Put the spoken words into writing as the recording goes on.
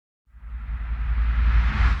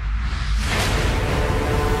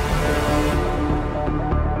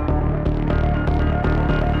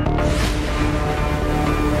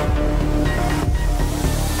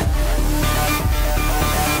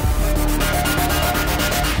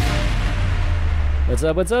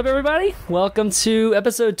What's up, everybody? Welcome to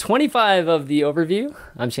episode 25 of the Overview.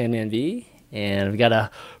 I'm ChanManV, and we've got a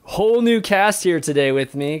whole new cast here today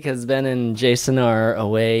with me because Ben and Jason are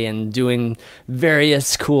away and doing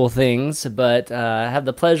various cool things, but I have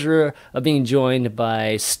the pleasure of being joined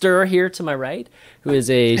by Ster here to my right, who is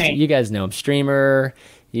you guys know him, streamer.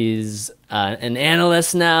 He's an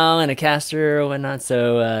analyst now and a caster or whatnot,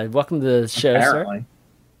 so welcome to the show, Apparently. Sir.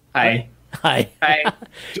 Hi.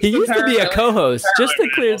 He used to be a co-host, just to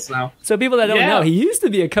clear. So people that don't know, he used to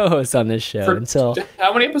be a co-host on this show until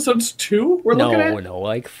how many episodes? 2? We're looking at? No,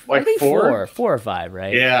 like I think 4 or 5,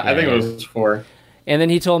 right? Yeah, I think it was 4. And then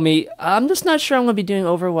he told me, I'm just not sure I'm going to be doing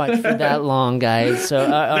Overwatch for that long, guys.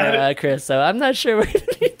 So, Chris, so I'm not sure we're going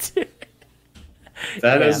to be doing.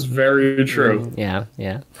 That is very true.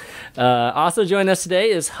 Yeah. Also joining us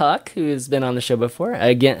today is Huck, who has been on the show before.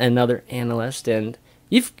 Again, another analyst, and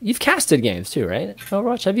you've casted games too, right?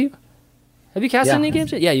 Overwatch, have you? Have you casted any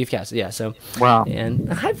games yet? Yeah, you've casted. Yeah, so wow.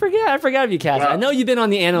 And I forgot if you casted. Wow. I know you've been on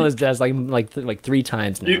the analyst desk like 3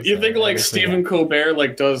 times now. You think like Stephen Colbert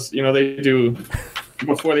does? They do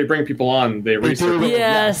before they bring people on. They research.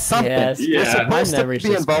 Yes. You're supposed to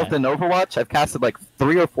be involved in Overwatch. I've casted like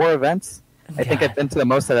 3 or 4 events. I think I've been to the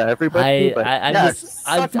most out of everybody.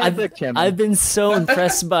 I've been so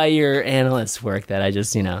impressed by your analyst work that I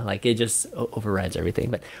just, it just overrides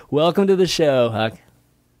everything. But welcome to the show, Huck.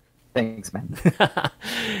 Thanks, man.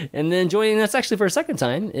 And then joining us actually for a second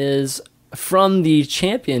time is from the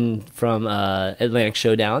champion from Atlantic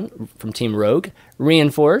Showdown, from Team Rogue,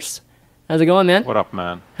 Reinforce. How's it going, man? What up,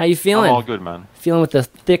 man? How you feeling? I'm all good, man. Feeling with the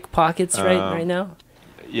thick pockets right now?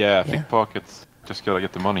 Yeah, thick pockets. Just gotta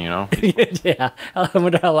get the money, Yeah, I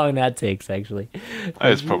wonder how long that takes, actually.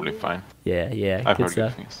 It's probably fine. Yeah. I've good heard stuff.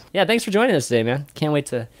 good things. Yeah, thanks for joining us today, man. Can't wait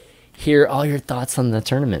to hear all your thoughts on the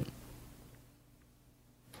tournament.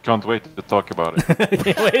 Can't wait to talk about it.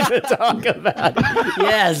 Can't wait to talk about it.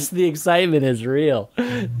 Yes, the excitement is real.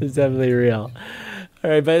 It's definitely real. All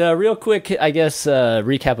right, but real quick, I guess,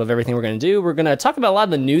 recap of everything we're going to do. We're going to talk about a lot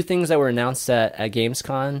of the new things that were announced at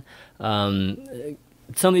GamesCom.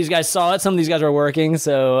 Some of these guys saw it. Some of these guys are working,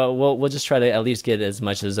 so we'll just try to at least get as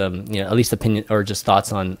much as at least opinion or just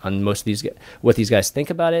thoughts on most of these, what these guys think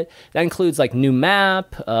about it. That includes like new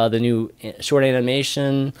map, the new short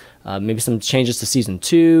animation, maybe some changes to season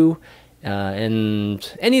 2,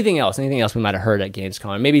 and anything else we might have heard at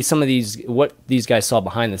Gamescom. Maybe some of what these guys saw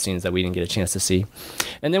behind the scenes that we didn't get a chance to see.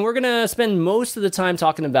 And then we're gonna spend most of the time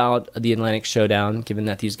talking about the Atlantic Showdown, given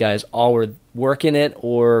that these guys all were working it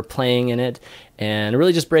or playing in it, and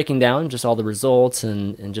really just breaking down just all the results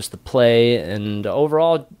and just the play and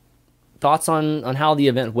overall thoughts on how the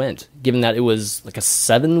event went, given that it was like a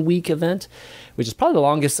 7-week event, which is probably the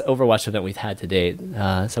longest Overwatch event we've had to date.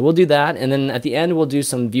 So we'll do that, and then at the end we'll do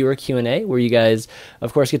some viewer Q&A where you guys,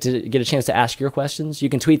 of course, get a chance to ask your questions. You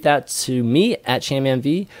can tweet that to me at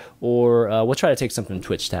ChanManV, or we'll try to take something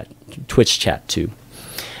from Twitch chat too.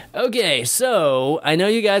 Okay, so I know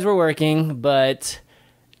you guys were working, but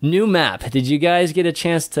new map. Did you guys get a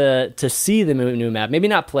chance to see the new map? Maybe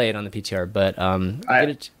not play it on the PTR, but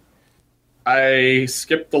I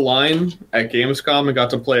skipped the line at Gamescom and got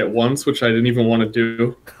to play it once, which I didn't even want to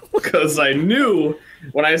do because I knew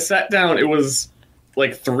when I sat down it was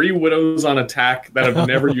like 3 widows on attack that have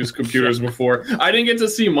never used computers before. I didn't get to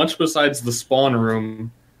see much besides the spawn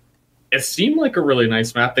room. It seemed like a really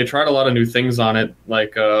nice map. They tried a lot of new things on it,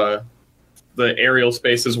 like the aerial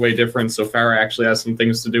space is way different, so Pharah actually has some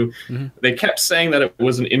things to do. Mm-hmm. They kept saying that it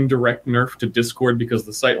was an indirect nerf to Discord because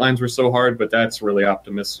the sightlines were so hard, but that's really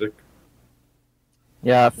optimistic.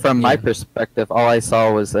 Yeah, from my perspective, all I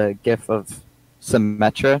saw was a gif of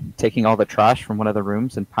Symmetra taking all the trash from one of the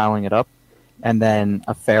rooms and piling it up, and then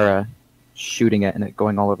a Pharah shooting it and it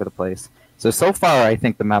going all over the place. So far, I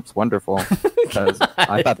think the map's wonderful. Because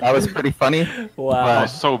I thought that was pretty funny. Wow.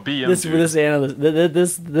 So BM.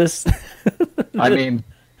 This. I mean,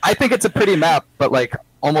 I think it's a pretty map, but like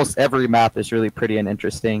almost every map is really pretty and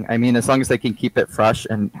interesting. I mean, as long as they can keep it fresh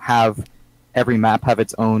and have every map have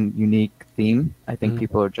its own unique theme, I think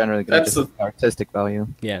people are generally going to get artistic value.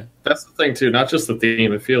 Yeah. That's the thing, too. Not just the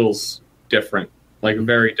theme. It feels different. Like,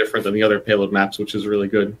 very different than the other payload maps, which is really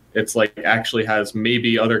good. It's like, actually has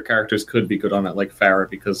maybe other characters could be good on it, like Pharah,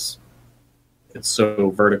 because it's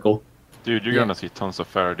so vertical. Dude, you're gonna see tons of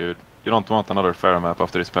Pharah, dude. You don't want another Pharah map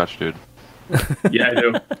after this patch, dude. Yeah, I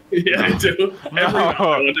do. Yeah, I do. Every map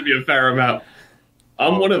I want to be a Pharah map.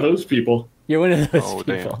 I'm one of those people. You're one of those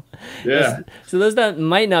people. Damn. Yeah. So those that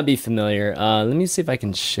might not be familiar, let me see if I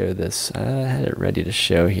can show this. I had it ready to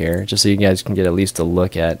show here, just so you guys can get at least a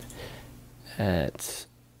look at. All right,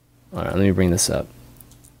 let me bring this up.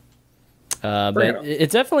 But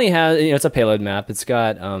it definitely has, it's a payload map. It's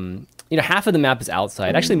got, half of the map is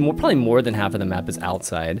outside. Actually, probably more than half of the map is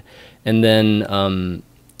outside. And then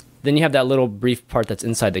you have that little brief part that's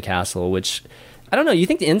inside the castle, which, I don't know, you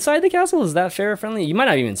think the inside the castle is that fair friendly? You might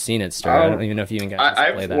not have even seen it, Ster. I don't even know if you even got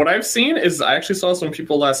to play that. What I've seen is I actually saw some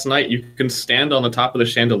people last night. You can stand on the top of the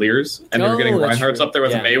chandeliers, and they're getting Reinhardt's up there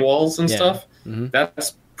with May walls and stuff. Mm-hmm.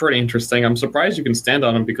 That's pretty interesting. I'm surprised you can stand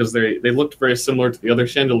on them because they looked very similar to the other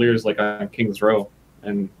chandeliers, like on King's Row.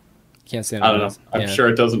 And can't stand. I don't know. I'm sure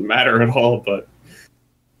it doesn't matter at all, but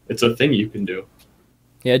it's a thing you can do.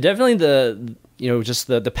 Yeah, definitely just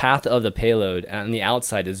the path of the payload on the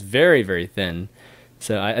outside is very, very thin.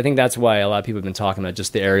 So I think that's why a lot of people have been talking about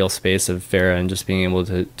just the aerial space of Pharah and just being able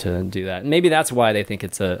to do that. And maybe that's why they think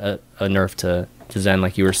it's a nerf to Zen,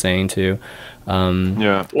 like you were saying too.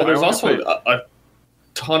 Well, there's also a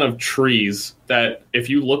ton of trees that if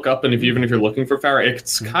you look up and even if you're looking for Pharah,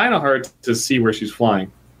 it's kind of hard to see where she's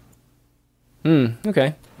flying.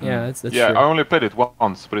 Okay. Yeah, that's true. I only played it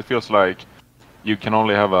once, but it feels like you can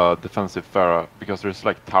only have a defensive Pharah because there's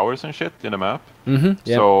like towers and shit in the map. Mm-hmm.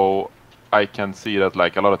 Yep. So I can see that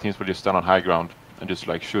like a lot of teams will just stand on high ground and just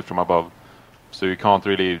like shoot from above. So you can't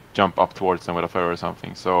really jump up towards them with a Pharah or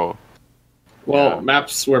something. So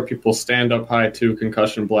maps where people stand up high to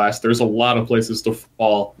concussion blast, there's a lot of places to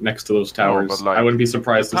fall next to those towers. But, like, I wouldn't be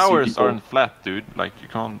surprised to see people... Towers aren't flat, dude. Like you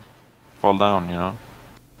can't fall down,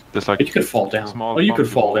 There's like you could fall down. You could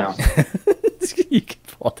fall down. You could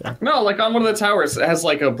fall down. No, like on one of the towers, it has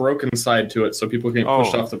like a broken side to it, so people can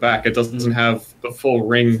push off the back. It doesn't have the full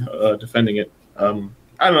ring defending it. I don't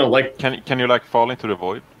know, like... Can you like fall into the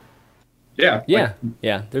void? Yeah.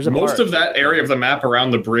 Yeah, There's a most of that area of the map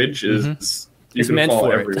around the bridge is... You can meant fall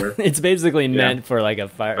for everywhere. It's basically meant for like a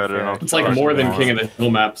fire. It's like more than King of the Hill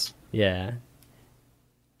maps. Yeah.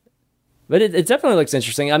 But it definitely looks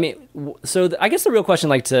interesting. I mean, so I guess the real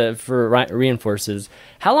question, for reinforces,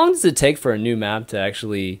 how long does it take for a new map to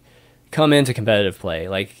actually come into competitive play?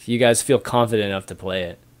 Like, you guys feel confident enough to play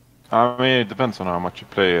it? I mean, it depends on how much you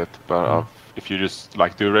play it. But if you just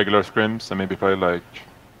like do regular scrims and maybe play like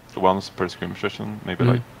once per scrim session, maybe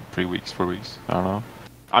like 3 weeks, 4 weeks. I don't know.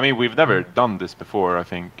 I mean, we've never done this before, I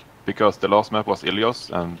think, because the last map was Ilios,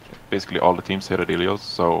 and basically all the teams hated Ilios,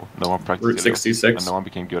 so no one practiced Route Ilios, 66. and no one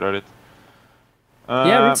became good at it.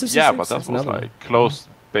 Route 66. Yeah, but that was like closed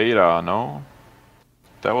beta, no?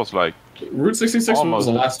 That was like... Route 66 was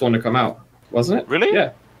the last one to come out, wasn't it? Really?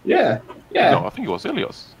 Yeah. No, I think it was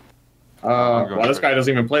Ilios. Well, this guy doesn't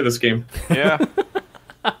even play this game. Yeah.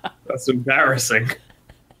 That's embarrassing.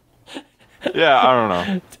 Yeah, I don't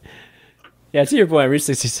know. Yeah, to your point, Route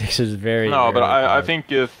 66 is very... No, very but I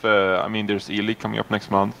think if... there's E-League coming up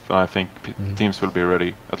next month, and I think teams will be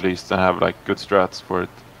ready, at least, and have like good strats for it,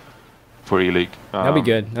 for E-League. That'd be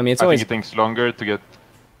good. I mean, I think it takes longer to get...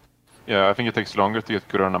 Yeah, I think it takes longer to get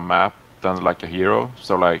good on a map than like a hero.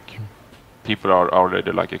 So like, people are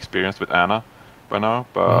already like experienced with Ana by now,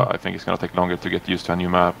 but I think it's going to take longer to get used to a new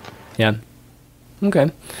map. Yeah.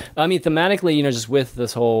 Okay. I mean, thematically, just with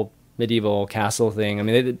this whole medieval castle thing, I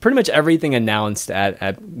mean, pretty much everything announced at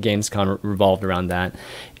Gamescom revolved around that,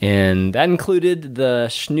 and that included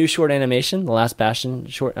the new short animation, the Last Bastion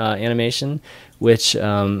short animation, which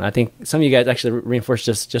I think some of you guys actually reinforced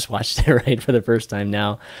just watched it right for the first time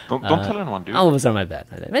now. Don't tell anyone, dude. All of us on my bed.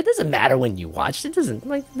 It doesn't matter when you watched it.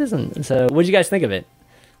 Doesn't. So, what did you guys think of it?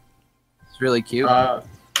 It's really cute.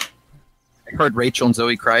 I heard Rachel and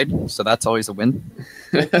Zoe cried, so that's always a win.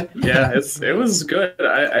 Yeah, it was good.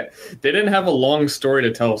 They didn't have a long story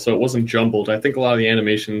to tell, so it wasn't jumbled. I think a lot of the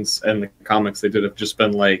animations and the comics they did have just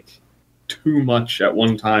been like too much at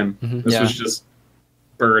one time. This was just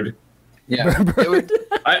Bird. Yeah, Bird.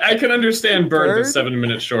 I can understand Bird, the 7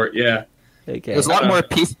 minute short. Yeah, okay. It was a lot more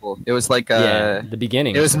peaceful. It was like the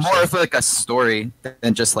beginning. It was more of like a story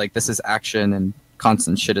than just like this is action and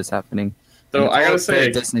constant shit is happening. So I gotta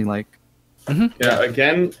say, Disney like. Yeah,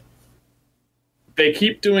 again, they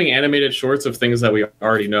keep doing animated shorts of things that we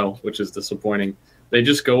already know, which is disappointing. They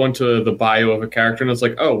just go into the bio of a character and it's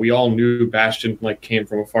like, oh, we all knew Bastion came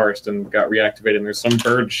from a forest and got reactivated and there's some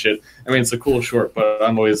bird shit. I mean, it's a cool short, but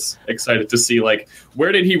I'm always excited to see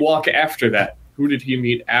where did he walk after that? Who did he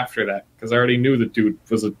meet after that? Because I already knew the dude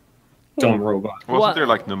was a dumb robot. Wasn't there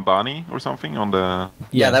Numbani or something on the...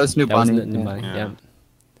 Yeah, that was Numbani. Yeah.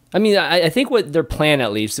 I mean, I think what their plan,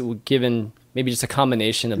 at least, given maybe just a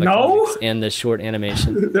combination of the comics and the short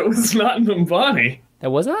animation. That was not Numbani.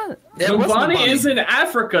 That was not? Numbani is in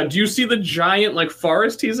Africa. Do you see the giant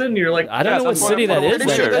forest he's in? You're like, I don't know what city that is.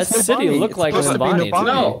 That city looked like Numbani.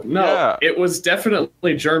 No, Yeah. It was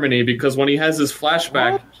definitely Germany because when he has his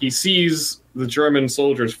flashback, he sees the German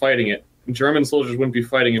soldiers fighting it. German soldiers wouldn't be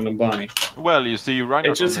fighting in Numbani. Well, you see,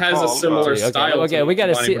 Reinhardt It just on the has a call, similar but- style. Okay, we got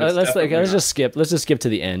to Numbani, see. but it's Let's definitely just skip. Let's just skip to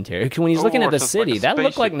the end here. When he's looking at the Overwatch is like city, a that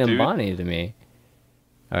looked like spaceship, dude. Numbani to me.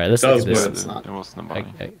 All right, let's It look does, at this. but it's not. It was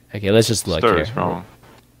Numbani. Okay, let's just look Ster here. is wrong.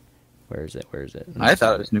 Where is it? I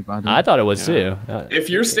thought it was New Bond. I thought it was Yeah. too. If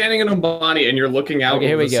you're standing in Numbani and you're looking out, Okay,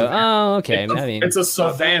 here over we the go. savannah, Oh, okay. It's a, I mean, it's a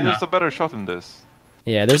savannah. There's a better shot in this.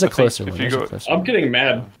 yeah, there's a think closer if one. you There's a go- closer I'm one. getting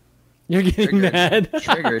mad. You're getting Triggered. mad.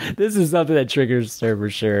 Triggered. This is something that triggers Ster for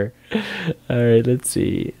sure. All right, let's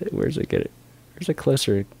see. Where's it get it? Where's a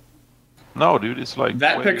closer? No, dude, it's like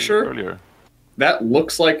That way picture? earlier. That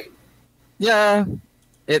looks like Yeah,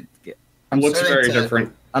 it looks starting very to-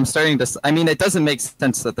 different. I'm starting to. I mean, it doesn't make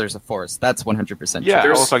sense that there's a forest. That's 100%. Yeah, I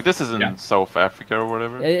There's- was like, this is in yeah. South Africa or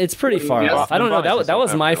whatever. It's pretty far Yeah, off. I don't know. Numbani's That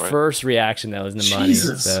was in my South Africa, right? first reaction. That was Numbani.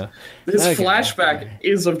 Jesus. So. This Okay. flashback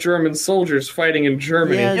is of German soldiers fighting in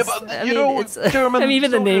Germany. Yes, Yeah, but I you mean, know, it's- German I mean,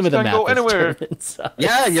 even the name of the soldiers map can go is anywhere. German, so-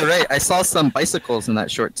 Yeah, you're right. I saw some bicycles in that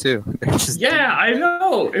short too. They're just Yeah, I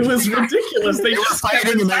know. It was ridiculous. They They were just kept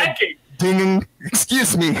fighting and they- attacking. dinging.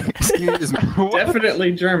 Excuse me. Excuse me.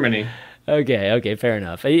 Definitely Germany. Okay, fair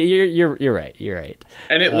enough. You're right. You're right.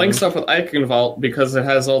 And it links up with Eichenwald because it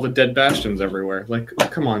has all the dead bastions everywhere. Like,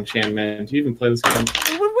 come on, Chan, do you even play this game?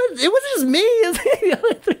 It was just me. The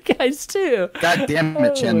other guys too. God damn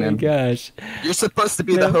it, Chan, Oh my man. gosh. You're supposed to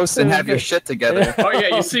be the host and have your shit together. Oh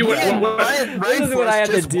yeah, you see what? This is what I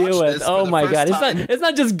have to deal with. Oh my god. It's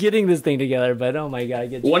not just getting this thing together, but oh my god. I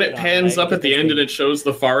get When shit it on, pans right? up at the end and it shows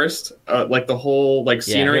the forest, like the whole like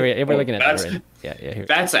Yeah, scenery. here we're looking at that that's, already. Yeah, here.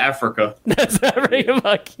 that's Africa. That's everything.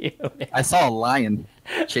 Fuck you. Man. I saw a lion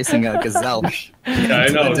chasing a gazelle. Yeah, I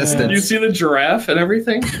know. Distance. You see the giraffe and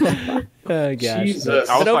everything? Oh gosh. Jesus.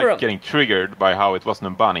 I was But like getting triggered by how it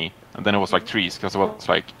wasn't Numbani, and then it was like trees, because it was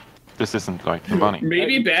like, this isn't like Numbani.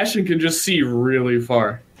 Maybe Bastion can just see really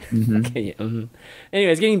far. Okay, yeah,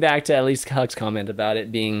 Anyways, getting back to at least Huck's comment about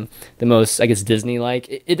it being the most, I guess,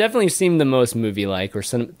 Disney-like. It definitely seemed the most movie-like, or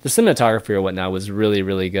the cinematography or whatnot was really,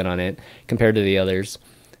 really good on it compared to the others.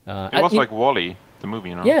 It was like Wall-E, the movie,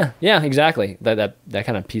 you know? Yeah, exactly. That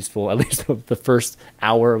kind of peaceful, at least the first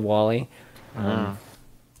hour of Wall-E.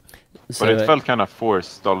 But it felt kind of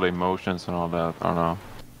forced, all the emotions and all that. I don't know.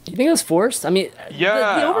 You think it was forced? I mean, Yeah, the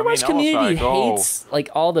I mean, Overwatch I community was like, oh. hates like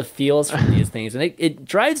all the feels from these things, and it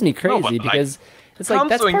drives me crazy but, like, because it's like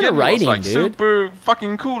that's Hanzo and part of Gibby writing, was like dude. super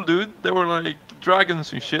fucking cool, dude. They were like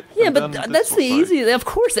dragons and shit. Yeah, and but then that's this the was like- easy. Of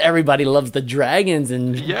course, everybody loves the dragons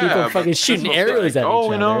and Yeah, people but fucking this shooting was arrows like, at oh,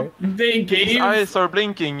 each you know, other. They His gave eyes are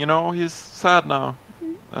blinking, you know, he's sad now.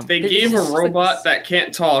 And they gave a just like robot this- that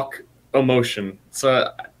can't talk emotion. So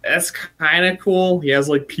that's kind of cool. He has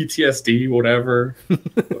like PTSD, whatever.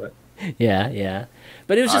 Yeah.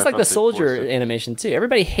 But it was just I like the thought they soldier forced it. animation too.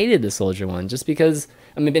 Everybody hated the soldier one just because.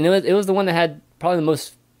 I mean, it was the one that had probably the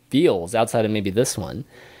most feels outside of maybe this one,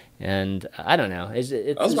 and I don't know. It's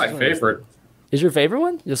That was just my one of those favorite. things. Is your favorite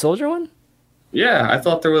one the soldier one? Yeah, I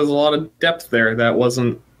thought there was a lot of depth there that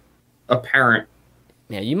wasn't apparent.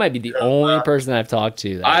 Yeah, you might be the only person I've talked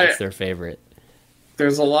to that's their favorite.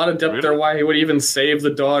 There's a lot of depth Really? there why he would even save the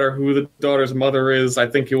daughter, who the daughter's mother is. I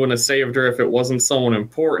think he wouldn't have saved her if it wasn't someone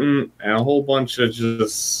important, and a whole bunch of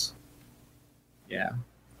just... Yeah,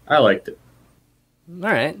 I liked it. All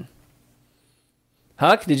right.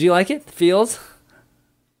 Huck, did you like it? Feels?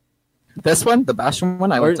 This one, the Bastion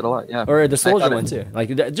one, I liked it a lot. Yeah. Or the soldier thought one it- too?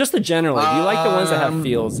 Like just the general. Do you like the ones that have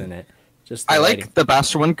feels in it? Just the I writing. like the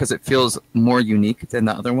Bastion one because it feels more unique than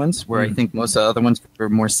the other ones, where I think most of the other ones were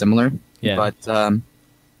more similar. Yeah. But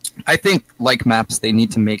I think, like maps, they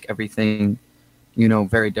need to make everything,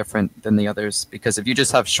 very different than the others. Because if you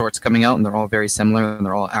just have shorts coming out and they're all very similar and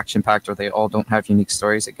they're all action-packed or they all don't have unique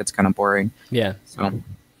stories, it gets kind of boring. Yeah. So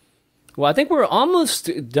Well, I think we're almost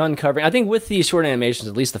done covering. I think with these short animations,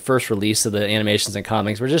 at least the first release of the animations and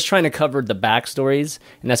comics, we're just trying to cover the backstories,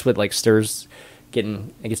 and that's what like Ster's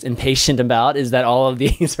getting, I guess, impatient about. Is that all of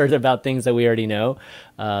these are about things that we already know?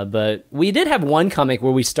 But we did have one comic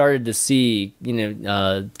where we started to see,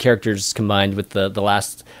 characters combined with the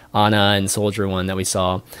last Anna and Soldier one that we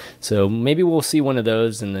saw. So maybe we'll see one of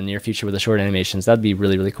those in the near future with the short animations. That'd be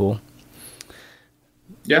really, really cool.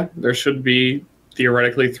 Yeah, there should be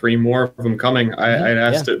theoretically 3 more of them coming. I'd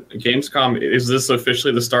asked at Gamescom, is this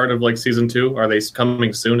officially the start of like season 2? Are they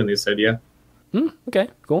coming soon? And they said, yeah. Okay,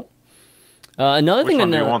 cool. Another Which thing one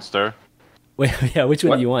do to you know. want, Ster? Wait, yeah, which one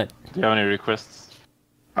What? do you want? Do you have any requests?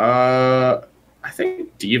 I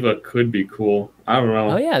think Diva could be cool. I don't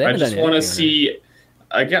know. Oh, yeah, they I haven't just done want to anything on see.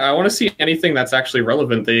 Again, I want to see anything that's actually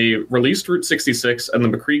relevant. They released Route 66 and the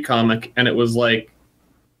McCree comic, and it was like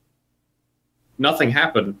nothing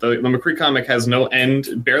happened. The McCree comic has no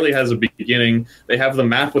end, barely has a beginning. They have the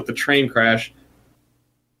map with the train crash.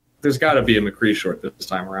 There's got to be a McCree short this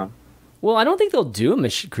time around. Well, I don't think they'll do a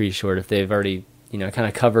McCree short if they've already, kind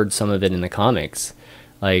of covered some of it in the comics.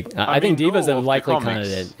 Like, I think Divas have likely covered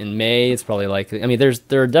it in May. It's probably likely. I mean,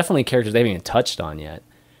 there are definitely characters they haven't even touched on yet,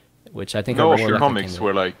 which I think no are of more the comics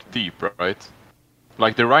were like deep, right?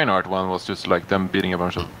 Like the Reinhardt one was just like them beating a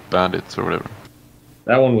bunch of bandits or whatever.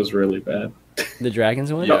 That one was really bad. The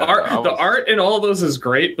Dragons one. The art in all of those is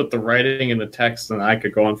great, but the writing and the text, and I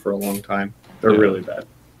could go on for a long time. They're really bad.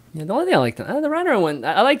 Yeah, the only thing I like the Reinhardt one,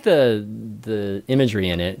 I like the imagery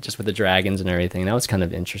in it, just with the dragons and everything. That was kind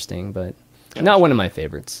of interesting, but not one of my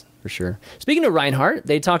favorites for sure. Speaking of Reinhardt,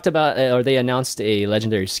 they talked about or they announced a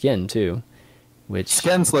legendary skin too, which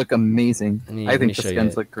skins look amazing. I think the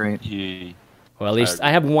skins look great. Yeah. Well, at least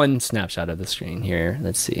I have one snapshot of the screen here.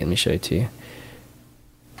 Let's see. Let me show it to you.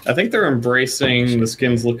 I think they're embracing the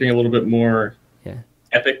skins looking a little bit more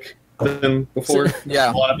epic than before.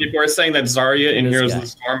 Yeah. A lot of people are saying that Zarya in Heroes of the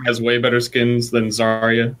Storm has way better skins than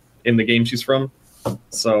Zarya in the game she's from.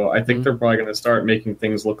 So I think they're probably going to start making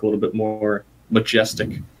things look a little bit more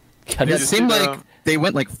majestic. It seemed like they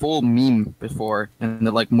went like full meme before, and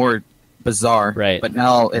they're like more bizarre. Right. But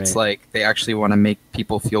now it's like they actually want to make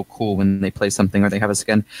people feel cool when they play something or they have a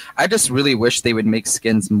skin. I just really wish they would make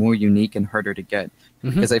skins more unique and harder to get.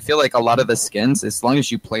 Because I feel like a lot of the skins, as long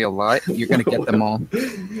as you play a lot, you're going to get them all.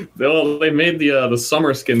 They made the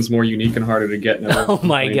summer skins more unique and harder to get now. Oh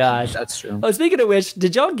my gosh. That's true. Oh, speaking of which,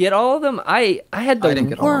 did y'all get all of them? I had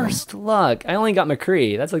the worst luck. I only got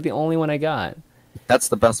McCree. That's like the only one I got. That's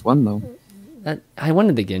the best one, though. I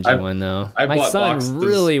wanted the Genji one, though. My son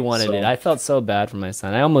really wanted it. I felt so bad for my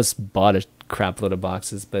son. I almost bought a crap load of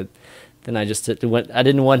boxes, but then I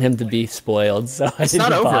didn't want him to be spoiled, so I didn't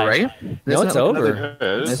not over, buy. right? No, it's over.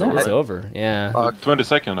 It's over. Yeah.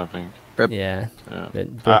 22nd, I think. Yeah.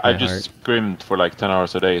 I just scrimmed for like 10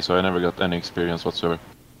 hours a day, so I never got any experience whatsoever.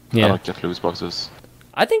 Yeah. I don't get loose boxes.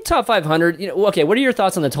 I think top 500. Okay. What are your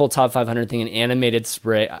thoughts on the whole top 500 thing in animated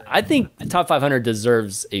spray? I think top 500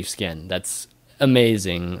 deserves a skin. That's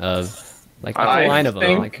amazing. Of like a line of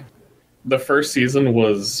them. Like the first season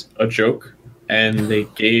was a joke, and they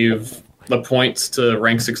gave the points to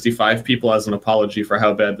rank 65 people as an apology for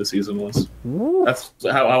how bad the season was. Ooh. That's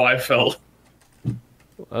how I felt.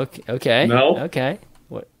 Okay. No. Okay.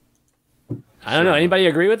 What? I don't know. Anybody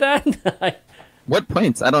agree with that? What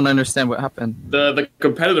points? I don't understand what happened. The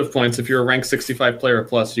competitive points. If you're a rank 65 player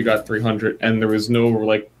plus, you got 300, and there was no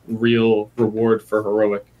like real reward for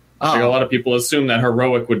heroic. Oh. Like, a lot of people assume that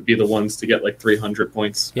heroic would be the ones to get like 300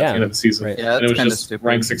 points at the end of the season. Right. Yeah, and it was just stupid.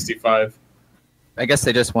 rank 65. I guess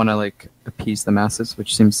they just want to like appease the masses,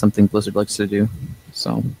 which seems something Blizzard likes to do.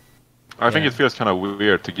 So I think it feels kind of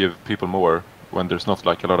weird to give people more when there's not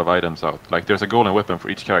like a lot of items out. Like there's a golden weapon for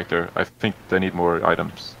each character. I think they need more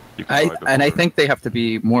items. I think they have to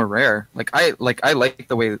be more rare. I like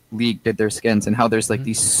the way League did their skins and how there's like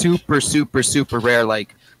these super rare,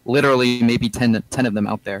 like literally maybe 10 of them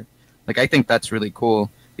out there. Like I think that's really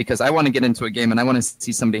cool. Because I want to get into a game and I want to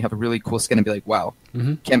see somebody have a really cool skin and be like, wow,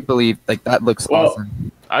 can't believe like that looks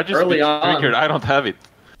awesome. I just figured I don't have it.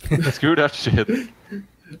 Screw that shit.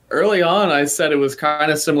 Early on, I said it was kind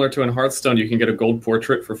of similar to in Hearthstone. You can get a gold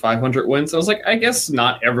portrait for 500 wins. I was like, I guess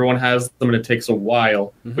not everyone has them and it takes a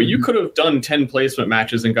while. But you could have done 10 placement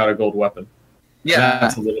matches and got a gold weapon. Yeah.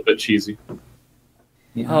 That's a little bit cheesy.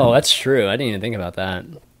 Yeah. Oh, that's true. I didn't even think about that.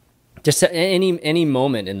 Just any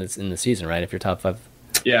moment in the season, right? If you're top 5.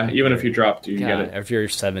 Yeah, even if you dropped, you get it. If you're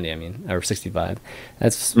 70, I mean, or 65.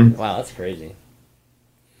 That's wow, that's crazy.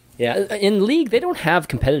 Yeah, in League they don't have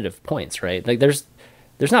competitive points, right? Like there's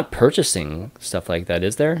not purchasing stuff like that,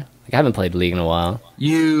 is there? Like I haven't played League in a while.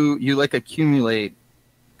 You like accumulate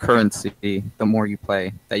currency the more you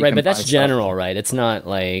play. Right, but that's general, right? It's not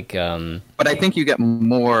like. But I think you get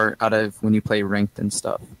more out of when you play ranked and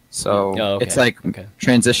stuff. So it's like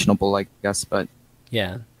transitionable, I guess. But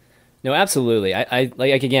yeah. No, absolutely. I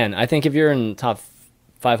like again. I think if you're in top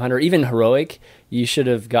 500, even heroic, you should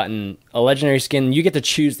have gotten a legendary skin. You get to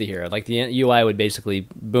choose the hero. Like the UI would basically,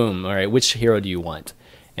 boom. All right, which hero do you want?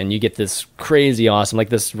 And you get this crazy awesome, like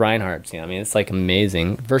this Reinhardt skin. I mean, it's like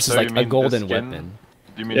amazing versus like a golden weapon.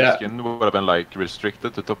 Do you mean the skin would have been like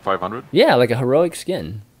restricted to top 500? Yeah, like a heroic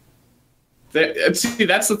skin. See,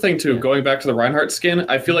 that's the thing too. Going back to the Reinhardt skin,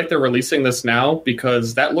 I feel like they're releasing this now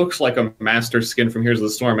because that looks like a master skin from Heroes of the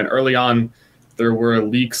Storm. And early on, there were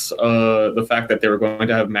leaks the fact that they were going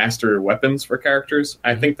to have master weapons for characters.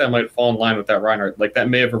 I think that might fall in line with that Reinhardt. Like that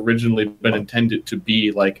may have originally been intended to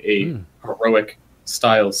be like a heroic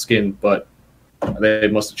style skin, but they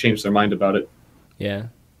must have changed their mind about it. Yeah.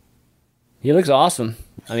 He looks awesome.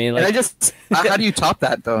 I mean, like, how do you top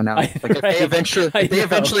that though? Now, like, if they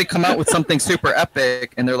eventually come out with something super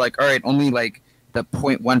epic, and they're like, all right, only like the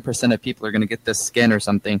 0.1% of people are going to get this skin or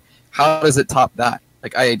something. How does it top that?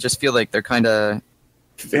 Like, I just feel like they're kind of.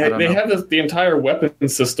 They have the entire weapon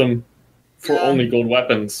system for only gold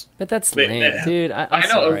weapons. But that's lame, dude. I know.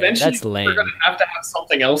 Sorry. Eventually, that's lame. they're going to have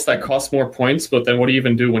something else that costs more points. But then, what do you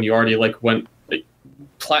even do when you already went? Like,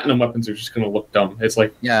 platinum weapons are just going to look dumb. It's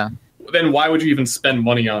like, yeah. Then why would you even spend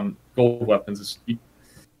money on gold weapons?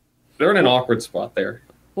 They're in an awkward spot there.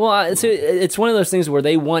 Well, so it's one of those things where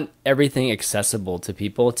they want everything accessible to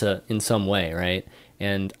people in some way, right?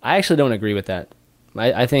 And I actually don't agree with that.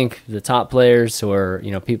 I think the top players or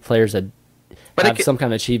players that have some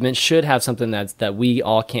kind of achievement should have something that we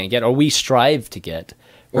all can't get or we strive to get.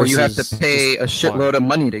 Or you have to pay a shitload of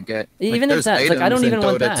money to get. Even if that's I don't even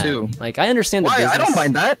want that. Too. Like, I understand the business. I don't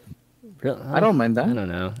mind that. I don't mind that. I don't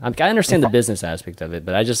know. I understand the business aspect of it,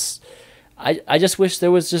 but I just wish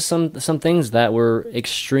there was just some things that were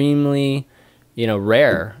extremely,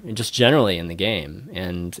 rare, just generally in the game,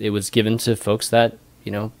 and it was given to folks that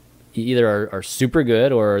either are super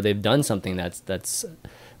good or they've done something that's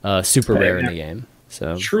super rare in the game.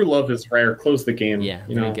 So true love is rare. Close the game. Yeah,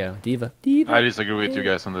 there you go, Diva. I disagree with you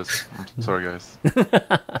guys on this. I'm sorry, guys.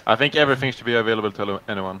 I think everything should be available to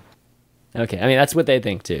anyone. Okay, I mean that's what they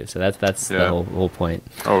think too. So that's the whole point.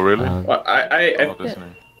 Oh, really? Well,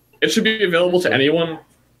 it should be available to anyone,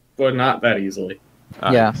 but not that easily.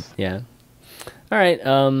 Yeah. All right.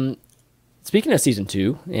 Speaking of season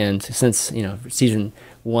 2, and since season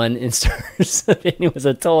 1 in Stars was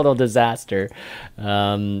a total disaster,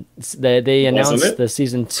 they announced the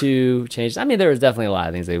season 2 changes. I mean, there was definitely a lot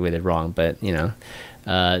of things they did wrong, but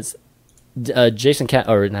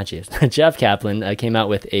Jeff Kaplan came out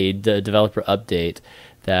with a developer update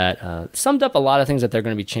that summed up a lot of things that they're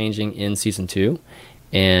going to be changing in season 2,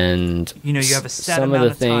 and you have a set some of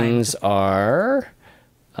the things are.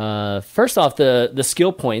 First off, the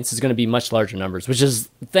skill points is going to be much larger numbers, which is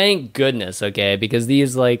thank goodness, okay? Because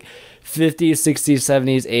these 50s, 60s,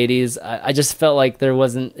 70s, 80s, I just felt like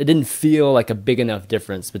it didn't feel like a big enough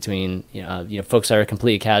difference between folks that are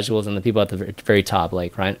completely casuals and the people at the very top,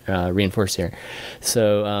 like Reinforced here.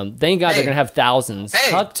 So thank God they're going to have thousands.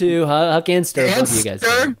 Huck and Ster,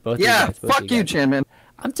 both of you guys. Fuck you, ChanManV.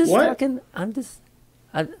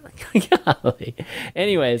 Golly.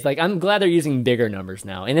 Anyways, I'm glad they're using bigger numbers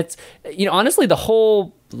now, and it's honestly this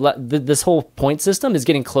whole point system is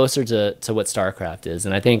getting closer to what StarCraft is,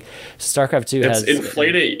 and I think StarCraft 2 has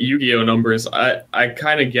inflated Yu-Gi-Oh numbers. I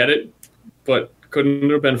kind of get it, but couldn't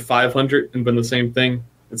it have been 500 and been the same thing?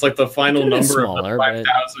 It's like the final number smaller, of the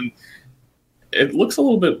 5,000. It looks a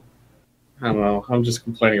little bit. I don't know. I'm just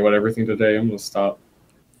complaining about everything today. I'm gonna stop.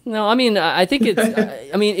 No, I mean, I think it's.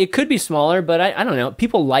 I mean, it could be smaller, but I don't know.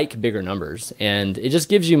 People like bigger numbers, and it just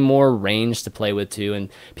gives you more range to play with too. And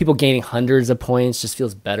people gaining hundreds of points just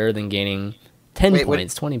feels better than gaining 10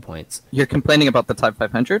 points, 20 points. You're complaining about the Type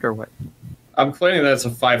 500 or what? I'm complaining that it's a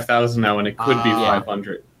 5,000 now, and it could be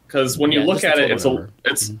 500. Because when you look at it,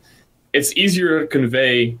 it's easier to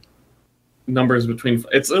convey numbers between.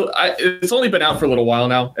 It's only been out for a little while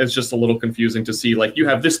now. It's just a little confusing to see. You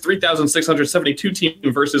have this 3,672 team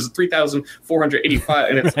versus 3,485,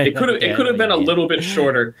 and it could have been a little bit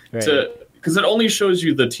shorter because it only shows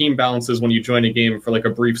you the team balances when you join a game for a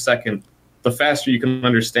brief second. The faster you can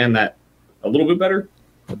understand that, a little bit better.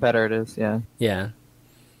 The better it is, yeah. Yeah.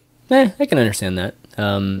 I can understand that.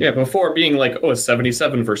 Before being it's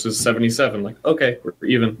 77 versus 77. Okay, we're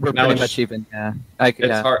even. We're now pretty much even, yeah.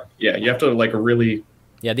 It's hard. Yeah, you have to really.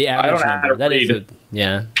 Yeah, the average number. That is I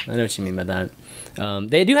know what you mean by that.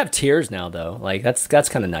 They do have tiers now, though. That's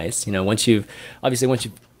kind of nice. Once you've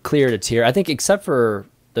cleared a tier, I think except for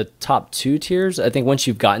the top 2 tiers, I think once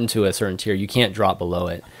you've gotten to a certain tier, you can't drop below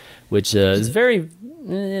it, which is very.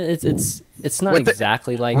 It's not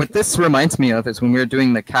exactly like. What this reminds me of is when we were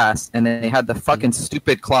doing the cast and they had the fucking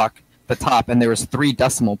stupid clock at the top and there was 3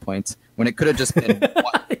 decimal points when it could have just been 1.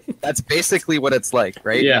 That's basically what it's like,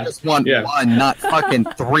 right? Yeah. You just want 1, not fucking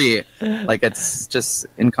 3. It's just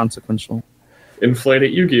inconsequential.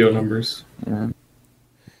 Inflated Yu-Gi-Oh numbers. Yeah.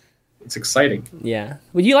 It's exciting. Yeah.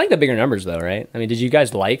 Well, you like the bigger numbers, though, right? I mean, did you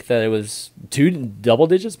guys like that it was 2 double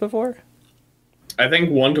digits before? I think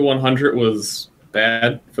 1 to 100 was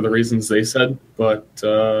bad for the reasons they said, but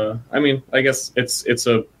I mean, I guess it's in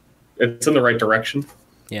the right direction.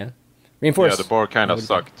 Yeah. Reinforced. Yeah, the bar kind of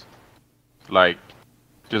sucked.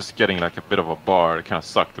 Just getting a bit of a bar, it kind of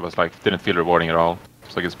sucked. It was didn't feel rewarding at all.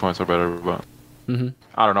 It's its points are better, but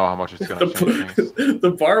I don't know how much it's gonna change things.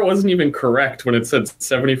 The bar wasn't even correct when it said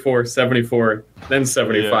 74, 74, then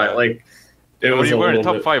 75. Yeah. Like it When was you a were in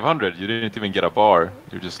little top bit. 500, you didn't even get a bar.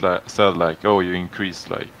 You just said like, oh, you increased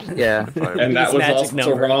like. Yeah. And that This was magic also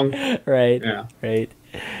number. wrong. Right. Yeah. Right.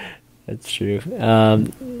 That's true.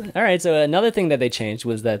 All right. So another thing that they changed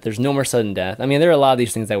was that there's no more sudden death. I mean, there are a lot of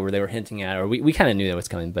these things that they were hinting at, or we kind of knew that was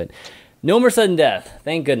coming, but no more sudden death.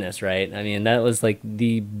 Thank goodness, right? I mean, that was like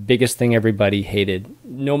the biggest thing everybody hated,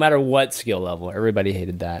 no matter what skill level. Everybody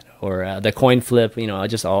hated that, or the coin flip.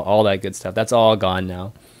 Just all that good stuff. That's all gone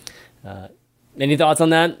now. Any thoughts on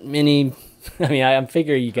that? I mean, I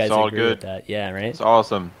figure you guys It's all agree good. with that. Yeah. Right. It's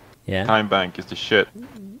awesome. Yeah. Time bank is the shit.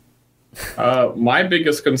 My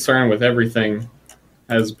biggest concern with everything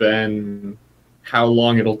has been how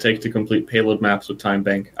long it'll take to complete payload maps with Time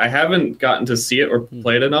Bank. I haven't gotten to see it or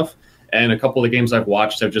play it enough, and a couple of the games I've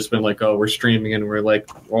watched have just been like, oh, we're streaming and we're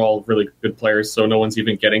all really good players, so no one's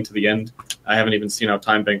even getting to the end. I haven't even seen how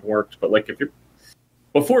Time Bank worked, but like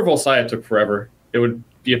before Volsaya took forever, it would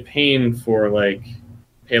be a pain for like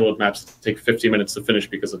payload maps to take 50 minutes to finish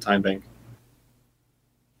because of Time Bank.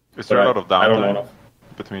 Is there a lot of I don't know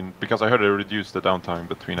downtime enough. because I heard they reduced the downtime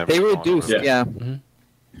between every. They round. reduced, yeah. Mhm.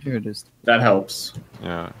 They reduced. That helps.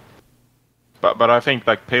 Yeah. But I think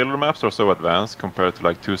like payload maps are so advanced compared to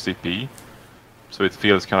like 2CP, so it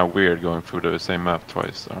feels kind of weird going through the same map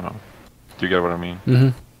twice. I don't know. Do you get what I mean? Mm-hmm.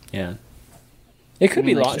 Yeah. It could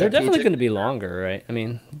be Like long. They're definitely strategic. going to be longer, right? I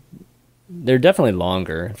mean, they're definitely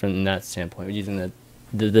longer from that standpoint using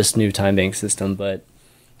this new time bank system. But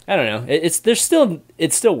I don't know. It's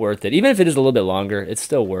still worth it. Even if it is a little bit longer, it's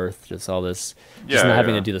still worth just all this. Just not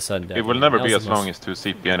having to do the sudden death. It will never be Else as long as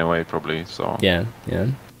 2CP anyway, probably. So Yeah.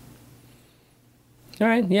 All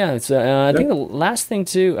right. Yeah. It's. I think the last thing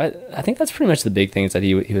too. I think that's pretty much the big things that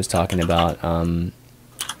he was talking about.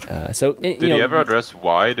 Did he ever address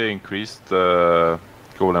why they increased the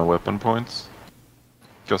golden weapon points?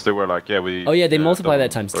 Because they were like, we. Oh yeah, they multiply that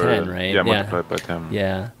double- times or, 10, right? Yeah, multiplied by 10.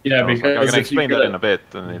 Yeah. Yeah, I was because like, I can if you explain that get in a bit,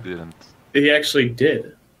 and he didn't. He actually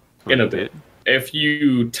did. Oh, In a he bit. did? If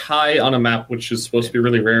you tie on a map, which is supposed to be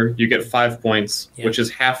really rare, you get 5 points, Yeah. which is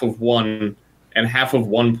half of one, and half of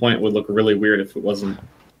 1 point would look really weird if it wasn't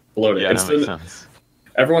bloated. Yeah, It's that makes sense.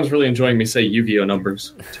 Everyone's really enjoying me say Yu-Gi-Oh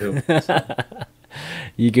numbers too.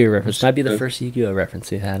 Yu-Gi-Oh reference might be the first Yu-Gi-Oh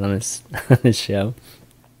reference we've had on this show.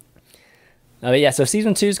 But yeah, so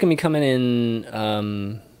season 2 is gonna be coming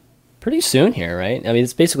in pretty soon here, right? I mean,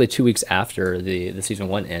 it's basically 2 weeks after the season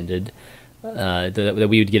 1 ended that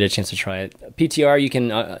we would get a chance to try it. PTR, you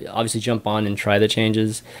can obviously jump on and try the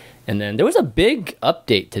changes, and then there was a big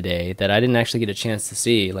update today that I didn't actually get a chance to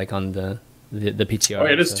see, like on the PTR. Oh,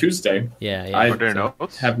 it is so- Tuesday. Yeah, yeah. I Are there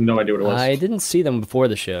notes? have no idea what it was. I didn't see them before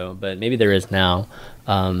the show, but maybe there is now.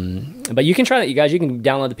 But you can try that, you guys. You can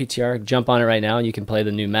download the PTR, jump on it right now, and you can play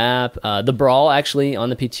the new map. The Brawl, actually, on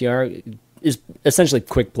the PTR is essentially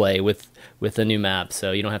quick play with the new map,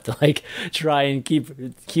 so you don't have to like try and keep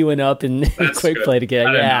queuing up and That's quick good. play to get.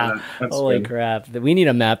 I didn't know Yeah, that. That's holy good. crap! We need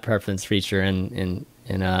a map preference feature in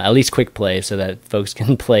at least quick play so that folks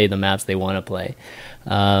can play the maps they want to play.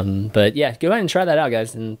 But yeah, go ahead and try that out,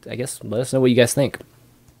 guys, and I guess let us know what you guys think.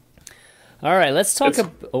 All right, let's talk.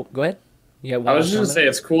 Go ahead. Yeah, I was just going to say,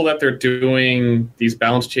 it's cool that they're doing these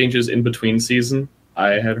balance changes in between season.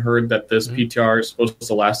 I had heard that this PTR is supposed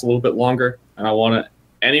to last a little bit longer, and I want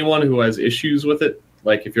anyone who has issues with it,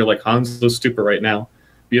 like if you're like Hanzo's stupid right now,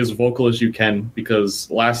 be as vocal as you can, because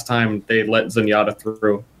last time they let Zenyatta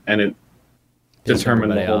through, and it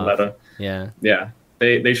determined the whole meta. Yeah. Yeah.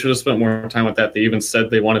 They should have spent more time with that. They even said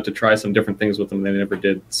they wanted to try some different things with them. They never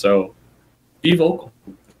did. So, be vocal.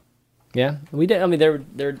 Yeah, we did. I mean,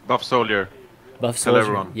 they're Buff Soldier. buff Tell soldier.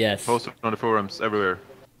 everyone. Yes. Post it on the forums everywhere.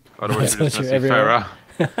 Otherwise, you're just Soldier going to see everywhere.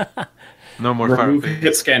 Farah. No more Remove Farah.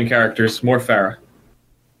 hit scan characters. More Farah.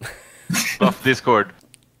 Buff Discord.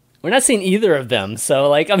 We're not seeing either of them, so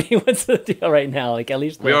like, I mean, what's the deal right now? Like, at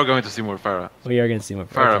least We are going to see more Farah. we are going to see more.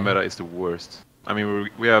 Farah okay. meta is the worst. I mean,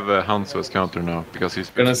 we have Hanzo as counter now because he's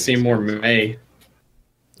Gonna see more May.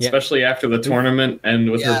 Yeah. Especially after the tournament and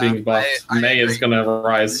with her Yeah, being buffed. I May is agree. gonna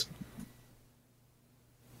rise.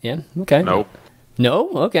 Yeah. Okay. Nope. No.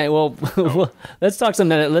 Okay. Well, let's talk some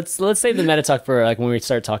meta. Let's save the meta talk for like when we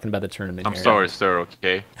start talking about the tournament. I'm here. sorry, Ster.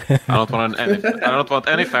 Okay. I don't want any. I don't want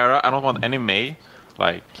any Farah. I don't want any May.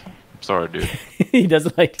 Like, I'm sorry, dude. He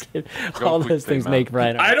doesn't like all quick those thing, things man. make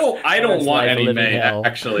Brian. I don't That's want life any living May, hell.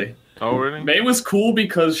 actually. Oh really? May was cool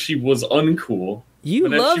because she was uncool. You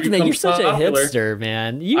But if she loved me. You're becomes such popular- a hipster,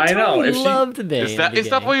 man. You I know, totally if she- loved me. Is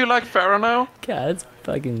that why you like Farah now? God, that's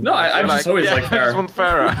fucking. No, I just always like I just Farah. want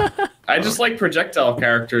Farah. I just like projectile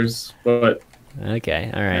characters, but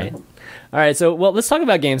Okay. All right. All right. So, well, let's talk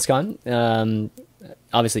about GamesCom.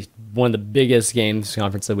 Obviously, one of the biggest games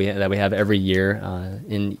conference that we have every year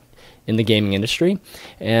in the gaming industry.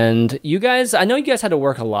 And you guys, I know you guys had to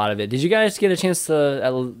work a lot of it. Did you guys get a chance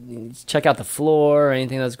to check out the floor or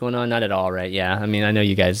anything that's going on? Not at all, right? Yeah. I mean, I know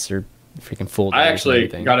you guys are freaking full. I actually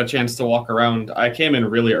got a chance to walk around. I came in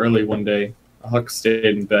really early one day. Huck stayed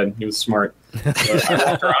in bed. He was smart. But I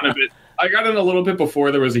walked around a bit. I got in a little bit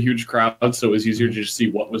before there was a huge crowd, so it was easier to just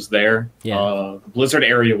see what was there. Yeah. Blizzard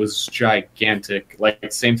area was gigantic.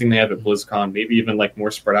 Like, same thing they have at BlizzCon, maybe even like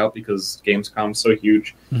more spread out because Gamescom's so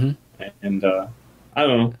huge. Mm-hmm. And I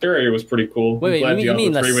don't know, their area was pretty cool. Wait, you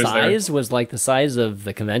mean the size was like the size of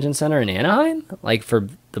the convention center in Anaheim? Like for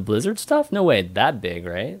the Blizzard stuff? No way, that big,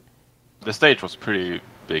 right? The stage was pretty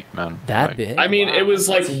big, man. That big? I mean, it was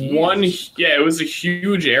like it was a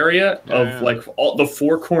huge area of like all the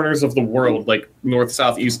four corners of the world, like north,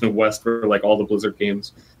 south, east, and west, for like all the Blizzard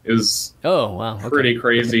games. It was pretty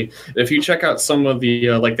crazy. If you check out some of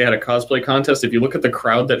the like they had a cosplay contest. If you look at the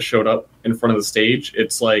crowd that showed up in front of the stage,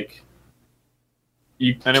 it's like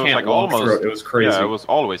you and it was like almost. It was crazy. Yeah, it was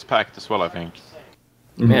always packed as well, I think.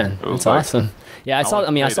 Man, that's awesome. Yeah, I saw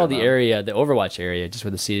the man. area, the Overwatch area, just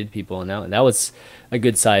with the seated people, and that was a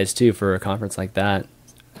good size too for a conference like that.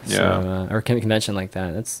 Yeah, or a convention like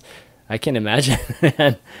that. I can't imagine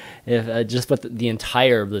if just what the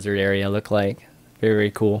entire Blizzard area looked like. Very,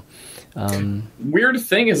 very cool. Weird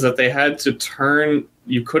thing is that they had to turn.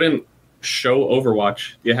 You couldn't show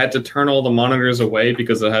Overwatch. You had to turn all the monitors away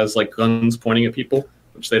because it has like guns pointing at people,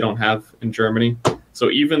 which they don't have in Germany. So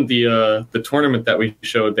even the tournament that we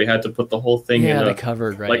showed, they had to put the whole thing in they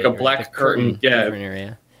covered like a black curtain. Yeah,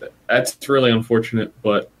 area. That's really unfortunate,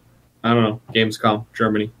 but I don't know. Gamescom,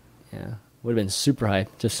 Germany. Yeah, would have been super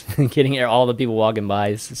hype. Just getting all the people walking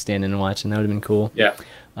by, standing and watching. That would have been cool. Yeah.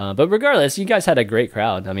 But regardless, you guys had a great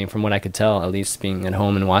crowd. I mean, from what I could tell, at least being at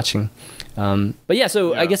home and watching. But yeah,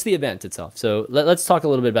 so I guess the event itself. So let's talk a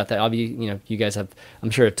little bit about that. Obviously, you guys have, I'm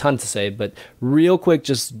sure, a ton to say. But real quick,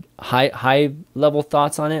 just high level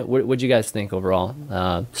thoughts on it. What do you guys think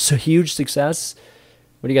overall? So huge success.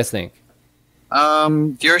 What do you guys think?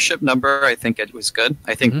 Viewership number, I think it was good.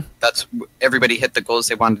 I think that's everybody hit the goals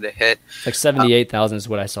they wanted to hit. Like 78,000 is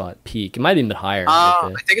what I saw at peak. It might have been higher.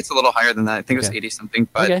 I think it's a little higher than that. I think it was 80 something.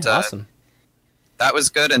 But awesome. That was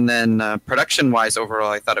good. And then production wise, overall,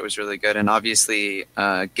 I thought it was really good. And obviously,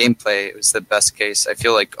 gameplay, it was the best case. I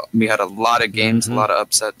feel like we had a lot of games, a lot of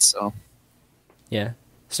upsets. So yeah,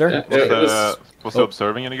 Ster. Was the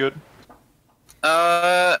observing any good?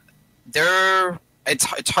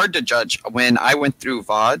 It's hard to judge. When I went through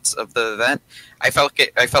VODs of the event, I felt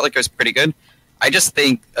like it was pretty good. I just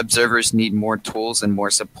think observers need more tools and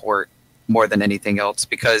more support more than anything else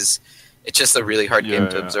because it's just a really hard game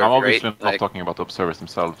to observe. I'm obviously right? not talking about the observers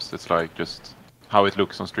themselves. It's like just how it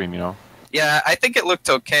looks on stream, Yeah, I think it looked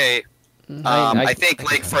okay. I think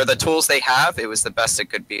like for the tools they have, it was the best it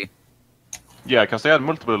could be. Yeah, because they had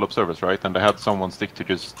multiple observers, right? And they had someone stick to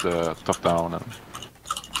just top down and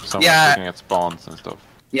someone looking at spawns and stuff.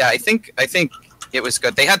 Yeah, I think it was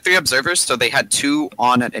good. They had 3 observers, so they had 2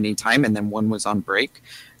 on at any time, and then 1 was on break.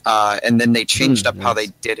 And then they changed up how they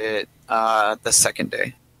did it the second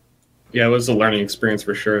day. Yeah, it was a learning experience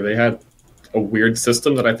for sure. They had a weird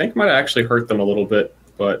system that I think might have actually hurt them a little bit,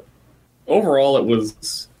 but overall it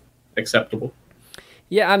was acceptable.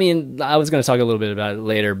 Yeah, I mean, I was going to talk a little bit about it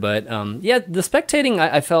later, but yeah, the spectating,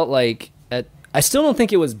 I felt like, I still don't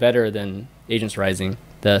think it was better than Agents Rising,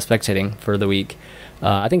 the spectating for the week.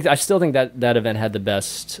 I still think that event had the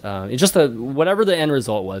best. Whatever the end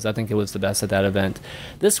result was, I think it was the best at that event.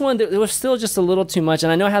 This one, it was still just a little too much,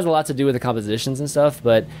 and I know it has a lot to do with the compositions and stuff,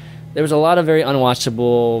 but there was a lot of very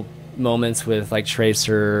unwatchable moments with like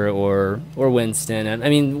Tracer or Winston, and I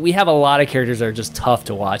mean, we have a lot of characters that are just tough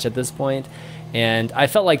to watch at this point, and I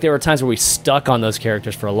felt like there were times where we stuck on those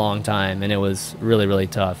characters for a long time, and it was really, really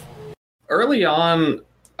tough. Early on,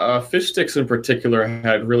 Fish Sticks in particular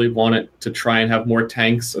had really wanted to try and have more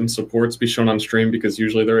tanks and supports be shown on stream because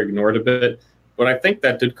usually they're ignored a bit. But I think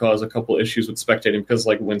that did cause a couple issues with spectating because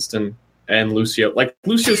like Winston and Lucio, like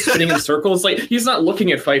Lucio's spinning in circles, like he's not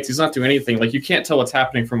looking at fights, he's not doing anything. Like you can't tell what's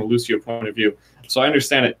happening from a Lucio point of view. So I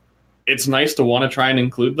understand it. It's nice to want to try and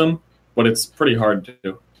include them, but it's pretty hard to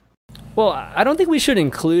do. Well, I don't think we should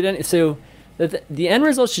include any. So the end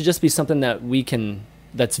result should just be something that we can.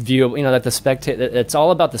 That's viewable, that the spectator. It's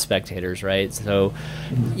all about the spectators, right? So,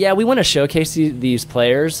 yeah, we want to showcase these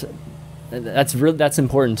players. That's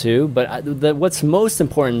important too. But what's most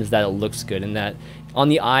important is that it looks good and that on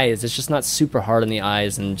the eyes, it's just not super hard on the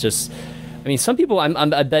eyes and just I mean, some people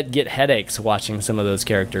I bet get headaches watching some of those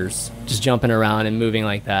characters just jumping around and moving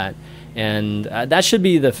like that, and that should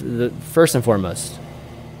be the first and foremost.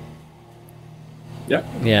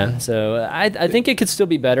 Yeah. So I think it could still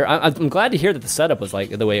be better. I'm glad to hear that the setup was like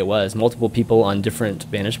the way it was, multiple people on different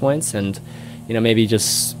vantage points, and maybe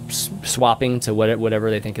just swapping to whatever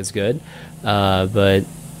they think is good. But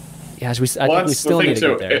yeah, I think we still need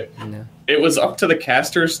to get there. It was up to the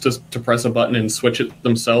casters to press a button and switch it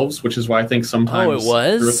themselves, which is why I think sometimes it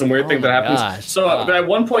was? there was some weird thing that happens. Gosh. So at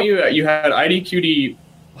one point you had IDQD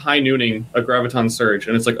high nooning a graviton surge,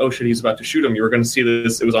 and it's like, oh shit, he's about to shoot him. You were going to see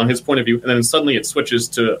this. It was on his point of view, and then suddenly it switches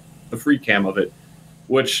to the free cam of it,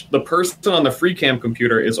 which the person on the free cam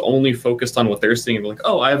computer is only focused on what they're seeing, and they're like,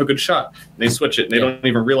 oh, I have a good shot. And they switch it, and they don't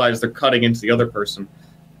even realize they're cutting into the other person.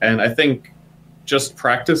 And I think just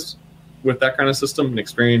practice with that kind of system and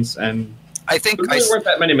experience, and I think there really weren't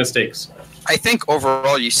that many mistakes. I think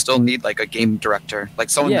overall you still need like a game director, like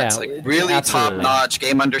someone that's like really top-notch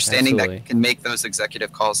game understanding that can make those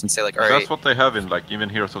executive calls and say like, all right. That's what they have in like even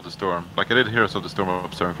Heroes of the Storm. Like I did Heroes of the Storm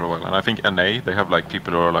observing for a while, and I think NA they have like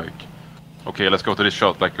people who are like, okay, let's go to this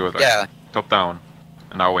shot, like go like top down,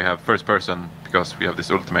 and now we have first person because we have this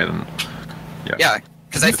ultimate, and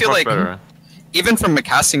because I feel like better. Even from a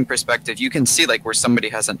casting perspective, you can see like where somebody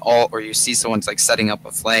has an ult, or you see someone's like setting up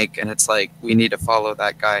a flank, and it's like we need to follow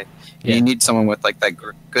that guy. Yeah. You need someone with like that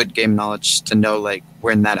good game knowledge to know like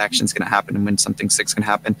when that action's going to happen and when something sick's going to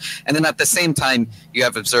happen. And then at the same time, you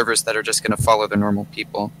have observers that are just going to follow the normal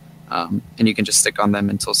people. And you can just stick on them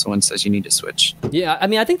until someone says you need to switch. Yeah, I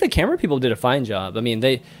mean, I think the camera people did a fine job. I mean,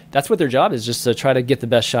 that's what their job is, just to try to get the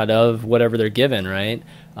best shot of whatever they're given, right?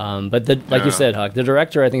 But like you said, Huck, the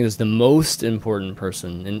director, I think, is the most important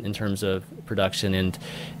person in terms of production, and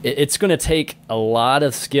it's going to take a lot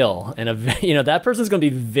of skill, and that person's going to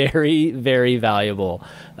be very, very valuable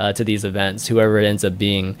to these events, whoever it ends up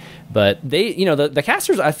being. But they, the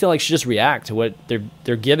casters, I feel like should just react to what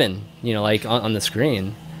they're given, like on the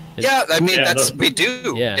screen. I mean, we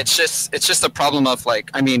do. Yeah. It's just a problem of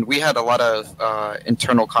like, I mean, we had a lot of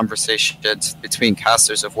internal conversations between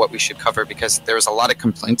casters of what we should cover, because there was a lot of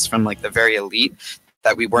complaints from like the very elite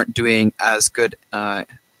that we weren't doing as good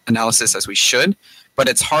analysis as we should. But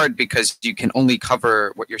it's hard because you can only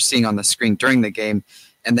cover what you're seeing on the screen during the game.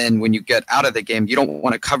 And then when you get out of the game, you don't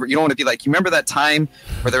want to be like, you remember that time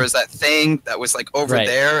where there was that thing that was like over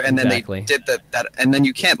there, and then they did that, and then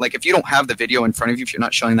you can't, like, if you don't have the video in front of you, if you're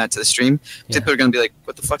not showing that to the stream, people are going to be like,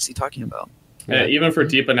 what the fuck's he talking about? Yeah, even for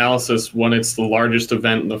deep analysis, when it's the largest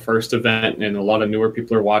event and the first event, and a lot of newer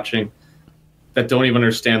people are watching that don't even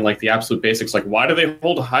understand like the absolute basics, like why do they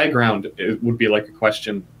hold a high ground? It would be like a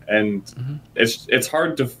question, and it's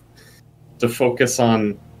hard to focus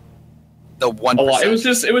on. The 1%. A lot. It was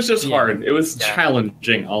just hard. It was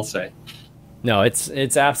challenging, I'll say. No,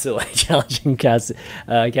 it's absolutely challenging casting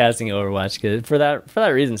Overwatch for that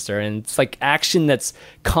reason, Ster. And it's like action that's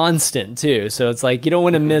constant too. So it's like you don't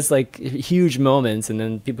want to miss like huge moments, and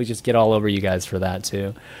then people just get all over you guys for that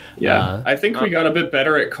too. Yeah, I think we got a bit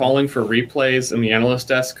better at calling for replays in the analyst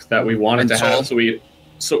desk that we wanted to have.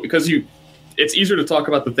 So because it's easier to talk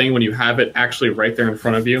about the thing when you have it actually right there in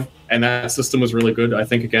front of you. And that system was really good. I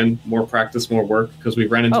think, again, more practice, more work, because we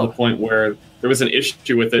ran into the point where there was an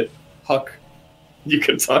issue with it. Huck, you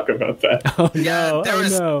could talk about that.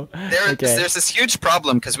 There's this huge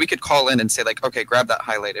problem, because we could call in and say, like, okay, grab that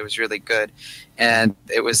highlight. It was really good. And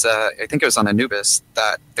it was, I think it was on Anubis,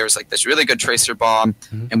 that there was, like, this really good tracer bomb,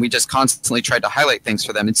 and we just constantly tried to highlight things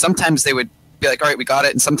for them. And sometimes they would be like, all right, we got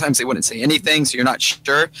it. And sometimes they wouldn't say anything, so you're not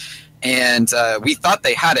sure. And we thought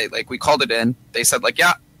they had it. Like, we called it in. They said, like,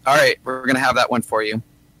 yeah, all right, we're going to have that one for you.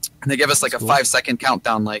 And they give us like a 5-second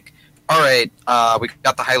countdown, like, all right, we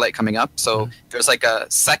got the highlight coming up. So there's like a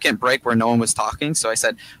second break where no one was talking. So I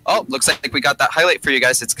said, oh, looks like we got that highlight for you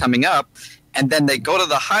guys. It's coming up. And then they go to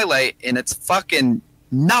the highlight, and it's fucking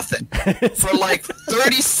nothing for like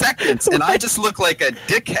 30 seconds. And I just look like a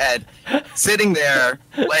dickhead sitting there,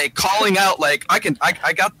 like calling out, like, I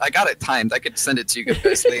got it timed. I could send it to you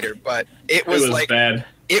guys later, but it was like bad.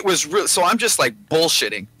 It was real. So I'm just like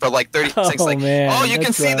bullshitting for like 30 seconds. Like, you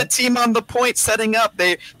can see the team on the point setting up.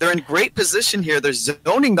 They're in great position here. They're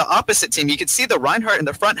zoning the opposite team. You can see the Reinhardt in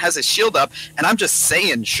the front has his shield up, and I'm just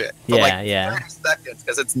saying shit for 30 seconds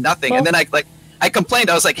because it's nothing. And then I complained.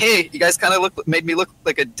 I was like, hey, you guys kind of made me look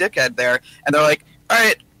like a dickhead there. And they're like, all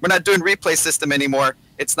right, we're not doing replay system anymore.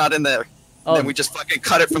 It's not in there. And then we just fucking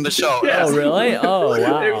cut it from the show. Yes. Oh, really? Oh,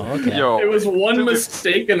 wow. Okay. It was one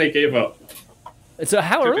mistake, and they gave up. So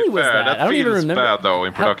how early was that? I don't even remember. Bad though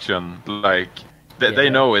in production. Like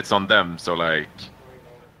they know it's on them. So like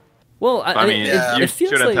Well, I mean, you it feels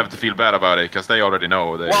shouldn't like... have to feel bad about it because they already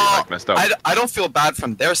know they messed up. I don't feel bad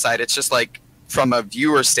from their side. It's just like from a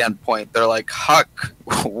viewer standpoint, they're like, "Huck,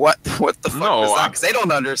 what the fuck was that?" Because they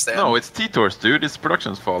don't understand. No, it's T-Tor's, dude. It's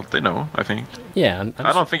production's fault. They know, I think. Yeah,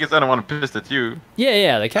 I don't think it's anyone pissed at you.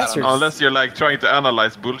 Yeah, the casters. Unless you're like trying to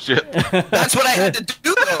analyze bullshit. That's what I had to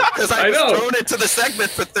do though, because I was thrown into the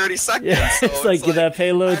segment for 30 seconds. Yeah, so it's like the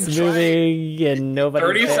payload's moving and nobody.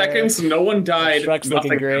 30 seconds, no one died. Truck's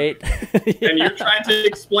looking great. And you're trying to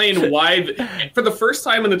explain why. For the first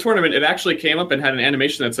time in the tournament, it actually came up and had an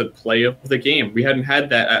animation that said "play of the game." We hadn't had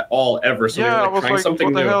that at all ever. So yeah, they I were was trying like, something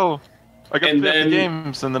what the new. hell? I got And to play then- the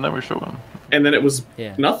games and then never show them. And then it was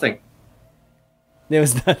nothing. There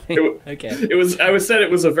was nothing. Okay. It was. I would said it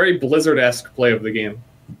was a very Blizzard-esque play of the game.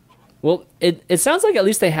 Well, it sounds like at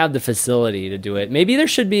least they have the facility to do it. Maybe there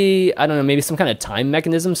should be, I don't know, maybe some kind of time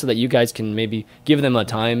mechanism so that you guys can maybe give them a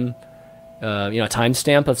time,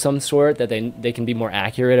 timestamp of some sort that they can be more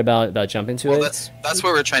accurate about jumping to it. Well, that's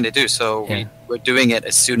what we're trying to do. So we're doing it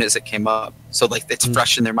as soon as it came up. So like it's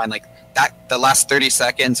fresh in their mind, like that the last 30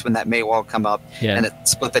 seconds when that May wall come up, and it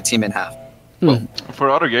split the team in half. For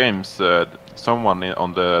other games, someone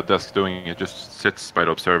on the desk doing it just sits by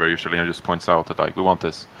the observer usually and just points out that like we want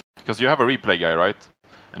this because you have a replay guy, right?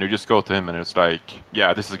 And you just go to him and it's like,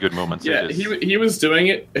 yeah, this is a good moment. Yeah, he was doing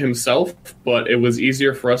it himself, but it was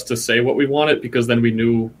easier for us to say what we wanted because then we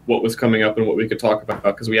knew what was coming up and what we could talk about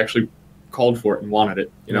because we actually called for it and wanted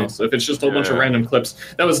it. You know, so if it's just a whole bunch of random clips,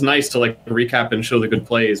 that was nice to like recap and show the good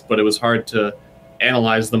plays, but it was hard to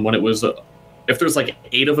analyze them when it was if there's like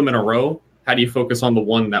 8 of them in a row. How do you focus on the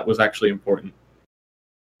one that was actually important?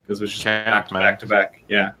 Because it was just back to back.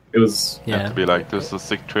 Yeah, it was. Yeah, to be like, there's a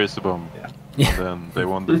sick tracer bomb. Yeah. And then they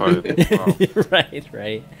won the fight. Wow.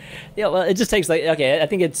 Right. Yeah, well, it just takes like I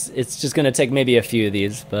think it's just gonna take maybe a few of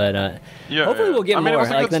these, but hopefully we'll get more.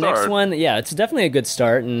 Like the next one, it's definitely a good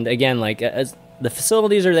start. And again, like as the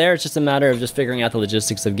facilities are there, it's just a matter of just figuring out the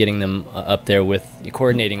logistics of getting them up there with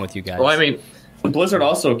coordinating with you guys. Well, I mean, Blizzard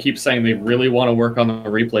also keeps saying they really want to work on the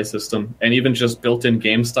replay system, and even just built-in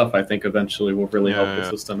game stuff, I think eventually will really help the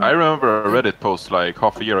system. I remember a Reddit post like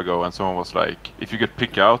half a year ago, and someone was like, if you could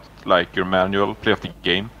pick out like your manual play of the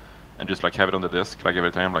game, and just like have it on the disk like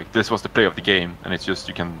every time, like this was the play of the game, and it's just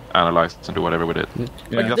you can analyze and do whatever with it.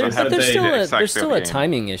 Yeah. Like, there's still a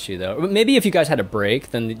timing issue though. Maybe if you guys had a break,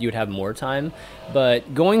 then you'd have more time.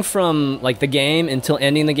 But going from like the game until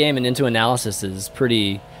ending the game and into analysis is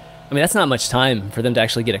pretty. I mean, that's not much time for them to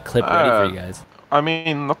actually get a clip ready for you guys. I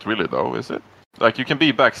mean, not really, though, is it? Like, you can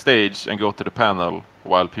be backstage and go to the panel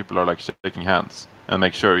while people are, like, shaking hands and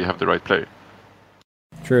make sure you have the right player.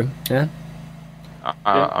 True, yeah.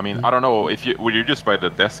 I mean, I don't know, were you just by the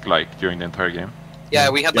desk, like, during the entire game? Yeah,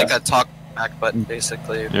 we had, like, a talk back button,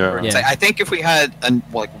 basically. Yeah. I think if we had,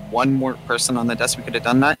 one more person on the desk, we could have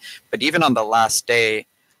done that. But even on the last day,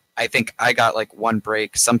 I think I got, like, 1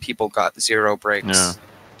 break. Some people got 0 breaks. Yeah.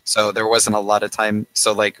 So there wasn't a lot of time.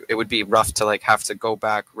 So like it would be rough to like have to go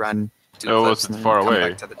back, run. Was it far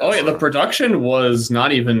away? The production was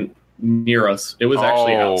not even near us. It was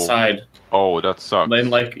actually outside. Oh, that sucks.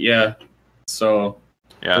 And so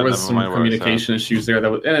there was some communication issues there.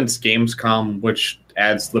 And it's Gamescom, which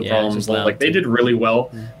adds to the problems. Like they did really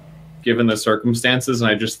well given the circumstances, and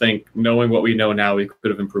I just think knowing what we know now, we could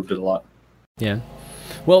have improved it a lot. Yeah.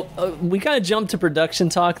 Well, we kind of jumped to production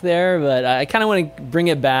talk there, but I kind of want to bring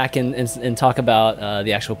it back and talk about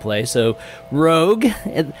the actual play. So Rogue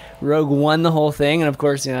won the whole thing, and of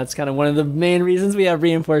course, that's kind of one of the main reasons we have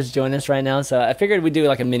Reinforced join us right now. So I figured we'd do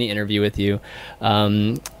like a mini interview with you.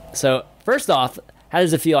 So first off, how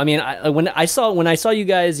does it feel? I mean, when I saw you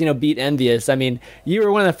guys, beat Envious. I mean, you were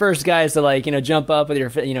one of the first guys to like, jump up with your,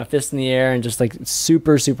 fist in the air and just like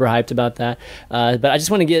super, super hyped about that. But I just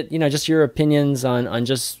want to get, just your opinions on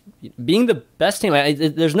just being the best team.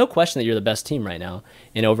 There's no question that you're the best team right now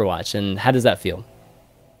in Overwatch. And how does that feel?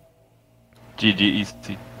 GG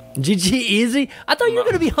easy. GG easy? I thought you were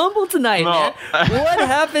going to be humble tonight, man. What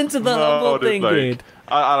happened to the humble thing, dude?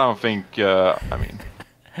 I don't think,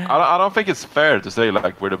 I don't think it's fair to say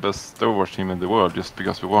like we're the best Overwatch team in the world just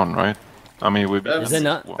because we won, right? I mean, is it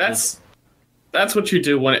not? That's what you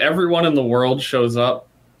do when everyone in the world shows up.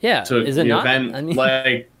 Yeah, to is it the not? event. I mean...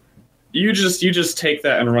 Like you just take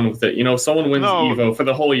that and run with it. If someone wins Evo for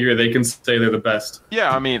the whole year, they can say they're the best.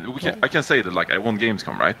 Yeah, I mean, I can say that like I won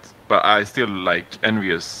Gamescom, right? But I still like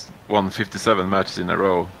Envious won 57 matches in a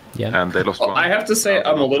row, and they lost one. I have to say,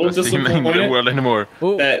 I'm a little disappointed in the world anymore.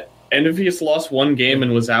 That Envious lost 1 game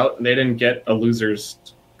and was out, and they didn't get a losers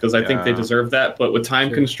because I think they deserved that. But with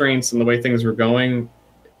time constraints and the way things were going,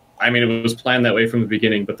 I mean, it was planned that way from the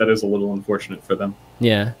beginning, but that is a little unfortunate for them.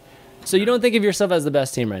 Yeah. So you don't think of yourself as the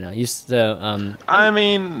best team right now? I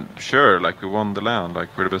mean, sure, like we won the LAN, like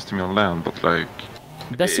we're the best team on LAN, but like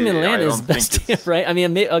best team in LAN is best team, right? I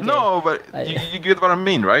mean, okay. No, but you get what I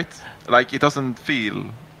mean, right? Like it doesn't feel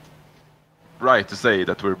right to say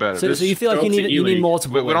that we're better. So you feel like you need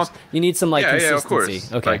multiple. You need some like consistency. Yeah, of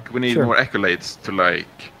course. Okay, like we need more accolades to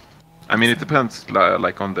like. I mean, it depends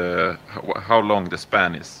like on how long the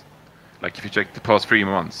span is. Like if you check the past 3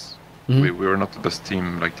 months, we were not the best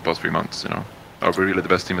team like the past 3 months. You know, are we really the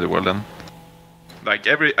best team in the world then? Like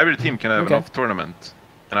every team can have an off tournament,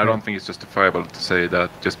 and I don't think it's justifiable to say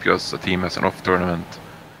that just because a team has an off tournament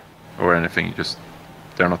or anything, just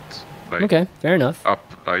they're not like okay, fair enough. Up,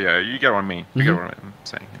 yeah, you get what I mean. You get what I'm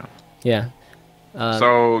saying. You know? Yeah.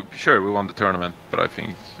 So sure, we won the tournament, but I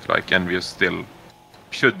think like Envious still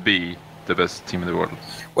should be the best team in the world.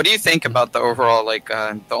 What do you think about the overall, like,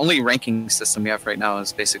 the only ranking system we have right now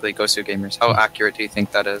is basically Gosu Gamers. How accurate do you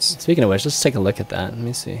think that is? Speaking of which, let's take a look at that. Let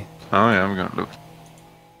me see. Oh yeah, I'm gonna look.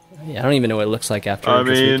 Yeah, I don't even know what it looks like after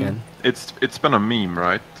this weekend. It's been a meme,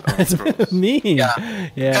 right? It's been a meme. Yeah.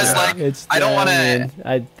 Because like I don't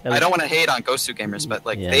want to hate on Gosu Gamers, but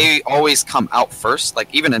like they always come out first.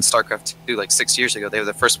 Like even in StarCraft 2, like 6 years ago, they were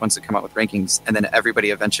the first ones to come out with rankings, and then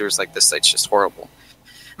everybody eventually was like, "This site's just horrible."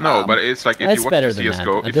 No, but it's like if you watch the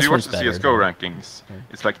CS:GO, if you watch the CS:GO rankings,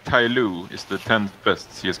 it's like Tai Lu is the 10th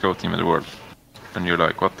best CS:GO team in the world, and you're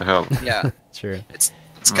like, what the hell? Yeah, true. It's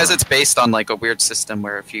because it's based on like a weird system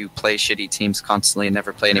where if you play shitty teams constantly and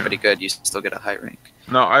never play anybody good, you still get a high rank.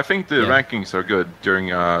 No, I think the rankings are good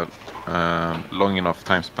during a long enough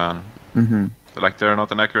time span. Mm-hmm. Like they're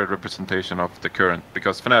not an accurate representation of the current,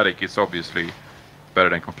 because Fnatic is obviously better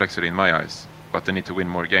than Complexity in my eyes, but they need to win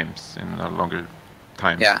more games in a longer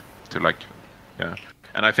time. Yeah. To like, yeah,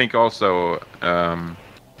 and I think also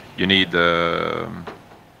you need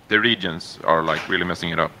the regions are like really messing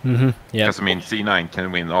it up. Mm-hmm. Yeah. Because I mean, C9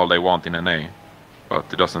 can win all they want in NA, but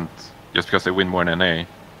it doesn't. Just because they win more in NA,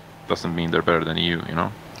 doesn't mean they're better than EU. You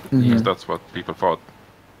know, because that's what people thought.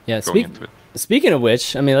 Yeah. Speaking of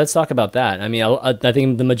which, I mean, let's talk about that. I mean, I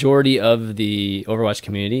think the majority of the Overwatch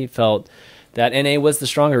community felt that NA was the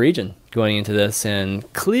stronger region going into this,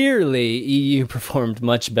 and clearly EU performed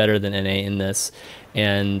much better than NA in this.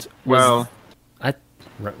 And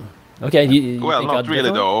okay. You well, not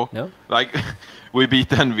really though. No. Like we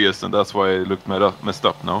beat Envious, and that's why it looked messed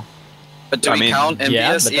up. No. But do we count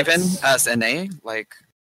Envious even as NA? Like.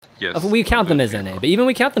 Yes. We count them as NA, but even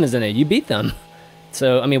we count them as NA. You beat them.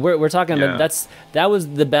 So I mean, we're talking about that was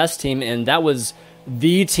the best team, and that was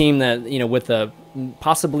the team that with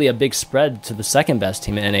possibly a big spread to the second best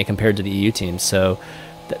team in NA compared to the EU team. So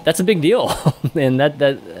that's a big deal, and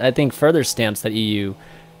that I think further stamps that EU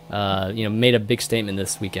made a big statement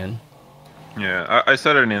this weekend. Yeah, I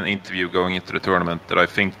said it in an interview going into the tournament that I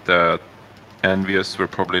think that Envious were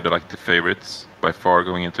probably the favorites by far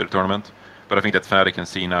going into the tournament, but I think that Fnatic and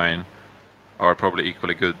C9 are probably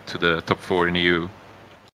equally good to the top 4 in EU.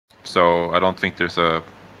 So I don't think there's a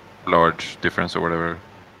large difference or whatever.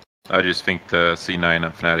 I just think the C9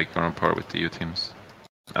 and Fnatic are on par with the EU teams.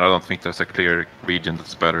 And I don't think there's a clear region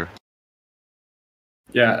that's better.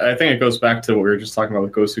 Yeah, I think it goes back to what we were just talking about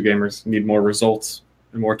with Gosu Gamers. Need more results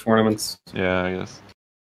and more tournaments. Yeah, I guess.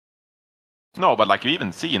 No, but like you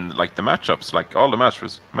even seen like the matchups, like all the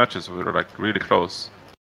matches were like really close.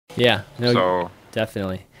 Yeah, no, so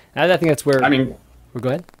definitely. I think that's where. I mean, go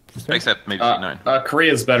ahead. Except maybe C9.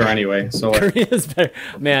 Korea's better anyway. So Korea's better.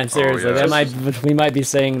 Man, seriously, we might be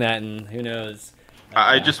saying that, and who knows.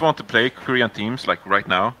 I just want to play Korean teams like right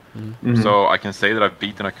now, so I can say that I've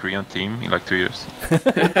beaten a Korean team in like 2 years.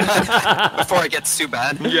 Before it gets too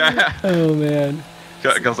bad. Yeah. Oh man.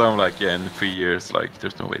 Because I'm like, in 3 years, like,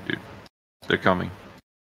 there's no way, dude. They're coming.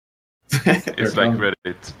 It's like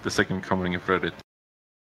Reddit, the second coming of Reddit.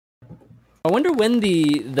 I wonder when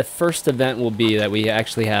the first event will be that we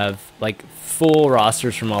actually have like full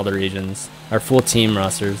rosters from all the regions, or full team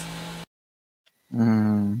rosters.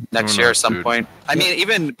 Next year at some point. I mean,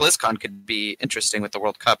 even BlizzCon could be interesting with the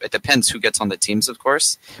World Cup. It depends who gets on the teams, of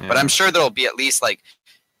course. Yeah. But I'm sure there'll be at least like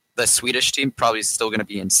the Swedish team probably still going to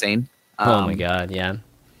be insane. Oh my god, yeah.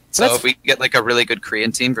 So if we get like a really good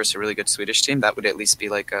Korean team versus a really good Swedish team, that would at least be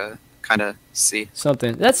like a kind of see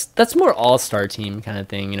something. That's more all-star team kind of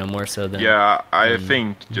thing, more so than. Yeah, I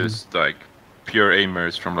think just like pure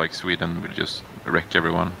aimers from like Sweden will just wreck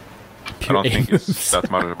everyone. I don't think it's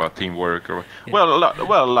that much about teamwork or well,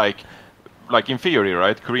 like in theory,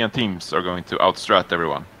 right? Korean teams are going to outstrat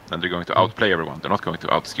everyone, and they're going to outplay everyone. They're not going to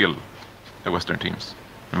outskill the Western teams,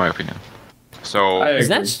 in my opinion. So is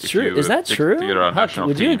that true? Is that true?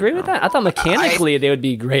 Would you agree with that? I thought mechanically they would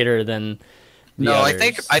be greater than No,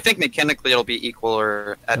 others. I think mechanically it'll be equal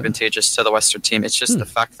or advantageous to the Western team. It's just the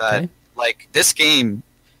fact that like this game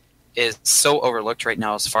is so overlooked right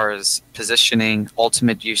now as far as positioning,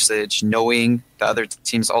 ultimate usage, knowing the other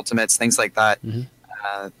team's ultimates, things like that.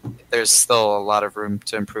 There's still a lot of room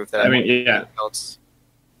to improve there. I mean, yeah.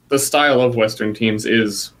 The style of Western teams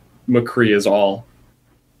is McCree is all.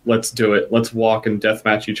 Let's do it. Let's walk and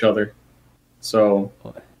deathmatch each other. So,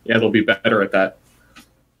 yeah, they'll be better at that.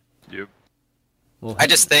 Yep. Well, I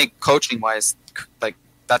just think coaching-wise, like,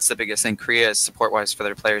 that's the biggest thing. Korea, support-wise for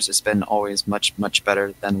their players, has been always much, much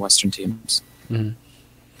better than Western teams. I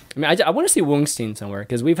mean, I want to see Wungstein somewhere,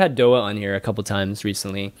 because we've had Doa on here a couple times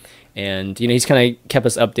recently, and he's kind of kept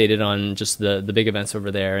us updated on just the big events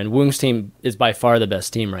over there. And Wungstein is by far the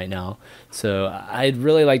best team right now, so I'd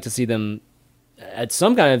really like to see them at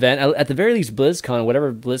some kind of event, at the very least BlizzCon,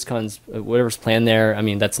 whatever's planned there. I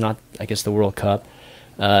mean, that's not, I guess, the World Cup.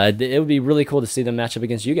 It would be really cool to see them match up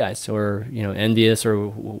against you guys, or Envious,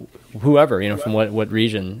 or whoever, from what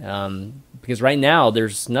region. Because right now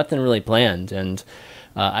there's nothing really planned, and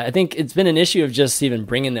I think it's been an issue of just even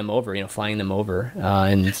bringing them over, flying them over,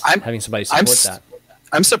 and having somebody support that.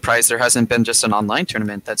 I'm surprised there hasn't been just an online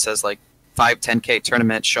tournament that says like 5-10K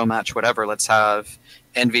tournament, show match, whatever. Let's have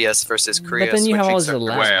Envious versus Korea. But then you have all the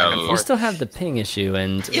Well, you still have the ping issue,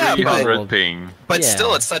 and 300 ping. But Yeah.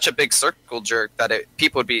 still, it's such a big circle jerk that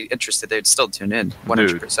people would be interested. They'd still tune in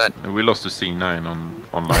 100%. Dude, we lost to C9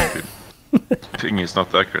 online, dude. Ping is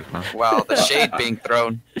not accurate, man. Wow, the shade being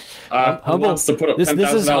thrown. Who humble. wants to put up This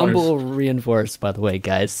is $10,000? humble reinforced, by the way,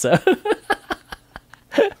 guys. So.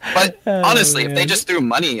 But honestly, if they just threw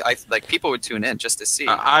money, people would tune in just to see.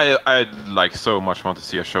 I like so much want to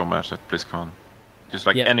see a show match at BlizzCon. Just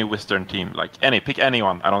like any Western team, pick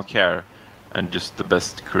anyone, I don't care, and just the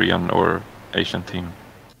best Korean or Asian team.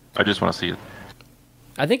 I just want to see it.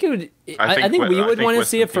 I think it would. I think we would want to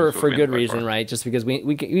see it for good reason, right? Just because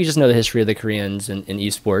we just know the history of the Koreans in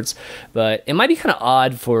esports, but it might be kind of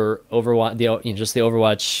odd for Overwatch, just the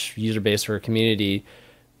Overwatch user base or community,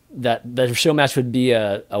 that the show match would be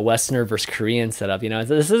a Westerner versus Korean setup.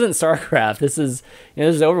 This isn't StarCraft. This is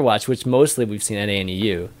Overwatch, which mostly we've seen NA and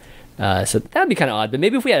EU. So that'd be kind of odd. But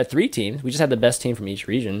maybe if we had 3 teams, we just had the best team from each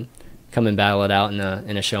region come and battle it out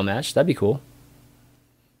in a show match. That'd be cool.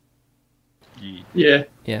 Yeah.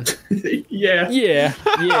 Yeah. Yeah.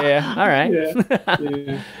 Yeah. All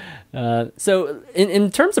right. Yeah. So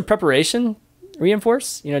in terms of preparation,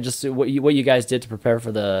 Reinforce, just what you guys did to prepare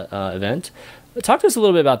for the event. Talk to us a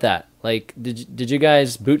little bit about that. Like, did you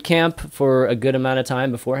guys boot camp for a good amount of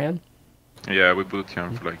time beforehand? Yeah, we boot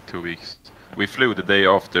camped for like 2 weeks. We flew the day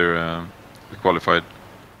after we qualified,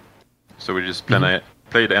 so we just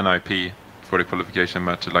played NIP for the qualification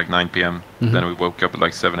match at like 9 p.m. Then we woke up at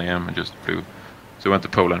like 7 a.m. and just flew. So we went to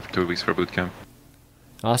Poland for 2 weeks for boot camp.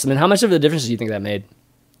 Awesome. And how much of a difference do you think that made?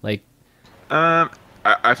 Like, I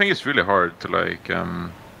think it's really hard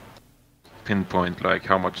to pinpoint like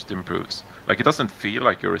how much it improves. Like, it doesn't feel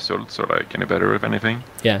like your results are like any better, if anything.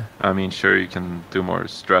 Yeah. I mean, sure, you can do more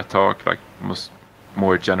strat talk, like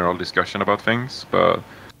more general discussion about things, but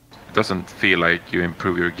it doesn't feel like you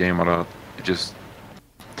improve your game a lot. It just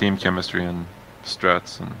team chemistry and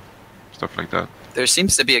strats and stuff like that. There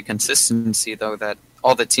seems to be a consistency, though, that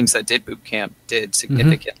all the teams that did boot camp did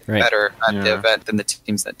significantly better at the event than the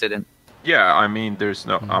teams that didn't. Yeah, I mean, there's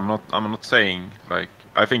no. I'm not saying like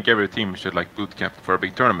I think every team should like boot camp for a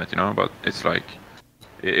big tournament, but it's like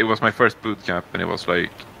it was my first boot camp, and it was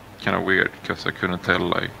like kind of weird because I couldn't tell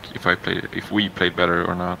like if we played better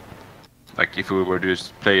or not. Like if we were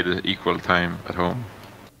just play the equal time at home.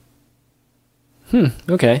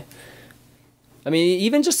 Okay. I mean,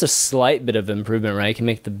 even just a slight bit of improvement, right, can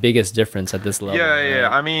make the biggest difference at this level. Yeah.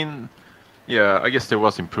 I mean, I guess there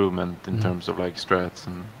was improvement in terms of like strats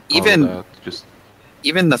and even all of that.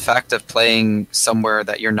 Even the fact of playing somewhere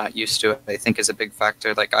that you're not used to, I think, is a big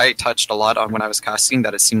factor. Like, I touched a lot on when I was casting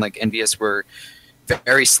that it seemed like Envious were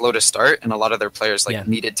very slow to start, and a lot of their players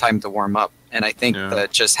needed time to warm up. And I think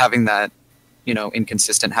that just having that,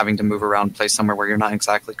 inconsistent, having to move around, play somewhere where you're not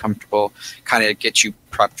exactly comfortable, kind of gets you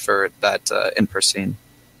prepped for that in-person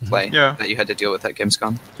play that you had to deal with at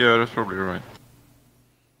Gamescom. Yeah, that's probably right.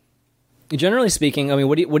 Generally speaking, I mean,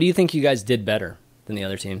 what do you think you guys did better than the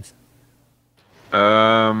other teams?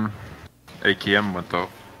 AKM went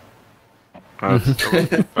off. That's a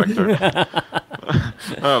factor.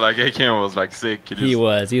 No, like AKM was like sick. He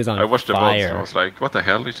was on fire. I watched the bots and I was like, what the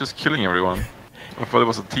hell? He's just killing everyone. I thought it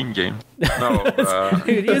was a team game. No,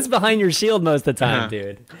 dude, he was behind your shield most of the time,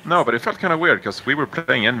 dude. No, but it felt kind of weird because we were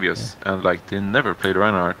playing Envious and like they never played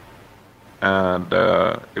Reinhardt, and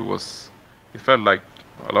it felt like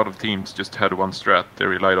a lot of teams just had one strat they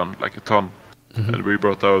relied on like a ton. And we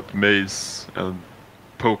brought out Maze and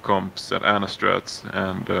Poke Comps and Ana strats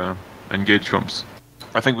and Engage Comps.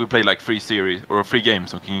 I think we played like 3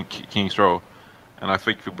 games on King's Row, and I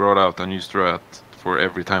think we brought out a new strat for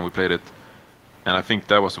every time we played it. And I think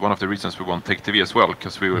that was one of the reasons we won Tech TV as well,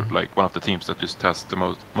 because we were like one of the teams that just has the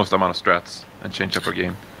most amount of strats and change up our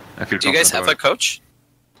game. Do you guys have a coach?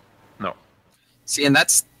 No. See, and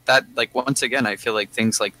that like once again, I feel like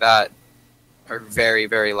things like that are very,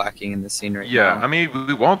 very lacking in the scene right now. Yeah, I mean,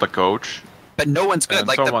 we want a coach. But no one's good.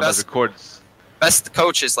 Like the best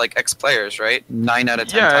coach is like ex-players, right? 9 out of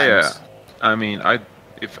 10 times. Yeah. I mean,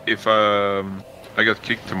 if I got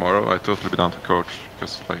kicked tomorrow, I'd totally be down to coach,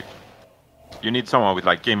 because like you need someone with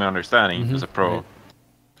like game understanding as a pro. Right.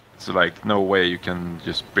 So like no way you can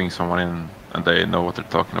just bring someone in and they know what they're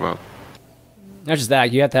talking about. Not just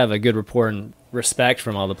that, you have to have a good rapport and respect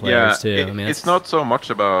from all the players too. I mean, it's not so much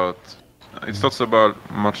about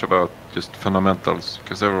just fundamentals,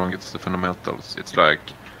 because everyone gets the fundamentals. It's like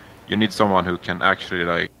you need someone who can actually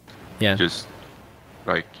like just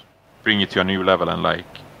like bring you to a new level and like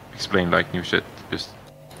explain like new shit. Just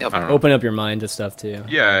open up your mind to stuff too.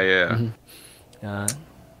 Yeah.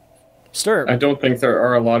 Ster. I don't think there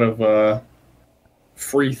are a lot of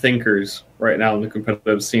free thinkers right now in the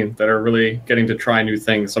competitive scene that are really getting to try new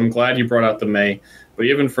things. I'm glad you brought out the Mei, but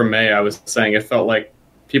even for Mei, I was saying it felt like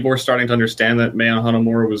people were starting to understand that Mei on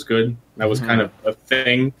Hanamura was good. That was kind of a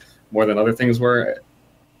thing more than other things were.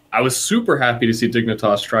 I was super happy to see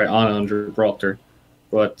Dignitas try Ana on Gibraltar,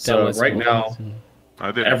 but right now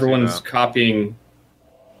everyone's copying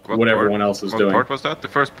what everyone else is doing. What part was that? The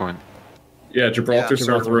first point? Yeah, Gibraltar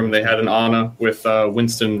server room. They had an Ana with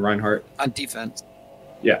Winston Reinhardt on defense.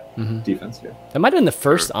 Yeah, defense. Yeah, that might have been the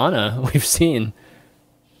first Ana we've seen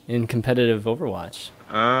in competitive Overwatch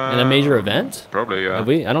in a major event. Probably, yeah. I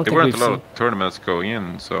don't think there weren't we've a lot of tournaments going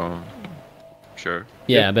in, so sure.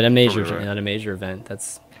 Yeah, but a major, right. not a major event.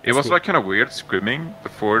 That's it was cool. like kind of weird scrimming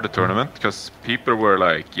before the tournament, because people were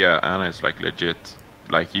like, "Yeah, Ana is like legit.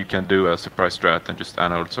 Like you can do a surprise strat and just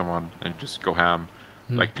Ana ult someone and just go ham."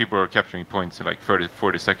 Like people were capturing points in like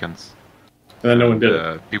 30-40 seconds. And then no one did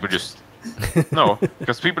it. People just no,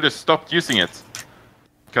 because people just stopped using it,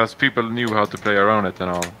 because people knew how to play around it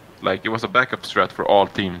and all. Like it was a backup strat for all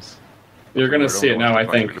teams. You're gonna see it now. I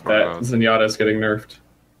think that Zenyatta is getting nerfed.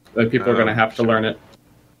 That people are gonna have to learn it.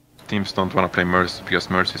 Teams don't want to play Mercy because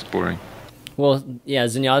Mercy is boring. Well, yeah,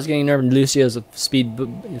 Zenyatta's getting nerfed, and Lucio's speed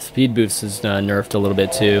boost is nerfed a little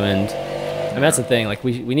bit too, and that's the thing. Like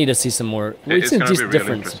we need to see some more. We see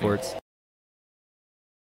different supports.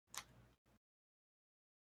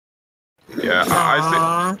 Yeah,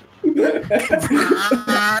 I see.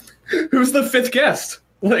 Who's the 5th guest?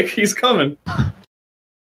 Like he's coming.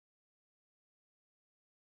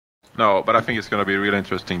 No, but I think it's gonna be really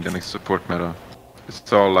interesting, the next support meta.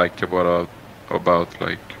 It's all like about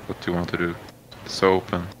like what you want to do. It's so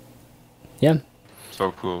open. Yeah.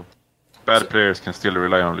 So cool. Bad players can still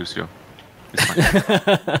rely on Lucio.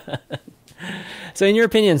 So, in your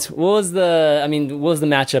opinions, what was the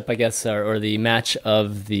matchup, I guess, or the match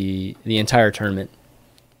of the entire tournament?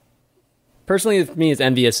 Personally, for me, it's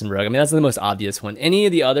Envious and Rogue. I mean, that's the most obvious one. Any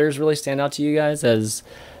of the others really stand out to you guys as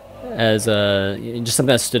just something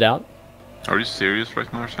that stood out? Are you serious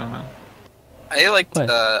right now, ChanManV? I liked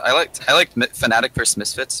Fnatic versus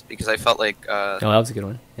Misfits, because I felt like that was a good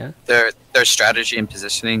one. Yeah, their strategy and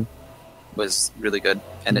positioning was really good,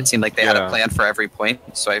 and it seemed like they had a plan for every point.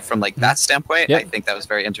 So from that standpoint, I think that was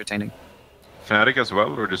very entertaining. Fnatic as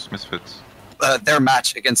well, or just Misfits? Their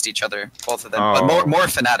match against each other, both of them, but more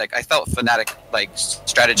Fnatic. I felt Fnatic, like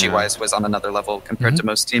strategy-wise, was on another level compared to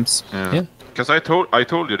most teams. Yeah. Because I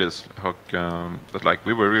told you this, Huck, that like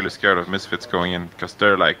we were really scared of Misfits going in, because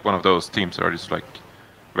they're like one of those teams that are just like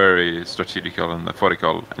very strategical and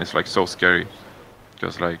methodical, and it's like so scary,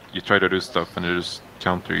 because like you try to do stuff and they just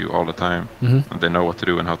counter you all the time, and they know what to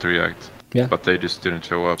do and how to react. Yeah. But they just didn't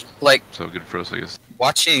show up. Like, so good for us, I guess.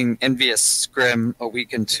 Watching Envious scrim a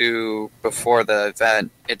week and two before the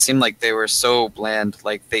event, it seemed like they were so bland.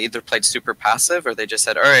 Like they either played super passive, or they just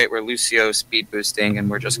said, "All right, we're Lucio speed boosting, and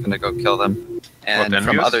we're just gonna go kill them." And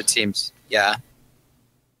from other teams,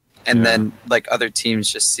 and then like other teams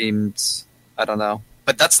just seemed, I don't know.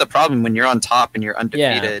 But that's the problem when you're on top and you're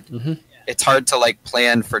undefeated. Yeah. It's hard to like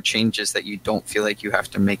plan for changes that you don't feel like you have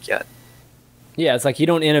to make yet. Yeah, it's like you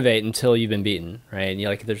don't innovate until you've been beaten, right? You're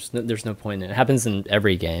like, there's no point in it. It happens in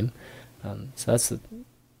every game. So that's a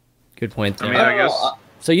good point there. I mean, I guess.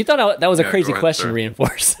 So you thought that was a crazy question to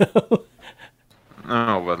reinforce?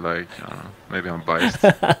 No, but like, I don't know, maybe I'm biased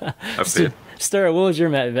a bit. Ster, what was your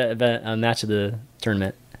match of the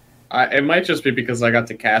tournament? It might just be because I got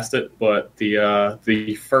to cast it, but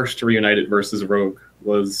the first Reunited versus Rogue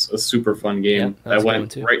was a super fun game that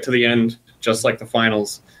went right to the end, just like the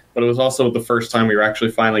finals. But it was also the first time we were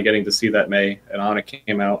actually finally getting to see that Mei and Ana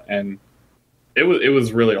came out, and it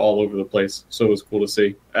was really all over the place. So it was cool to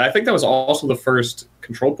see. I think that was also the first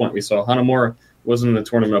control point we saw. Hanamura wasn't in the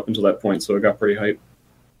tournament up until that point, so it got pretty hype.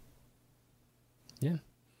 Yeah,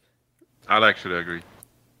 I'll actually agree.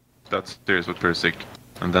 That series was pretty sick.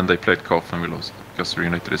 And then they played KOF and we lost because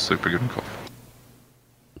Reunited is super good in KOF.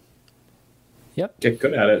 Yep. Get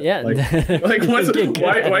good at it. Yeah. Like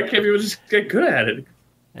why can't people just get good at it?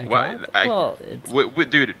 Why?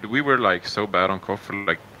 Dude, we were like so bad on KOF for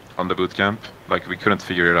like on the boot camp. Like we couldn't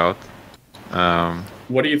figure it out.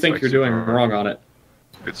 What do you think like you're doing wrong on it?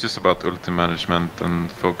 It's just about ulti management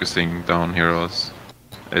and focusing down heroes.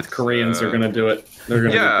 It's Koreans are gonna do it. They're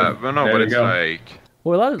gonna. Yeah, but no, but it's like.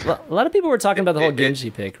 Well, a lot of people were talking about the whole Genji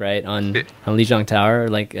pick, right, on Lijiang Tower,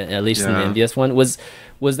 like at least in the MVS one.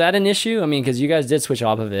 Was that an issue? I mean, because you guys did switch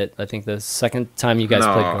off of it. I think the second time you guys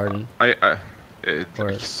played Garden.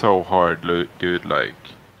 It's so hard, dude. Like,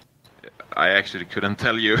 I actually couldn't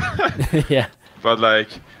tell you. Yeah. But like,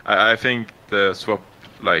 I think the swap,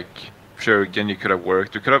 like, sure, Genji could have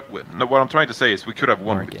worked. We could have. No, what I'm trying to say is we could have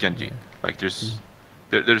won with Genji. Yeah. Like,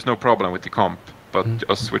 there's no problem with the comp, but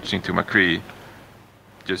us switching to McCree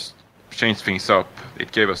just changed things up.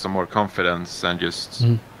 It gave us some more confidence and just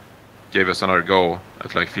gave us another go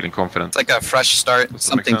at like feeling confident. It's like a fresh start.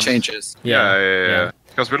 Something changes. Yeah.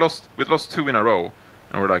 Because we lost 2 in a row,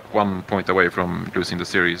 and we're like 1 point away from losing the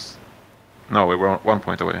series. No, we were 1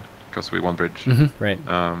 point away because we won bridge. Right.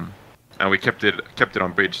 And we kept it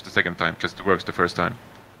on bridge the second time because it works the first time.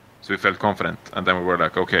 So we felt confident, and then we were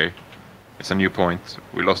like, okay, it's a new point.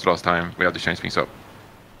 We lost last time. We have to change things up.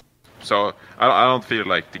 So I don't feel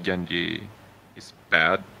like the Genji is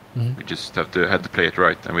bad. We just had to play it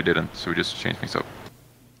right, and we didn't. So we just changed things up.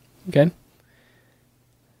 Okay.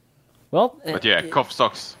 Well, but yeah, KOF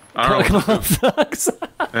sucks. I don't know. KOF sucks.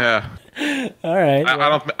 Yeah. All right.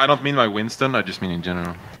 I don't mean my Winston. I just mean in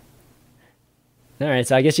general. All right.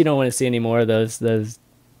 So I guess you don't want to see any more of those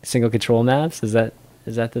single control maps. Is that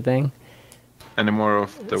the thing? Any more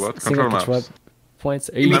of the what? Single control maps? Points.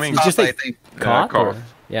 Are you just like KOF?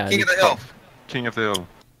 Yeah, King of the Hill. King of the Hill.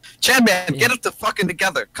 ChanManV, get it the fucking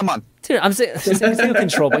together. Come on. Dude, I'm saying single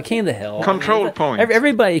control, but King of the Hill. Control point.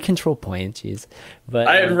 Everybody control point, jeez. But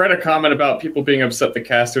I had read a comment about people being upset the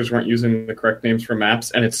casters weren't using the correct names for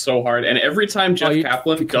maps, and it's so hard. And every time Jeff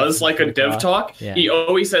Kaplan does like a dev talk, he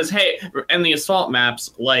always says, "Hey, and the assault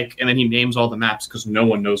maps, like," and then he names all the maps because no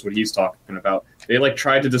one knows what he's talking about. They like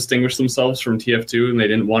tried to distinguish themselves from TF2, and they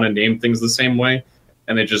didn't want to name things the same way,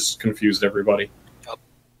 and they just confused everybody.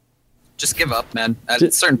 Just give up, man. At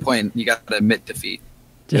a certain point, you got to admit defeat.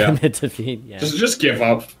 Admit defeat, yeah. Just give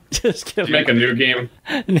up. Just give up. Make a new game.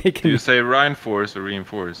 Do you say reinforce or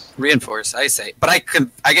reinforce? Reinforce, I say. But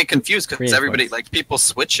I get confused because everybody, like, people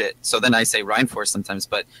switch it. So then I say reinforce sometimes.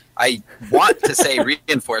 But I want to say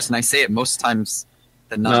reinforce, and I say it most times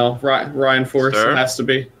than not. No, reinforce has to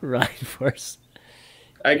be. Reinforce.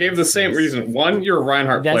 I gave the same reason. One, you're a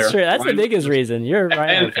Reinhardt player. That's true. That's the biggest reason. You're a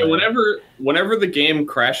Reinhardt player. And whenever the game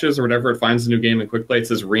crashes or whenever it finds a new game in quick play, it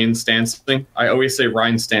says reinstancing. I always say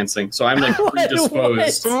reinstancing. So I'm like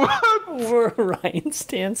predisposed. We're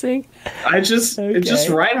reinstancing? It's just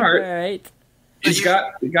Reinhardt. All right. You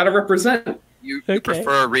got to represent. You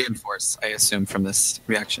prefer reinforce, I assume, from this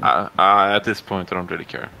reaction. At this point, I don't really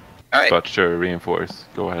care. All right. But sure, reinforce.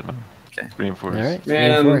 Go ahead, man. Okay. Reinforce. All right.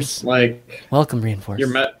 Man, reinforce. like, welcome, reinforce.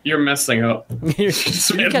 You're messing up.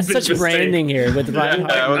 You've got such branding here with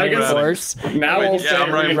Reinhardt. Reinforce. Now we'll say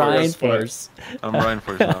I'm reinforce. I'm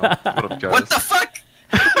Reinforce now. What up, guys? What the fuck?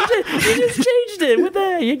 You just changed it. What the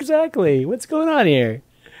heck? Exactly. What's going on here?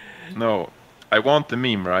 No. I want the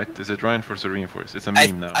meme, right? Is it reinforce or reinforce? It's a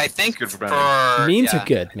meme now. I think it's good for memes are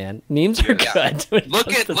good, man. Memes are good.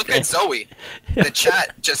 Look at Zoe. The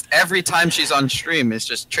chat just every time she's on stream is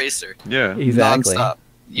just Tracer. Yeah, exactly. Nonstop.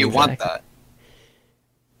 You want that?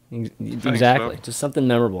 Exactly. Just something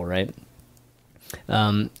memorable, right?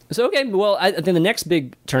 So okay, well, I think the next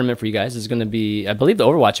big tournament for you guys is going to be, I believe, the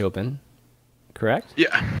Overwatch Open. Correct?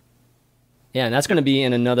 Yeah. Yeah, and that's going to be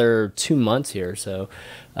in another 2 months here. So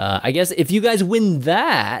I guess if you guys win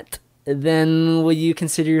that, then will you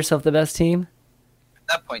consider yourself the best team? At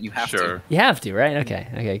that point, you have to. You have to, right?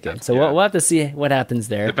 Okay, good. So we'll have to see what happens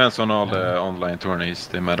there. Depends on all the online tourneys.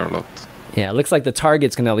 They matter a lot. Yeah, it looks like the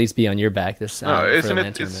target's going to at least be on your back this No, isn't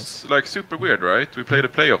it? It's like super weird, right? We play the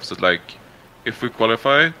playoffs at like, if we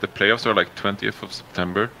qualify, the playoffs are like 20th of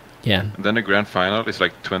September. Yeah. And then the grand final is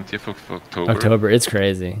like 20th of October. October. It's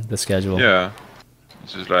crazy, the schedule. Yeah.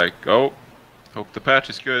 It's just like, oh, hope the patch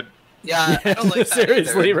is good. Yeah, I don't like that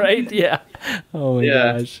Seriously, either. right? Yeah. Oh my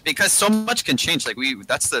gosh. Because so much can change. Like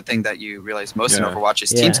that's the thing that you realize most in Yeah. Overwatch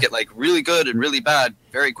is Yeah. teams get like really good and really bad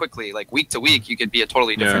very quickly. Like week to week, you could be a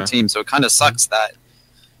totally different Yeah. team. So it kind of sucks that,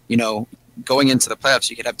 going into the playoffs,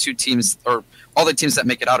 you could have two teams or all the teams that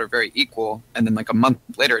make it out are very equal, and then like a month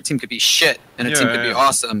later, a team could be shit and a team could be Yeah.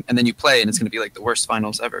 awesome, and then you play and it's going to be like the worst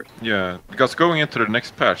finals ever. Yeah, because going into the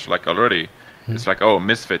next patch, like already, it's like, oh,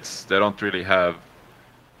 Misfits, they don't really have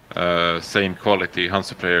same quality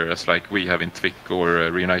Hanzo player as like we have in Twic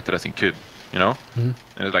or Reunited as in Kid, And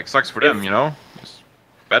it like sucks for them, Just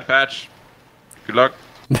bad patch. Good luck.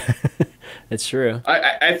 It's true.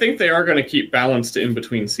 I think they are going to keep balanced in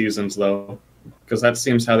between seasons, though, because that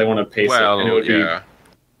seems how they want to pace it. And it Well, would be- yeah.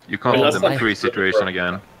 You can't have the Unless, like- McCree situation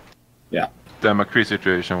again. Yeah. The McCree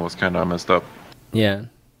situation was kind of messed up. Yeah.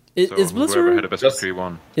 Is So whoever had Blizzard? the best Just- McCree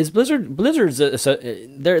won. Is Blizzard's?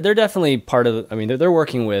 They're definitely part of. I mean, they're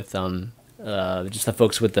working with just the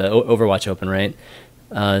folks with the Overwatch Open, right?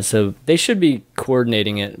 So they should be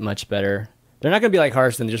coordinating it much better. They're not going to be like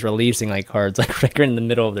Hearthstone, just releasing like cards like right in the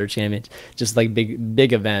middle of their championship, just like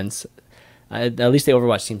big events. At least the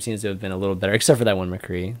Overwatch team seems to have been a little better, except for that one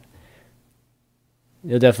McCree.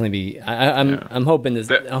 It'll definitely be. I'm hoping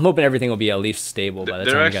this. I'm hoping everything will be at least stable by the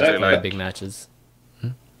They're time we guys actually, play the like- big matches.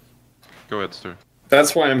 Go ahead, Ster.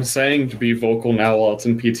 That's why I'm saying to be vocal now while it's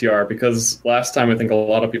in PTR, because last time I think a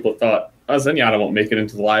lot of people thought, Zenyatta won't make it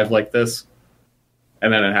into the live like this.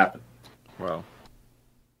 And then it happened. Well,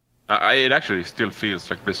 it actually still feels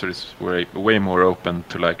like Blizzard is way more open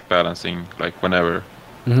to like balancing like whenever.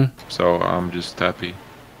 Mm-hmm. So I'm just happy.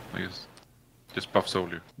 I guess just buff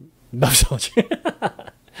soldier. Buff Soldier.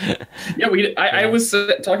 Yeah, I was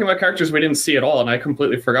talking about characters we didn't see at all, and I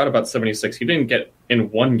completely forgot about 76. He didn't get in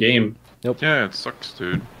one game. Yeah, it sucks,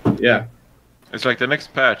 dude. Yeah. It's like the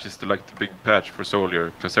next patch is the big patch for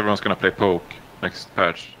soldier because everyone's gonna play poke next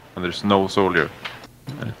patch and there's no soldier.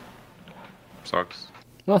 And it sucks.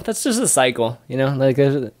 Well, that's just a cycle, Like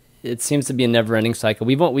it seems to be a never-ending cycle.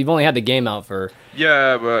 We've only had the game out for.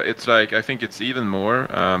 Yeah, but it's like I think it's even more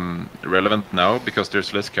relevant now because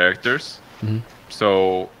there's less characters. Mm-hmm.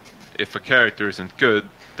 So if a character isn't good,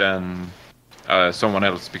 then someone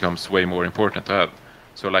else becomes way more important to have.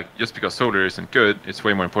 So like just because soldier isn't good, it's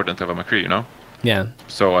way more important to have a McCree, Yeah.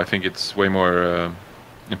 So I think it's way more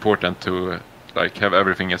important to like have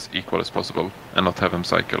everything as equal as possible and not have them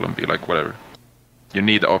cycle and be like whatever. You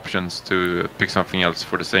need options to pick something else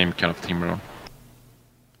for the same kind of team role.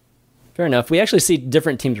 Fair enough. We actually see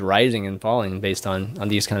different teams rising and falling based on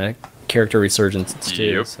these kind of character resurgences too.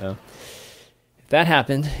 Yep. So if that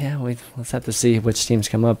happened, yeah, let's have to see which teams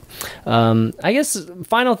come up. I guess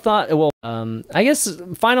final thought. Well,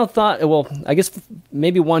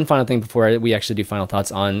 maybe one final thing before we actually do final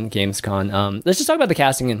thoughts on GamesCom. Let's just talk about the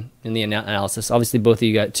casting and the analysis. Obviously, both of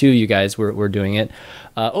you two of you guys were doing it.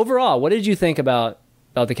 Overall, what did you think about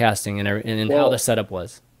the casting and how the setup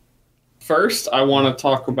was? First, I want to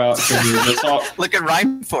talk about... Look at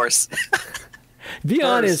Rhyme Force. Be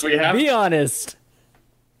honest. Be honest.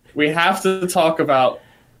 We have to talk about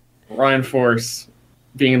Ryan Force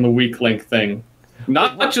being the weak link thing.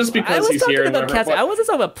 Not just because he's here. I wasn't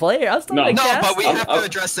talking about player. I was talking about No, casting. but we have to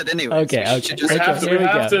address it anyway. Okay. We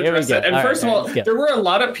have to address it. And first of all, let's go. there were a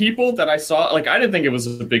lot of people that I saw, like, I didn't think it was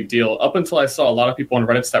a big deal up until I saw a lot of people on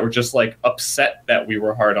Reddit that were just, like, upset that we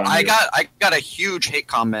were hard on I you. got a huge hate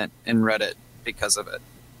comment in Reddit because of it,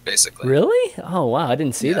 basically. Really? Oh, wow. I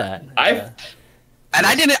didn't see that. I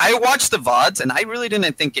watched the VODs, and I really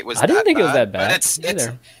didn't think it was I didn't think it was that bad.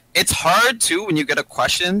 But it's hard, too, when you get a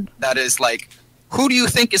question that is like, who do you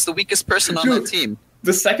think is the weakest person on the team?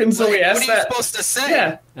 The second Zoe asked what are you that... supposed to say?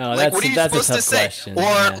 Yeah. Oh, Like, what are you that's a supposed tough to say? question. Or,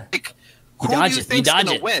 yeah. like, You who dodge do you it. think's You dodge going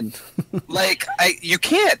to it. win? Like, you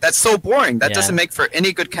can't. That's so boring. That Yeah. doesn't make for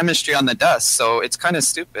any good chemistry on the dust, so it's kind of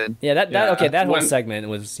stupid. Yeah, that whole When- segment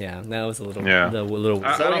was that was a little Yeah. a little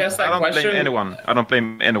I So he asked that don't blame question- anyone. I don't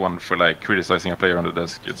blame anyone for like criticizing a player on the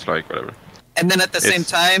desk. It's like whatever. And then at the same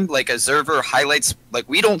It's- time, like observer highlights, like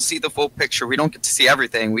we don't see the full picture. We don't get to see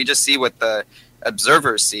everything. We just see what the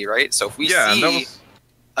observers see, right? So if we Yeah, and see that was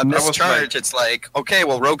a was mischarge, like- it's like, okay,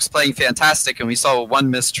 well, Rogue's playing fantastic, and we saw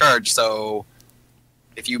one mischarge. So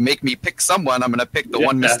if you make me pick someone, I'm going to pick the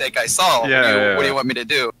one Yeah. mistake I saw. Yeah, What do you want me to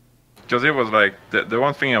do? because it was like the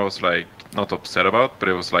one thing I was like not upset about, but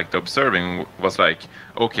it was like the observing was like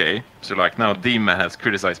okay, so like now D-Man has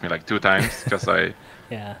criticized me like 2 times because I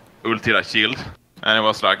yeah. ultira shield, and it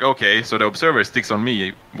was like okay, so the observer sticks on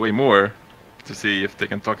me way more to see if they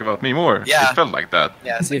can talk about me more. Yeah. It felt like that.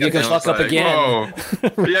 Yeah, it's See if like, you can okay, fuck up Like, again.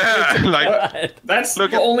 whoa. Yeah, like That's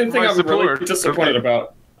Look the at only thing my I'm really support. disappointed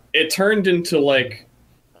about. It turned into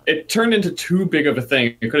too big of a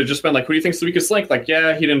thing. It could have just been like, who do you think's the weakest link? Like,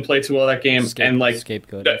 yeah, he didn't play too well that game, and like,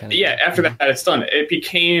 scapegoat. after that, it's done. It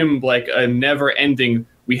became like a never-ending.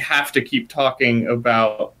 We have to keep talking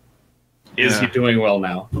about. Is he doing well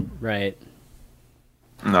now? Right.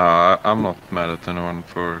 no, I'm not mad at anyone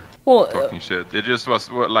for Well, talking shit. It just was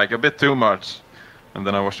like a bit too much. And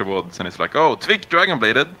then I watched the VODs and it's like, oh, Twick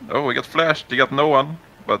Dragonbladed. Oh, we got flashed. He got no one,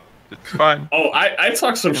 but it's fine. Oh, I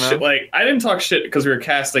talked some You know? shit. Like, I didn't talk shit because we were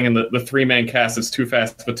casting in the 3-man cast. It's too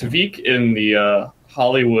fast. But Tavik in the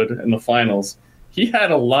Hollywood in the finals, he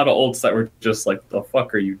had a lot of ults that were just like, the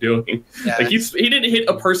fuck are you doing? Yeah. Like, he didn't hit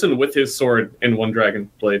a person with his sword in one Dragon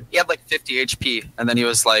Blade. he had like 50 HP, and then he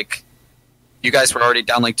was like, you guys were already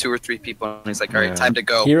down like 2 or 3 people, and he's like, all right, Yeah. time to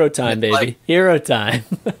go. hero time, baby. Like- Hero time.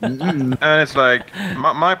 And it's like,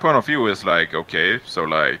 my point of view is like, okay, so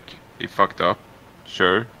like, he fucked up.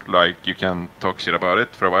 Sure, like, you can talk shit about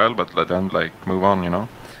it for a while, but then, like, move on, you know?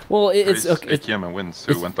 Well, it's Praise okay. AKM and wins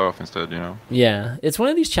who it's- went off instead, you know? Yeah, it's one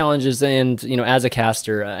of these challenges, and as a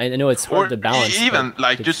caster, I know it's hard to balance. even, but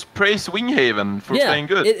like, it's- just praise Winghaven for yeah, playing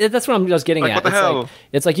good. that's what I'm just getting Like, at. what the it's hell? like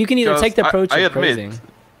it's like you can either Because take the approach I of admit, praising.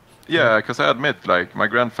 Yeah, because I admit, like, my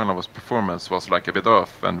grand final's performance was, like, a bit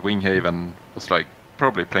off, and Winghaven was, like,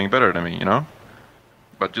 probably playing better than me, you know?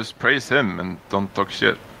 But just praise him and don't talk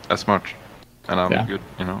shit as much. And I'm Yeah. good,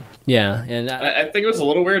 you know? Yeah, and I think it was a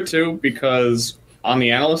little weird too because on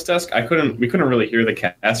the analyst desk, we couldn't really hear the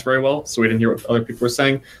cast very well, so we didn't hear what other people were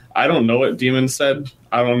saying. I don't know what Demon said.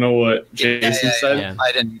 I don't know what Jason said. yeah.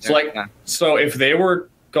 I didn't either. So like, Yeah. so if they were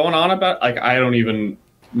going on about like, I don't even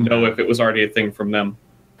know if it was already a thing from them.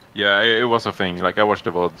 Yeah, it was a thing. Like, I watched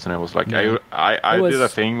the VODs, and it was like, Yeah. I It was- did a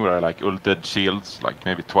thing where I, like, ulted shields, like,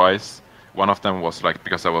 maybe twice. One of them was, like,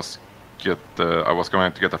 because I was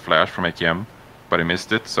going to get a flash from AKM, but I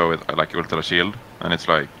missed it, so I, like, ulted a shield, and it's,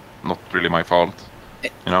 like, not really my fault, you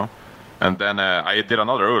know? And then I did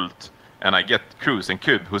another ult, and I get Cruz and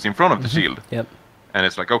Cube, who's in front of the shield. Yep. And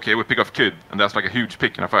it's like, okay, we pick off Cube, and that's, like, a huge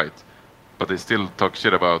pick in a fight. But they still talk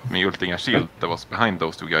shit about me ulting a shield that was behind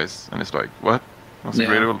those two guys, and it's like, what? That's a Yeah.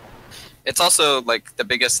 great ult. It's also like the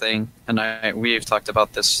biggest thing, and we've talked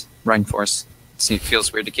about this, Reinforce. It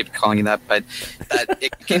feels weird to keep calling you that, but that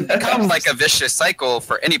it can become like a vicious cycle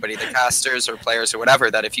for anybody, the casters or players or whatever,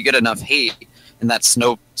 that if you get enough hate and that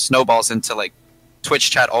snowballs into like Twitch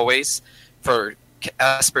chat always for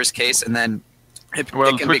Asper's case, and then it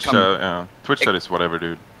can Twitch, become, Twitch chat is whatever,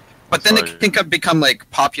 dude. but then Sorry. it can become like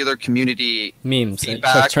popular community Memes.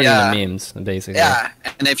 feedback, It's turning yeah. into memes, basically. Yeah,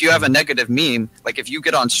 and if you have a negative meme, like if you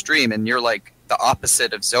get on stream and you're like the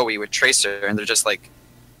opposite of Zoe with Tracer, and they're just like,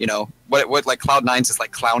 what like Cloud9's is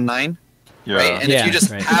like Clown9, Yeah. right? And Yeah, if you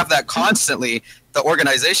just right. have that constantly, the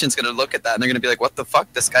organization's going to look at that and they're going to be like, what the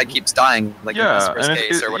fuck? This guy keeps dying, like in Yeah, Esper's and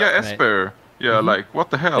case or yeah, whatever. Esper. Yeah, like,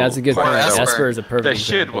 what the hell? That's a good Poor point. Esper. Esper is a perfect That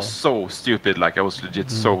shit example. was so stupid. Like, I was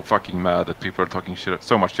legit so fucking mad that people are talking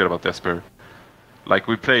so much shit about Esper. Like,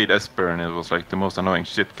 we played Esper and it was like the most annoying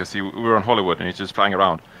shit because we were on Hollywood and he's just flying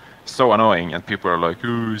around. So annoying, and people are like,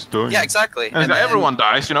 oh, he's dying. Yeah, exactly. And it's like, everyone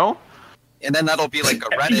dies, you know? And then that'll be like a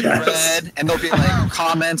Reddit Yes. thread, and there'll be like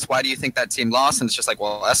comments. Why do you think that team lost? And it's just like,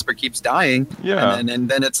 well, Esper keeps dying. Yeah. And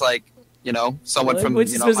then it's like, someone from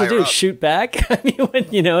What's he supposed to higher do? up. Shoot back? I mean,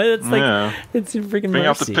 it's like Yeah. it's a freaking Bring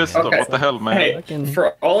out the mercy. pistol. Okay. What the hell, man? Hey, Fucking-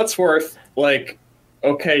 for all it's worth, like,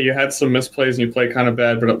 okay, you had some misplays and you played kind of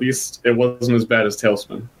bad, but at least it wasn't as bad as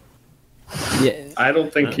Tailspin. Yeah, I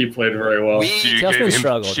don't think he played very well. You Tailspin gave him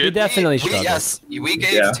struggled. He shit? definitely we, struggled. yes, we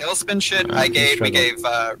gave Yeah. Tailspin shit. Yeah, We gave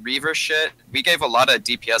Reaver shit. We gave a lot of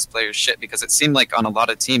DPS players shit because it seemed like on a lot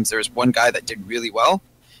of teams there was one guy that did really well,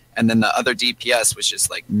 and then the other DPS was just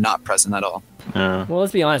like not present at all. Yeah. Well,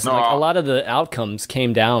 let's be honest. No, Like a lot of the outcomes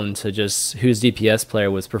came down to just whose DPS player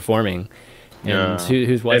was performing, and Yeah.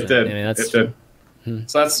 whose wasn't. It did. I mean, that's It did.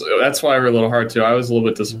 So that's why we're a little hard too. I was a little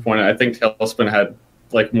bit disappointed. I think Tailspin had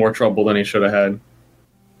like more trouble than he should have had.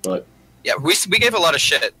 But Yeah, we gave a lot of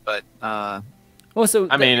shit, but well. So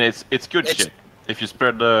I mean, it's good It's- shit if you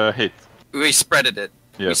spread the hate. we spreaded it.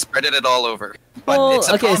 Yeah. We spreaded it all over. But Well, it's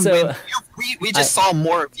a okay, problem so- when we just saw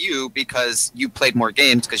more of you because you played more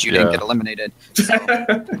games because you didn't Yeah. get eliminated. So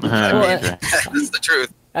Okay. that's the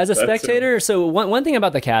truth. as a That's spectator, so one thing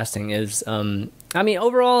about the casting is I mean,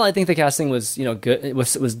 overall, I think the casting was, good. It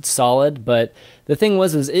was solid, but the thing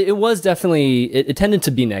was it was definitely it tended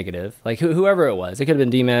to be negative. Like whoever it was, it could have been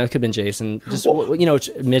D-Man, it could have been Jason, just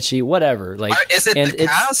Mitchie, whatever. Like, is it the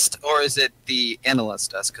cast or is it the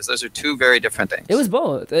analyst desk? Because those are two very different things. It was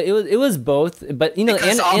both. It was both. But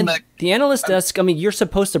the analyst desk. I mean, you're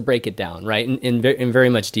supposed to break it down, right, in very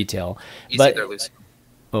much detail. Easy but there, Lucio.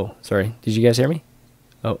 Oh, sorry. Did you guys hear me?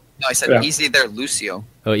 Oh. No, I said easy there, Lucio.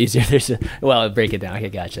 Oh, easier. Well, break it down. Okay,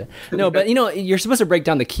 gotcha. No, but you're supposed to break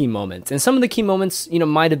down the key moments, and some of the key moments,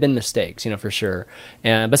 might have been mistakes, for sure.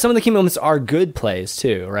 But some of the key moments are good plays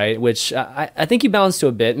too, right? Which I think you balanced to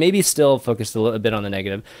a bit. Maybe still focused a little bit on the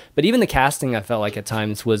negative, but even the casting, I felt like at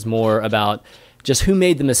times was more about just who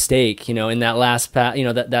made the mistake, in that last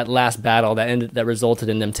that last battle that resulted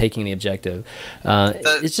in them taking the objective.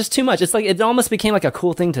 It's just too much. It's like it almost became like a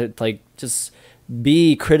cool thing to just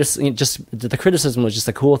be just the criticism was just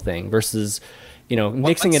a cool thing versus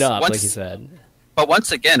mixing it up like you said. But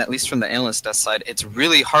once again, at least from the analyst desk side, it's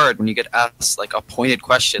really hard when you get asked like a pointed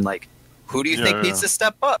question like, who do you think needs to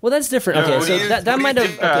step up? Well, that's different. Okay, so that might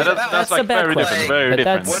have that's a bad question. Very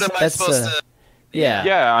different. What am I supposed to?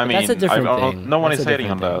 Yeah, I mean, that's a different thing. No one is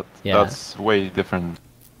hating on that. Yeah. That's way different.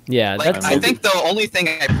 Yeah, I think the only thing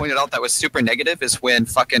I pointed out that was super negative is when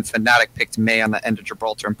fucking Fnatic picked May on the end of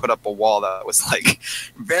Gibraltar and put up a wall that was like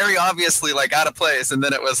very obviously like out of place, and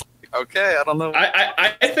then it was like, okay, I don't know.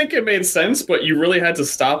 I think it made sense, but you really had to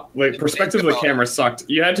stop. Like, perspective of the camera sucked.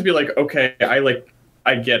 You had to be like, okay,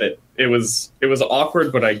 I get it. It was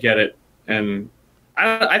awkward, but I get it, and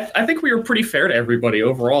I think we were pretty fair to everybody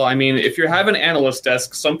overall. I mean, if you have an analyst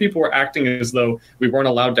desk, some people were acting as though we weren't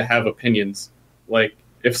allowed to have opinions. Like,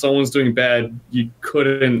 if someone's doing bad, you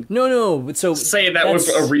couldn't so say that was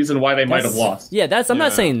a reason why they might have lost. Yeah, I'm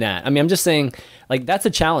not saying that. I mean, I'm just saying, like, that's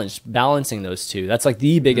a challenge, balancing those two. That's, like,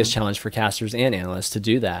 the biggest challenge for casters and analysts to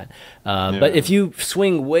do that. But if you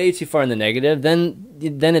swing way too far in the negative, then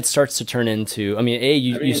it starts to turn into,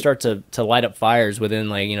 you start to light up fires within,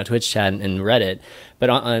 like, Twitch chat and Reddit.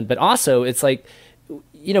 But also, it's like,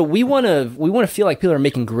 we want to feel like people are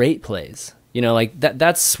making great plays. Like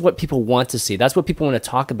that's what people want to see. That's what people want to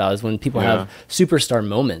talk about, is when people have superstar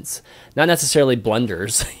moments, not necessarily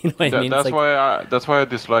blunders. I mean? That's why I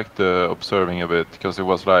disliked the observing a bit, because it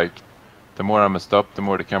was like, the more I messed up, the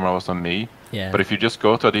more the camera was on me. Yeah. But if you just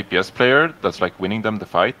go to a DPS player that's like winning them the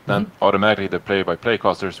fight, then automatically the play-by-play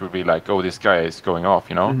casters will be like, oh, this guy is going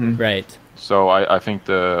off, Right. So I think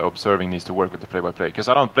the observing needs to work with the play-by-play, because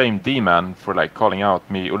I don't blame D-Man for like calling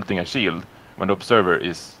out me ulting a shield when the observer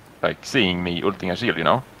is like seeing me ulting a shield,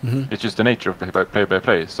 It's just the nature of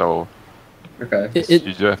play-by-play. So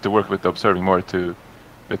you have to work with the observing more to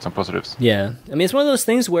get some positives. Yeah, I mean, it's one of those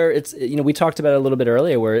things where it's, we talked about it a little bit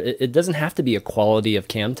earlier, where it doesn't have to be a quality of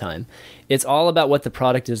cam time. It's all about what the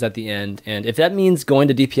product is at the end, and if that means going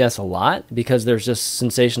to DPS a lot because there's just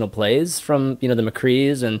sensational plays from the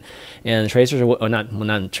McCrees and Tracers, or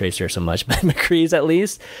not Tracer so much, but McCrees at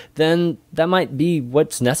least, then that might be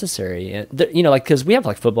what's necessary. And like, because we have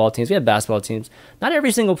like football teams, we have basketball teams. Not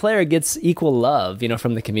every single player gets equal love,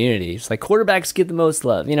 from the community. It's like quarterbacks get the most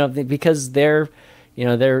love, because they're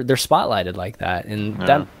spotlighted like that, and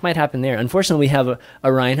that might happen there. Unfortunately, we have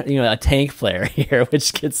a Ryan, a tank player here,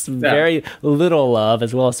 which gets very little love,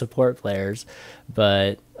 as well as support players.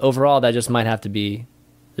 But overall, that just might have to be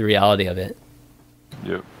the reality of it.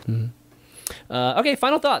 Yeah. Mm-hmm. Okay,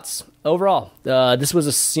 final thoughts. Overall, this was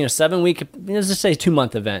a 7-week, let's just say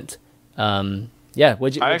 2-month event.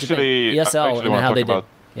 What'd you think? ESL and how they did.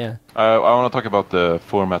 Yeah. I want to talk about the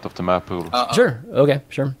format of the map pool. Sure. Okay.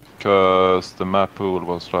 Sure. Because the map pool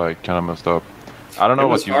was like kind of messed up. I don't know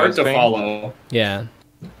what you guys think. It was hard to follow. Yeah.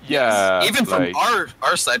 Yeah. Even from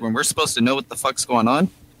our side, when we're supposed to know what the fuck's going on,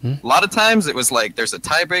 a lot of times it was like there's a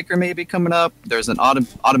tiebreaker maybe coming up. There's an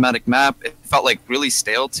automatic map. It felt like really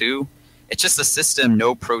stale too. It's just a system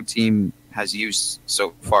no pro team has used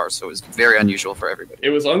so far, so it was very unusual for everybody.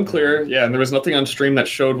 It was unclear, and there was nothing on stream that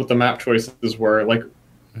showed what the map choices were. Like,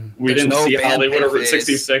 we didn't see how they would have route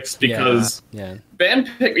 66 because ban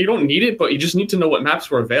pick, you don't need it, but you just need to know what maps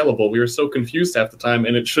were available. We were so confused half the time,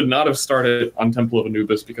 and it should not have started on Temple of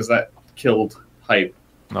Anubis because that killed hype.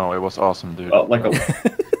 No, it was awesome, dude.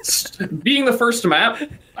 Being the first map,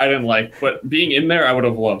 I didn't like, but being in there, I would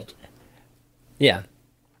have loved. Yeah.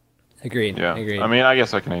 Agreed. Yeah. Agreed. I mean, I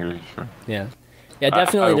guess I can agree, sure. Yeah. Yeah,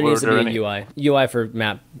 definitely there needs to be a UI for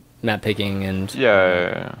map picking and...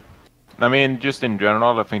 Yeah. I mean, just in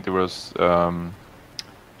general, I think there was...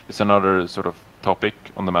 it's another sort of topic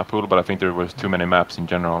on the map pool, but I think there was too many maps in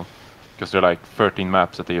general. Because there are like 13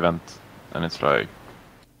 maps at the event, and it's like...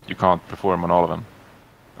 You can't perform on all of them.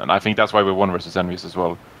 And I think that's why we won versus enemies as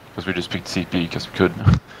well, because we just picked CP because we could.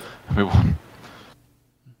 We won.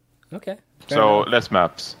 Okay. So less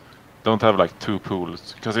maps. Don't have like 2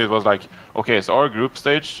 pools, because it was like, okay, so our group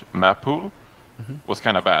stage map pool was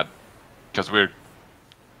kind of bad, because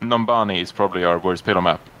Numbani is probably our worst payload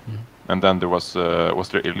map, and then there was there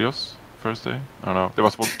Ilios first day? I don't know. There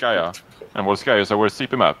was Volskaya, and Volskaya is our worst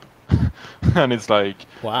CP map, and it's like,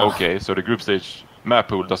 wow. Okay, so the group stage map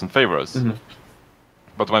pool doesn't favor us,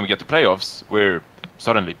 but when we get to playoffs, we're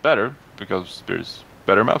suddenly better because there's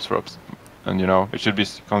better maps for us, and it should be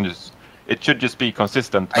It should just be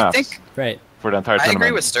consistent maps I think, right. for the entire I tournament.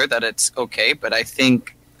 agree with Ster that it's okay, but I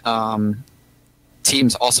think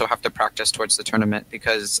teams also have to practice towards the tournament,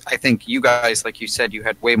 because I think you guys, like you said, you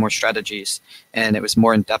had way more strategies, and it was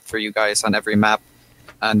more in depth for you guys on every map,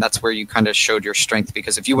 and that's where you kind of showed your strength,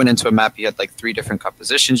 because if you went into a map, you had like 3 different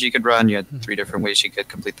compositions you could run, you had 3 different ways you could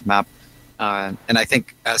complete the map, and I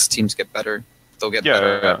think as teams get better, they'll get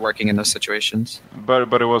better at working in those situations.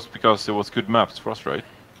 But it was because it was good maps for us, right?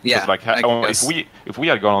 Yeah, like if we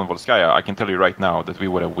had gone on Volskaya, I can tell you right now that we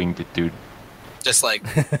would have winged it, dude. Just like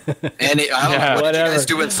any, I don't know, what did you guys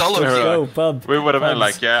do in solo queue? Go, Bub. We would have been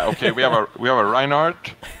like, okay, we have a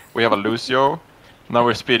Reinhardt, we have a Lucio. Now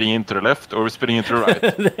we're speeding into the left, or we're speeding into the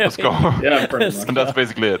right. Let's go. Yeah, pretty much. And that's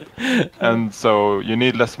basically it. And so you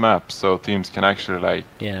need less maps, so teams can actually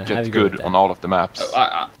get good on all of the maps.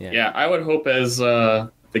 I would hope as the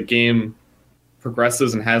game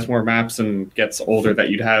progresses and has more maps and gets older, that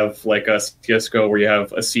you'd have like a CSGO where you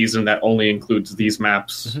have a season that only includes these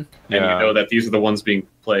maps, and you know that these are the ones being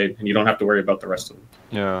played, and you don't have to worry about the rest of them.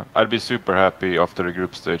 Yeah, I'd be super happy after the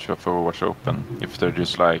group stage of Overwatch Open if they're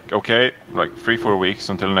just like, okay, like 3-4 weeks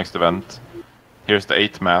until the next event. Here's the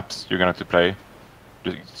 8 maps you're gonna have to play.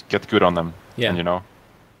 Just get good on them. Yeah. And,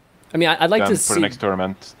 I mean, I'd like then to for see the next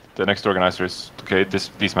tournament, the next organizer is okay.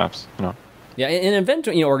 These maps, Yeah, in an event,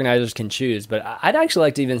 organizers can choose, but I'd actually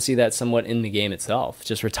like to even see that somewhat in the game itself,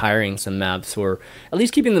 just retiring some maps, or at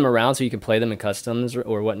least keeping them around so you can play them in customs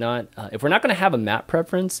or whatnot. If we're not going to have a map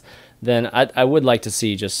preference, then I would like to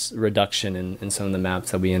see just reduction in some of the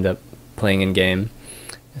maps that we end up playing in game.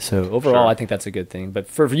 So overall, I think that's a good thing. But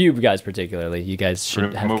for you guys particularly, you guys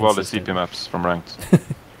should have remove all the CP maps from ranked.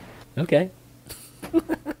 Okay.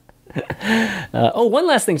 One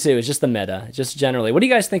last thing too is just the meta, just generally. What do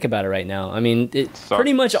you guys think about it right now? I mean,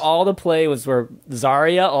 pretty much all the play was where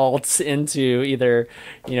Zarya ults into either,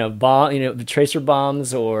 tracer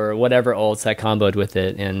bombs or whatever ults that comboed with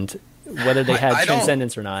it, and whether they had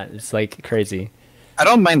transcendence or not, it's like crazy. I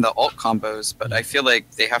don't mind the ult combos, but I feel like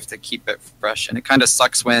they have to keep it fresh, and it kind of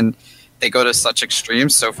sucks when they go to such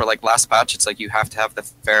extremes. So for like last patch, it's like you have to have the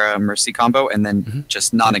Pharah Mercy combo, and then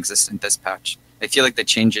just non-existent this patch. I feel like the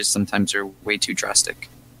changes sometimes are way too drastic.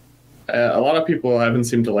 A lot of people haven't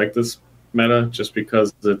seemed to like this meta just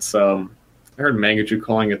because it's. I heard Mangaju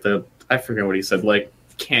calling it I forget what he said, like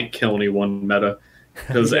can't kill anyone meta,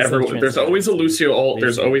 because there's always a Lucio ult,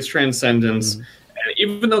 there's always Transcendence. And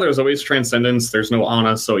even though there's always Transcendence, there's no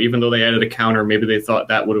Ana. So even though they added a counter, maybe they thought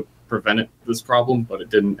that would have prevented this problem, but it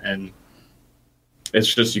didn't. And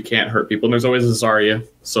it's just you can't hurt people. And there's always a Zarya,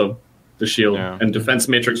 so. The shield and defense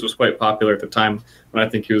matrix was quite popular at the time when I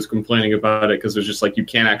think he was complaining about it, because it's just like you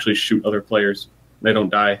can't actually shoot other players, they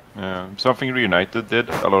don't die. Something Reunited did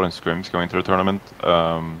a lot in scrims going through the tournament.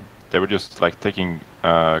 They were just like taking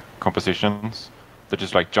compositions that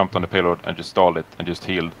just like jumped on the payload and just stalled it and just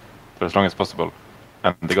healed for as long as possible,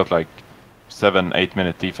 and they got like 7-8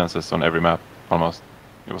 minute defenses on every map almost.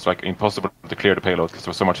 It was like impossible to clear the payload because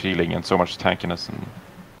there was so much healing and so much tankiness, and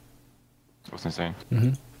it was insane.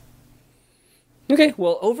 Okay,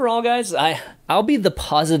 well, overall, guys, I'll be the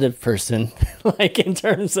positive person, like in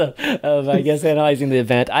terms of I guess analyzing the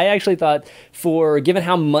event. I actually thought, given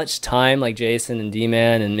how much time like Jason and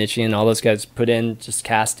D-Man and Mitchie and all those guys put in just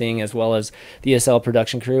casting as well as the ESL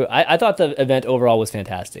production crew, I thought the event overall was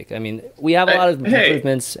fantastic. I mean, we have a lot of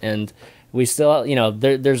improvements, and we still,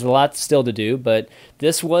 there's a lot still to do, but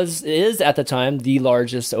this is at the time the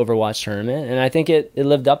largest Overwatch tournament, and I think it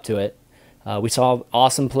lived up to it. We saw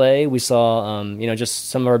awesome play. We saw, just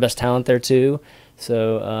some of our best talent there too.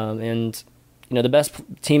 So, the best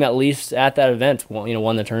team at least at that event,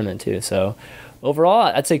 won the tournament too. So, overall,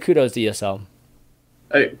 I'd say kudos to ESL.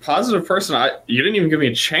 Hey, positive person. You didn't even give me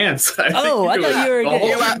a chance. I thought you were.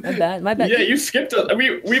 My bad. Yeah, you skipped it.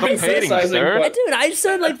 We've been criticizing. Dude, I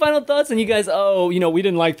said like final thoughts, and you guys, we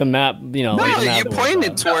didn't like the map. No, you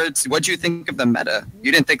pointed towards what you think of the meta.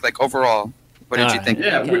 You didn't think like overall. What did you think?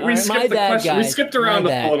 Yeah, Okay, we all right, skipped my the bad, question. We guys. skipped around My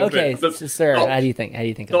a bad. little Okay, bit. sir, how do you think? How do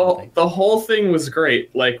you think of the whole thing? The whole thing was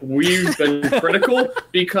great. Like, we've been critical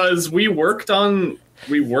because we worked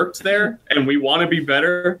there and we want to be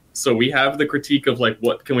better. So we have the critique of like,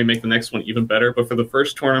 what can we make the next one even better? But for the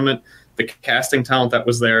first tournament, the casting talent that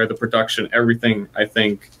was there, the production, everything, I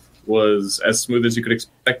think, was as smooth as you could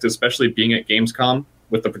expect, especially being at Gamescom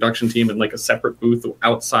with the production team in like a separate booth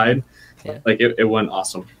outside. Yeah. Like, it went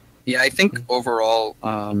awesome. Yeah, I think overall,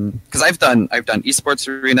 because I've done esports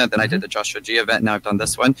arena, then I did the Joshua G event, now I've done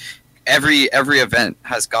this one. Every event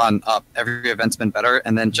has gone up. Every event's been better,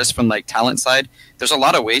 and then just from like talent side, there's a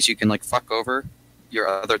lot of ways you can like fuck over your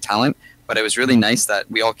other talent. But it was really nice that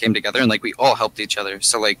we all came together and like we all helped each other.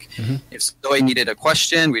 So like if Zoe needed a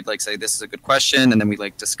question, we'd like say this is a good question, and then we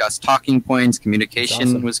like discuss talking points.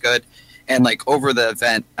 Communication was good, and like over the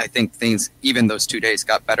event, I think things even those 2 days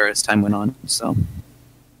got better as time went on. So.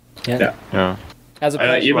 Yeah. As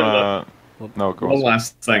a One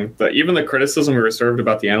last thing. Even the criticism we reserved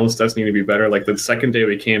about the analyst does need to be better. Like the second day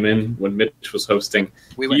we came in when Mitch was hosting,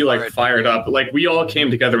 he like fired up. Like we all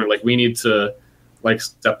came together and like we need to like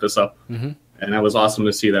step this up. And that was awesome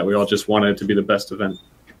to see that. We all just wanted it to be the best event.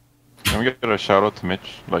 Can we get a shout out to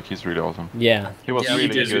Mitch? Like he's really awesome. Yeah. He was he really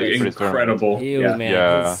did good. incredible. His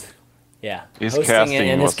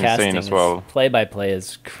casting was insane as well. Play by play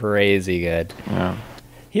is crazy good. Yeah.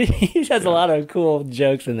 He has a lot of cool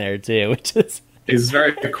jokes in there too, which is. He's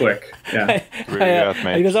very quick. Yeah.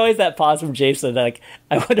 There's always that pause from Jason. That, like,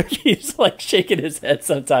 I wonder if he's like shaking his head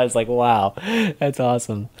sometimes. Like, wow, that's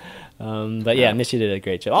awesome. But yeah, Mitch, you did a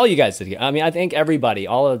great job. All you guys did. I mean, I think everybody,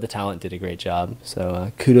 all of the talent, did a great job.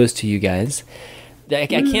 So kudos to you guys. I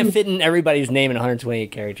can't fit in everybody's name in 128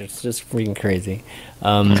 characters. It's just freaking crazy.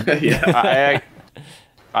 I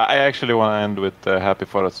actually want to end with happy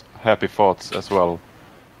thoughts as well.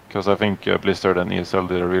 Because I think Blizzard and ESL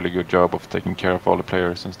did a really good job of taking care of all the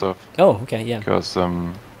players and stuff. Oh, okay, yeah. Because,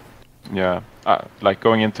 like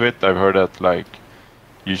going into it, I've heard that like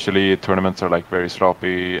usually tournaments are like very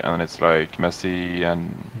sloppy and it's like messy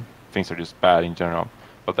and things are just bad in general.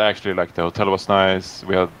 But actually, like the hotel was nice.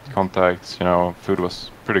 We had contacts. Food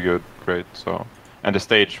was pretty good, great. So, and the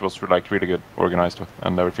stage was like really good, organized,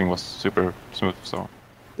 and everything was super smooth. So,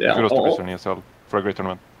 kudos to Blizzard and ESL for a great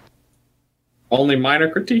tournament. Only minor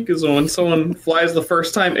critique is when someone flies the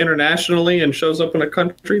first time internationally and shows up in a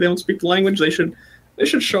country they don't speak the language. They should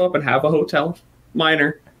show up and have a hotel.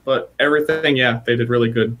 Minor, but everything, they did really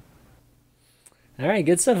good. All right,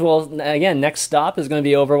 good stuff. Well, again, next stop is going to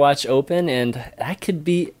be Overwatch Open, and that could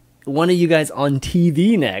be one of you guys on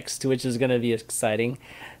TV next, which is going to be exciting.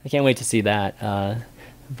 I can't wait to see that.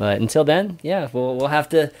 But until then, we'll have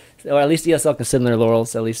to, or at least ESL can sit on their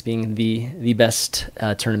laurels, at least being the best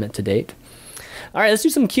tournament to date. All right, let's do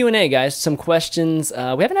some Q&A, guys. Some questions. We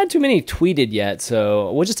haven't had too many tweeted yet,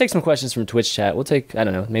 so we'll just take some questions from Twitch chat. We'll take, I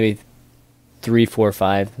don't know, maybe 3, 4,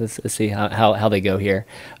 5. Let's see how they go here.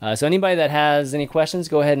 So anybody that has any questions,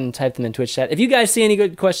 go ahead and type them in Twitch chat. If you guys see any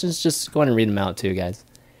good questions, just go ahead and read them out too, guys.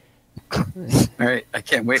 All right, I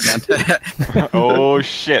can't wait, man. Oh,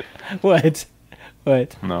 shit. What?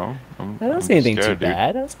 No. I don't see anything too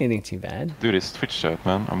bad. I don't see anything too bad. Dude, it's Twitch chat,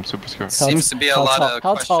 man. I'm super scared. Seems to be a lot of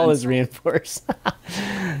How questions. tall is Reinforce?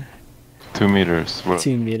 2 meters. Well,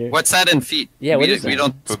 2 meters. What's that in feet? Yeah, what is we that?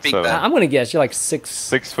 don't Foot speak 7. that. I'm going to guess you're like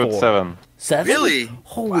 6'7". 7? Really?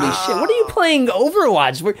 Holy shit. What are you playing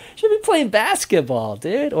Overwatch? You should be playing basketball,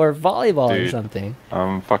 dude, or volleyball or something.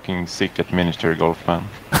 I'm fucking sick at miniature golf, man.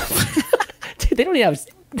 Dude, they don't even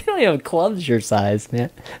have clubs your size,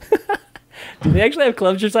 man. Do they actually have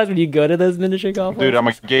clubs your size when you go to those miniature golf Dude, I'm a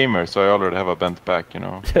lessons? gamer, so I already have a bent back,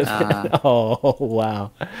 Oh,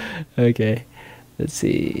 wow. Okay. Let's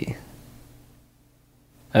see.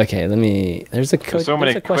 Okay, there's so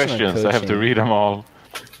many questions, I have to read them all.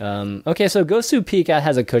 Okay, so Gosu Peak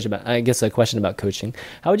has a question about coaching.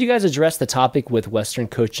 How would you guys address the topic with Western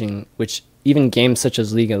coaching, which even games such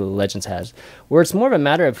as League of Legends has, where it's more of a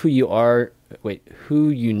matter of who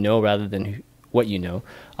you know rather than what you know?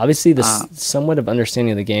 Obviously, the somewhat of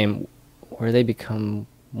understanding of the game, where they become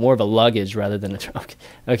more of a luggage rather than a...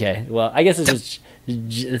 Okay, well, I guess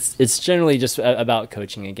it's generally just about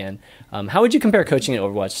coaching again. How would you compare coaching at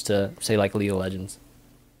Overwatch to, say, like League of Legends?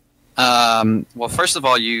 Well, first of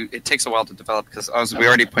all, it takes a while to develop because, as we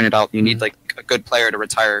already pointed out, you need like a good player to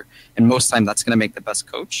retire, and most time that's going to make the best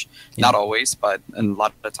coach. Yeah. Not always, but a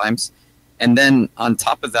lot of times. And then on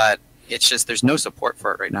top of that, it's just there's no support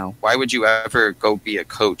for it right now. Why would you ever go be a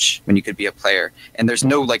coach when you could be a player? And there's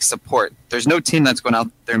no like support. There's no team that's going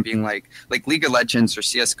out there and being like League of Legends or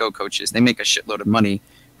CS:GO coaches. They make a shitload of money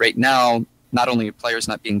right now. not only players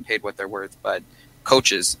not being paid what they're worth, but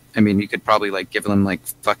coaches. I mean, you could probably like give them like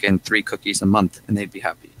fucking 3 cookies a month and they'd be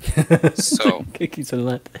happy. So cookies a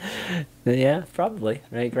month. Yeah, probably.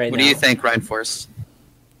 Right what do you think, Ryan Force?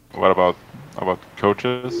 What about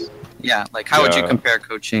coaches? Yeah, like how would you compare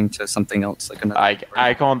coaching to something else? Like another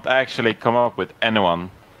I can't actually come up with anyone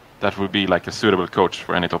that would be like a suitable coach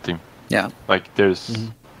for any top team. Yeah. Like there's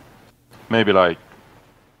maybe like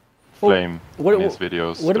Flame in his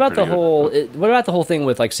videos. What about the whole thing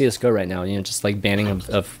with like CS:GO right now? You know, just like banning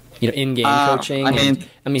of in-game coaching. I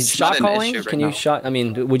mean, shot calling. Can you shot? I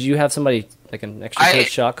mean, would you have somebody like an extra coach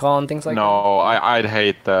shot call and things like that? No, I'd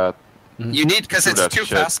hate that. You need, because it's too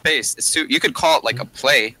fast paced. It's too. You could call it like a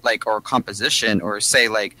play, like, or a composition, or say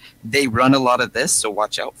like they run a lot of this, so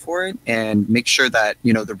watch out for it, and make sure that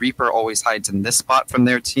the Reaper always hides in this spot from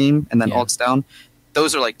their team, and then ults down.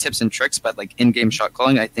 Those are like tips and tricks, but like in-game shot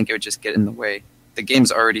calling, I think it would just get in the way. The game's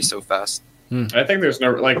already so fast. I think there's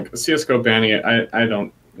no like CS:GO banning it. I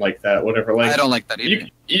don't like that. Whatever. Like I don't like that either.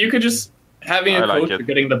 You could just having a coach for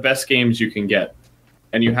getting the best games you can get,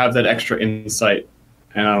 and you have that extra insight.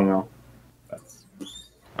 And I don't know.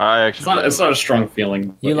 It's not a strong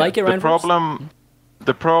feeling. You like it, Ryan?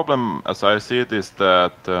 The problem, as I see it, is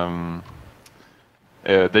that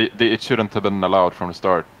it shouldn't have been allowed from the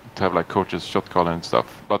start to have like coaches shot calling and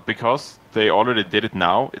stuff. But because they already did it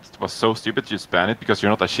now, it was so stupid to just ban it, because you're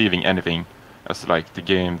not achieving anything as like the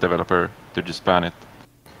game developer to just ban it.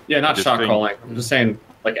 Yeah, not shot calling. I'm just saying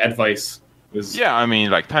like advice. Yeah, I mean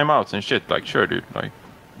like timeouts and shit. Like sure, dude. Like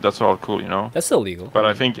that's all cool, That's still legal. But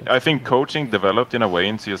I think coaching developed in a way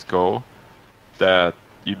in CS:GO that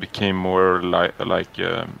you became more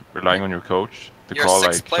relying on your coach to call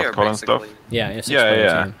like shot call and stuff. Yeah,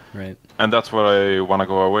 yeah. Right. And that's what I want to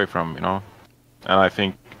go away from, And I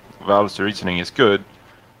think Valve's reasoning is good,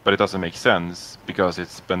 but it doesn't make sense because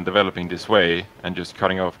it's been developing this way, and just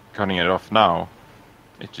cutting it off now,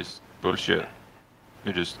 it's just bullshit.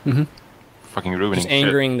 You're just fucking ruining just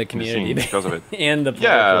angering the community because of it. And the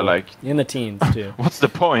and the teams too. What's the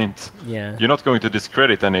point? Yeah. You're not going to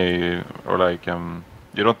discredit any, or like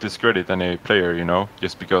you don't discredit any player,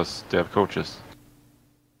 just because they have coaches.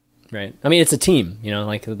 Right. I mean, it's a team,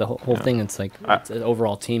 like the whole thing. It's like it's an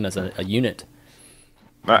overall team as a unit.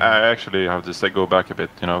 I actually have to go back a bit.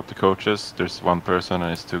 The coaches. There's one person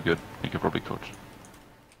and it's too good. You could probably coach.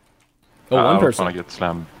 Oh, one person. I want to get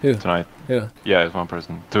slammed Who? tonight. Who? Yeah, it's one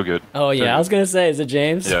person. Too good. Oh yeah, I was gonna say, is it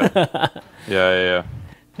James? Yeah. Yeah.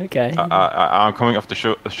 Okay. I'm coming off the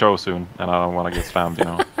show soon, and I don't want to get slammed.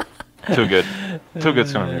 Too good. Too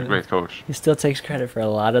good's gonna be a great coach. He still takes credit for a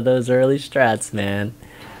lot of those early strats, man.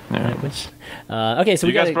 Yeah. Right, okay, so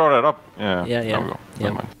you guys brought it up. Yeah.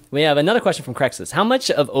 Yeah. We have another question from Crexus. How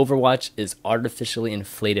much of Overwatch is artificially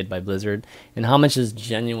inflated by Blizzard, and how much is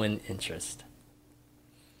genuine interest?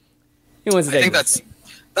 I think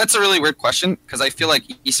that's a really weird question, because I feel like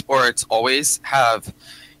esports always have.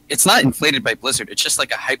 It's not inflated by Blizzard. It's just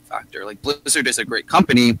like a hype factor. Like Blizzard is a great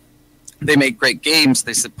company. They make great games.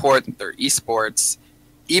 They support their esports.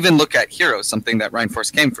 Even look at Heroes, something that Ryan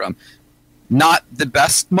Force came from. Not the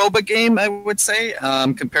best MOBA game, I would say,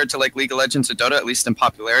 compared to like League of Legends or Dota, at least in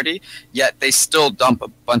popularity. Yet they still dump a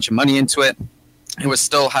bunch of money into it. It was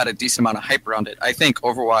still had a decent amount of hype around it. I think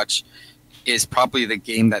Overwatch is probably the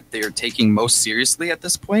game that they're taking most seriously at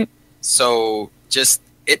this point. So just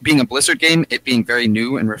it being a Blizzard game, it being very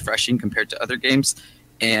new and refreshing compared to other games,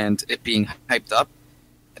 and it being hyped up,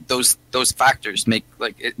 those factors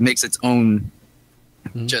makes its own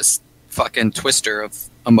just fucking twister of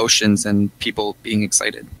emotions and people being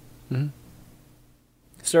excited.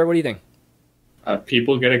 Sir, what do you think?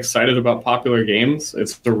 People get excited about popular games.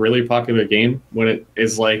 It's a really popular game when it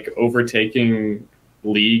is like overtaking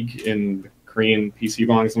League in Korean PC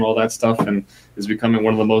bongs and all that stuff, and is becoming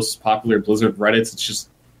one of the most popular Blizzard Reddits.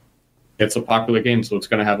 It's a popular game, so it's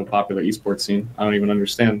going to have a popular esports scene. I don't even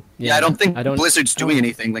understand. Yeah, I don't think Blizzard's doing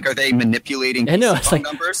anything. Like, are they manipulating PC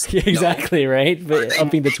numbers? Yeah, exactly, no. Right? But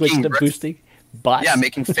upping the Twitch to boosting bots. Yeah,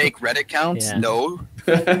 making fake Reddit accounts. Yeah. No.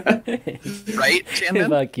 Right, ChanManV?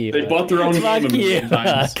 Fuck you. They bought their own game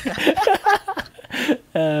sometimes.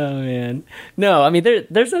 Oh, man. No, I mean,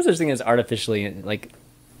 there's no such thing as artificially, like,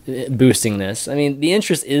 boosting this. I mean, the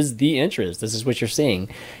interest is the interest. This is what you're seeing.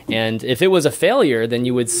 And if it was a failure, then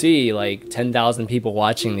you would see like 10,000 people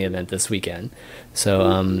watching the event this weekend.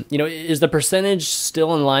 So, is the percentage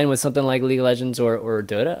still in line with something like League of Legends or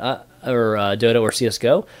Dota Dota or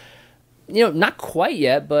CS:GO? Not quite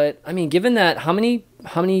yet, but I mean, given that how many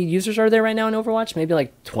users are there right now in Overwatch? Maybe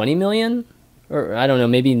like 20 million, or I don't know,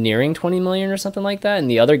 maybe nearing 20 million or something like that. And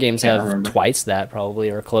the other games have twice that, probably,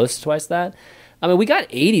 or close to twice that. I mean, we got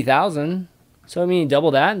 80,000 So I mean,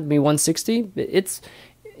 double that, maybe 160. It's,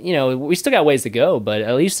 we still got ways to go, but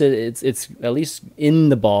at least it's at least in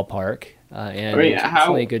the ballpark. And I mean, it's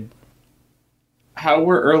really good. How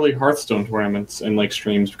were early Hearthstone tournaments and like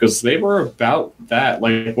streams? Because they were about that.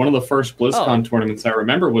 Like one of the first BlizzCon tournaments I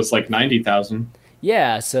remember was like 90,000.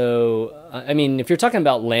 Yeah. So I mean, if you're talking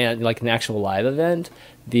about like an actual live event,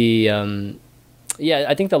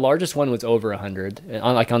 I think the largest one was over 100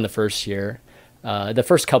 on the first year. The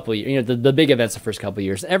first couple of years, the big events the first couple of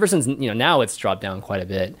years. Ever since, now it's dropped down quite a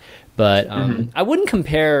bit. But I wouldn't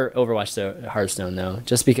compare Overwatch to Hearthstone, though,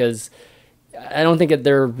 just because I don't think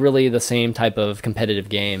they're really the same type of competitive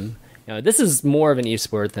game. This is more of an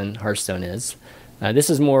esport than Hearthstone is. This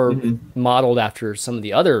is more modeled after some of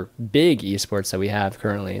the other big esports that we have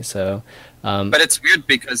currently. So, but it's weird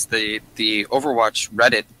because the Overwatch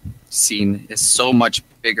Reddit scene is so much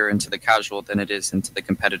bigger into the casual than it is into the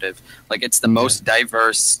competitive. Like it's the most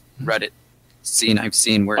diverse Reddit scene I've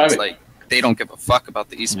seen, where it's like they don't give a fuck about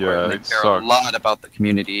the esport. And they care a lot about the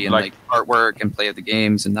community and like artwork and play of the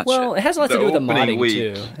games and that shit. Well, it has a lot to do with the modding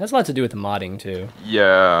too. It has a lot to do with the modding too.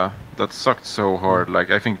 Yeah, that sucked so hard.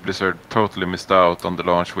 Like I think Blizzard totally missed out on the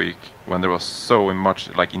launch week when there was so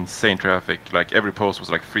much like insane traffic. Like every post was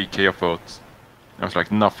like 3K votes. There was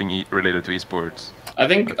like nothing related to esports. I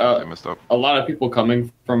think a lot of people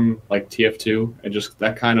coming from like TF2 and just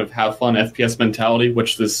that kind of have fun FPS mentality,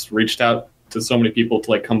 which this reached out to so many people to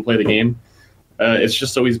like come play the game. It's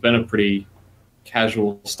just always been a pretty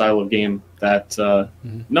casual style of game that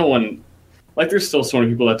no one, like there's still so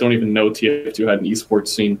many people that don't even know TF2 had an esports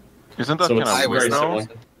scene. Isn't that kind of weird now?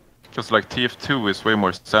 Because like TF2 is way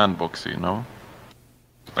more sandboxy,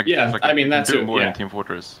 Like, yeah, like I mean that's more than Team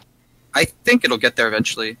Fortress. I think it'll get there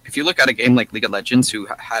eventually. If you look at a game like League of Legends, who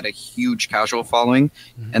had a huge casual following,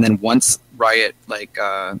 and then once Riot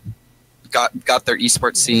got their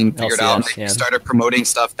esports scene figured out, and they started promoting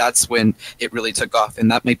stuff, that's when it really took off,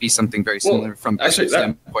 and that might be something very similar from Blizzard's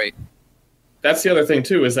standpoint. That's the other thing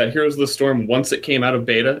too, is that Heroes of the Storm, once it came out of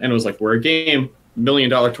beta and it was like, we're a game, $1 million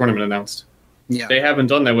tournament announced. Yeah. They haven't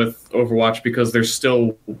done that with Overwatch because they're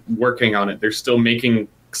still working on it. They're still making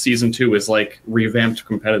Season 2 is like revamped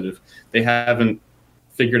competitive. They haven't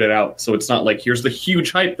figured it out. So it's not like, here's the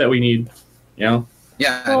huge hype that we need, Yeah,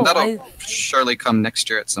 and that'll surely come next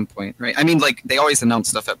year at some point, right? I mean, like, they always announce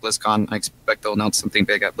stuff at BlizzCon. I expect they'll announce something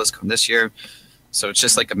big at BlizzCon this year. So it's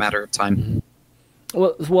just like a matter of time.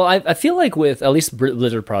 Well, I feel like with at least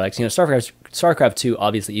Blizzard products, StarCraft 2,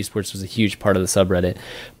 obviously esports was a huge part of the subreddit.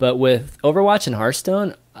 But with Overwatch and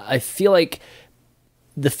Hearthstone, I feel like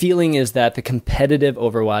the feeling is that the competitive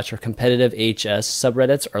Overwatch or competitive HS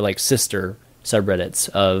subreddits are like sister subreddits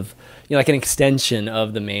of, like an extension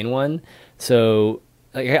of the main one. So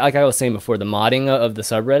like I was saying before, the modding of the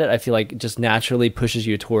subreddit, I feel like just naturally pushes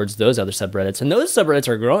you towards those other subreddits. And those subreddits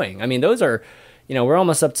are growing. I mean, those are, we're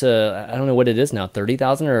almost up to, I don't know what it is now,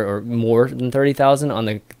 30,000 or more than 30,000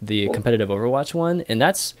 on the competitive Overwatch one. And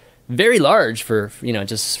that's very large for,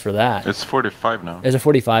 just for that. It's 45 now. Is it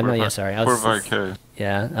 45 now? Yeah, sorry. 45K.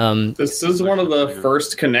 Yeah. This is one of the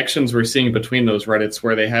first connections we're seeing between those Reddits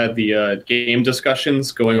where they had the game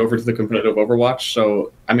discussions going over to the competitive Overwatch.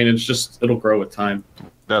 So, I mean, it'll grow with time.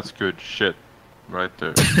 That's good shit right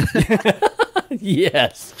there.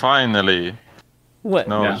 Yes. Finally. What?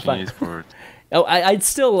 Esports. Oh, I'd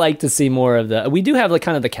still like to see more of the. We do have like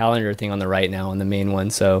kind of the calendar thing on the right now on the main one.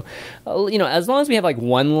 So, as long as we have like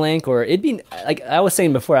one link, or it'd be like I was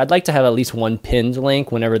saying before, I'd like to have at least one pinned link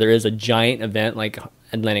whenever there is a giant event like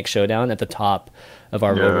Atlantic Showdown at the top of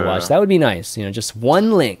our Overwatch. That would be nice. Just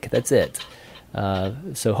one link. That's it.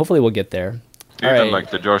 So hopefully we'll get there. Even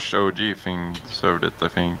like the Josh OG thing served it, I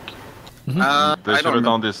think. They should have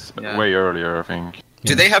done this way earlier, I think.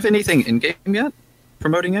 Do they have anything in game yet?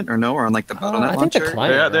 Promoting it or no, or on like the Battle.net launcher? The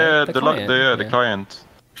client, the client.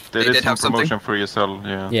 They did some promotion something? for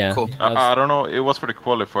ESL. Yeah. Cool. I don't know. It was for the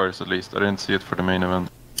qualifiers at least. I didn't see it for the main event.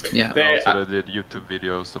 Yeah. They did YouTube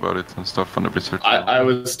videos about it and stuff on the Blizzard. I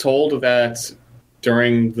was told that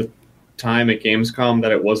during the time at Gamescom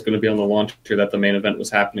that it was going to be on the launcher that the main event was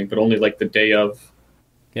happening, but only like the day of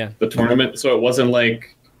the tournament. So it wasn't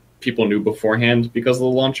like people knew beforehand because of the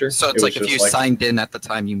launcher. So it's like if you signed in at the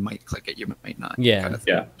time, you might click it, you might not. Yeah. Kind of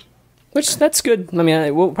yeah. Which, that's good. I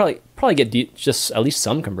mean, we'll probably get just at least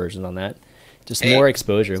some conversions on that. Just more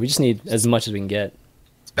exposure. We just need as much as we can get.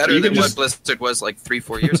 It's better than what Blizzard was like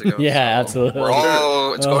 3-4 years ago. Yeah, so absolutely.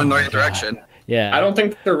 It's going in the right direction. Yeah. I don't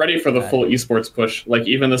think they're ready for the full esports push. Like,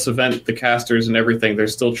 even this event, the casters and everything, they're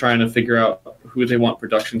still trying to figure out who they want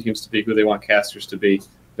production teams to be, who they want casters to be.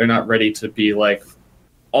 They're not ready to be like,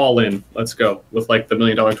 all in, let's go. With like the $1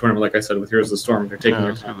 million tournament, like I said, with Heroes of the Storm, they're taking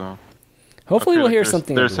their time. Hopefully, we'll hear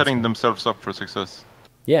something. They're setting themselves up for success.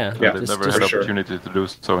 Yeah, Yeah, They've just- never just- had sure. opportunity to do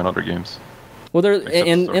so in other games. Well, they're Except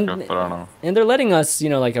and StarCraft, but I don't know. and they're letting us,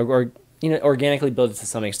 organically build it to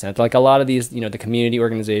some extent. Like a lot of these, the community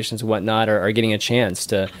organizations and whatnot are getting a chance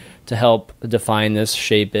to help define this,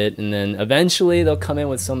 shape it, and then eventually they'll come in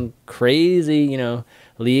with some crazy,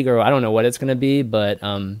 league, or I don't know what it's going to be, but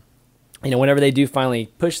whenever they do finally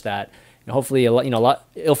push that, hopefully a lot,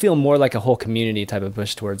 it'll feel more like a whole community type of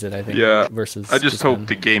push towards it. I think. Yeah. Versus. I just hope them.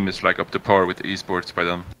 the game is like up to par with the esports by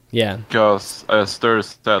then. Yeah. Because as Ster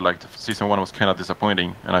said, like season 1 was kind of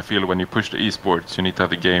disappointing, and I feel when you push the esports, you need to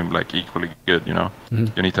have the game like equally good. Mm-hmm.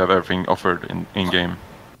 You need to have everything offered in game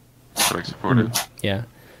to like support it. Yeah.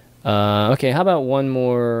 Okay. How about one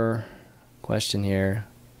more question here?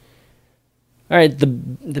 All right. The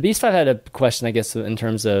Beast 5 had a question, I guess, in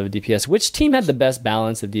terms of DPS. Which team had the best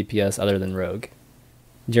balance of DPS other than Rogue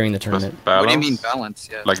during the tournament? Best balance, What do you mean balance?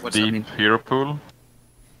 Yeah. like what's that deep mean? hero pool,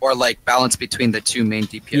 Or like balance between the two main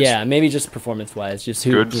DPS? Yeah, maybe just performance-wise, just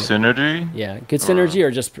who. good synergy. Yeah, good synergy,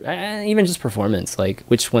 or just even just performance. Like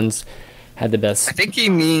which ones had the best? I think he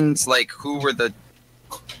means like who were the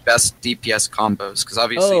best DPS combos, because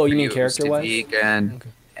obviously Oh, for you mean it was character-wise? Tavik and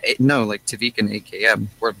no, like Tavik and AKM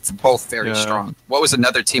were both very Yeah. strong. What was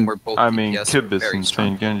another team where both I mean, DPS were Kib is very insane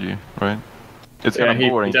strong? Genji, right? It's Yeah, kind of he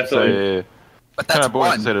boring to definitely- say. But Kind that's of boring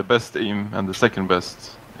one. to say the best team and the second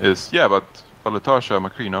best is but Balatasha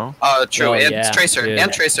McCree, no? True, Oh, and yeah, Tracer, dude.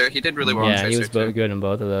 and Tracer, he did really well. on Yeah, he Tracer was too. good in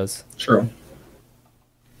both of those. True.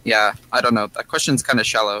 Yeah, I don't know. That question's kind of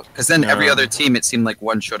shallow because then every Yeah. other team, it seemed like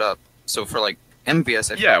one showed up. So for like MVS,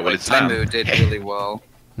 I Yeah, feel well, like it's them. Taimu did really well.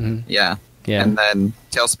 Mhm. Yeah, Yeah. and then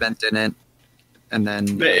Tailspin didn't, and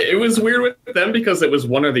then It was weird with them because it was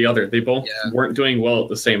one or the other. They both Yeah. weren't doing well at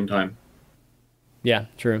the same time. Yeah,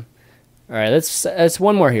 true. All right, let's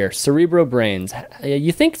one more here. Cerebro Brains.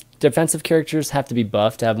 You think defensive characters have to be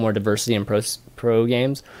buffed to have more diversity in pro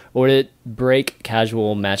games, or would it break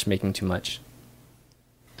casual matchmaking too much?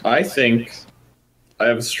 I think I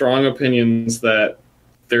have strong opinions that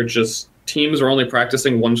they're just teams are only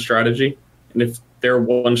practicing one strategy, and if their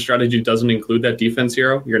one strategy doesn't include that defense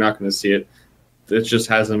hero, you're not going to see it. It just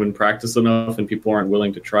hasn't been practiced enough, and people aren't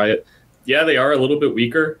willing to try it. Yeah, they are a little bit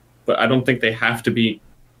weaker, but I don't think they have to be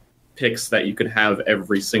picks that you can have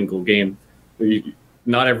every single game.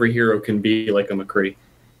 Not every hero can be like a McCree.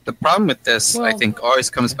 the problem with this, I Well- think, always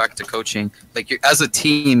comes back to coaching. Like, as a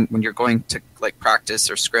team, when you're going to like practice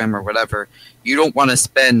or scrim or whatever, you don't want to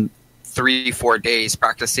spend 3-4 days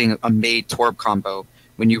practicing a made Torb combo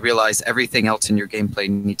when you realize everything else in your gameplay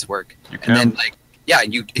needs work. You And then, can. like, yeah,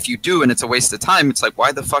 if you do and it's a waste of time, it's like,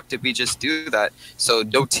 why the fuck did we just do that? So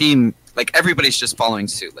no team, like, everybody's just following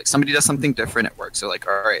suit. Like, somebody does something different, it works. So like,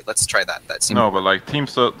 all right, let's try that. That seems No, but like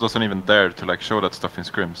teams doesn't even dare to like show that stuff in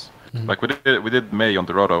scrims. Like we did May on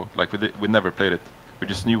Dorado. Like we never played it. We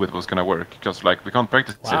just knew it was gonna work because like we can't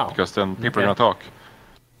practice Wow. it because then people Okay. are gonna talk,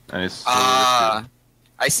 and it's so risky.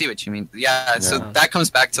 I see what you mean. Yeah, so Yeah. that comes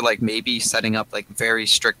back to like maybe setting up like very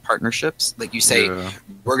strict partnerships. Like you say, Yeah.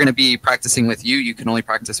 we're going to be practicing with you. You can only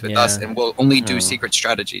practice with Yeah. us, and we'll only do Yeah. secret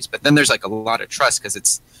strategies. But then there's like a lot of trust because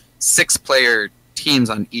it's 6-player teams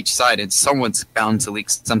on each side, and someone's bound to leak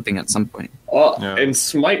something at some point. Yeah. In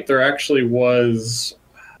Smite, there actually was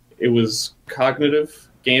Cognitive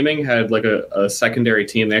Gaming had like a secondary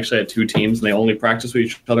team. They actually had 2 teams, and they only practiced with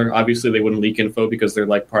each other. Obviously, they wouldn't leak info because they're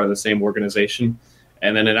like part of the same organization.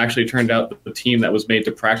 And then it actually turned out that the team that was made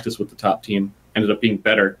to practice with the top team ended up being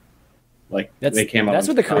better. Like they came up. That's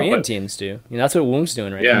on what the top, Korean but- teams do. That's what Woong's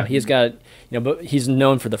doing right Yeah. now. He's got, but he's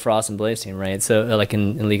known for the Frost and Blaze team, right? So like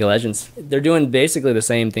in League of Legends, they're doing basically the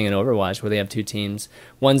same thing in Overwatch, where they have 2 teams.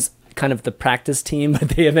 One's kind of the practice team, but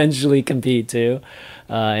they eventually compete too,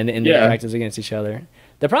 and they Yeah. practice against each other.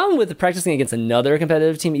 The problem with practicing against another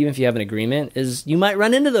competitive team, even if you have an agreement, is you might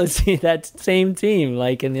run into that same team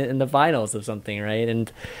like in the finals of something, right?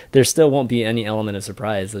 And there still won't be any element of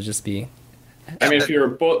surprise. It'll just be, I mean, if you're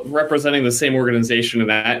both representing the same organization in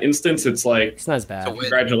that instance, it's like it's not as bad. So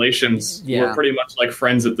congratulations. Yeah. We're pretty much like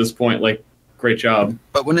friends at this point. Like, great job.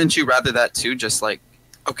 But wouldn't you rather that too? Just like,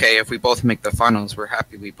 okay, if we both make the finals, we're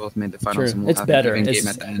happy we both made the finals, True. and we'll It's have better. an even It's game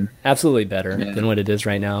at the end. absolutely better Yeah. than what it is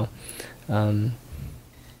right now.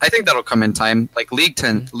 I think that'll come in time. Like league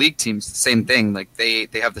teams, same thing. Like they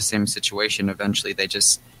have the same situation. Eventually, they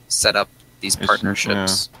just set up these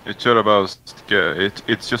partnerships. Yeah.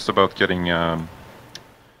 It's just about getting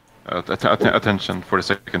attention for the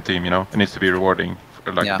second team. It needs to be rewarding,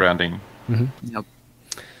 like Yeah. branding. Yep.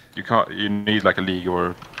 You need like a league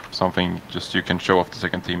or something just you can show off the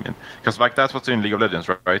second team in, because like that's what's in League of Legends,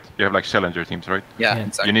 right? You have like challenger teams, right? Yeah, Yeah.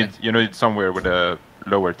 exactly. You need somewhere where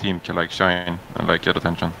lower team can like shine and like get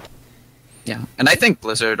attention. Yeah, and I think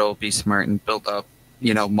Blizzard will be smart and build up,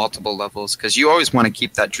 multiple levels, because you always want to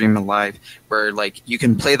keep that dream alive, where like you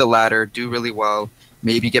can play the ladder, do really well,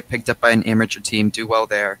 maybe get picked up by an amateur team, do well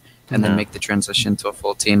there, and then make the transition to a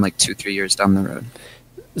full team like 2-3 years down the road.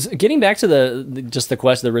 So getting back to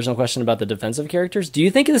the original question about the defensive characters, do you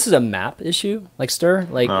think this is a map issue, like Ster?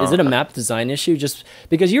 Like, No. is it a map design issue? Just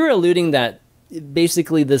because you were alluding that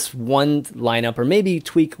basically this one lineup, or maybe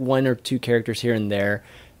tweak 1 or 2 characters here and there,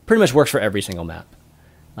 pretty much works for every single map.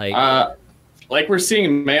 Like we're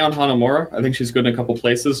seeing Mei on Hanamura. I think she's good in a couple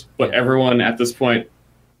places, but everyone at this point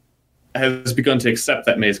has begun to accept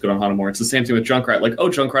that Mei's good on Hanamura. It's the same thing with Junkrat. Like,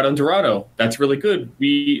 Junkrat on Dorado. That's really good.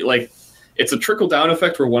 It's a trickle-down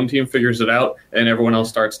effect where one team figures it out and everyone else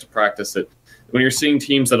starts to practice it. When you're seeing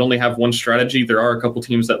teams that only have one strategy, there are a couple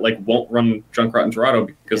teams that won't run Junkrat and Dorado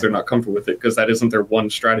because they're not comfortable with it, because that isn't their one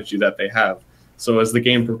strategy that they have. So as the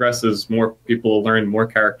game progresses, more people will learn more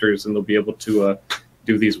characters and they'll be able to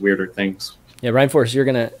do these weirder things. Yeah, Ryan Force, you're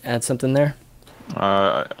gonna add something there?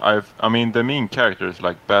 The main characters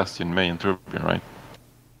like Bastion, Mei, and Torbjorn, right?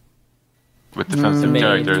 With defensive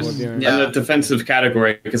characters. Yeah. And the defensive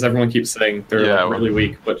category, because everyone keeps saying they're really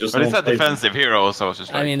weak, but it's not defensive heroes, so it's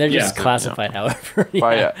just like... they're just classified however.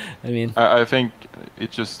 But yeah. I think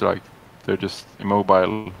it's just like they're just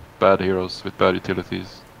immobile, bad heroes with bad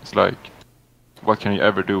utilities. It's like, what can you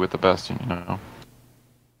ever do with the Bastion,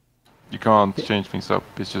 You can't change things up.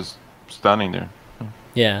 It's just standing there.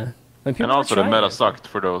 Yeah. And also the meta sucked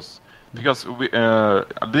for those. Because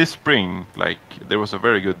this spring, there was a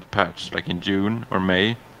very good patch, in June or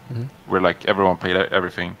May, where everyone played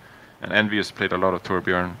everything, and Envious played a lot of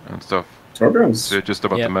Torbjorn and stuff. Torbjorn's So just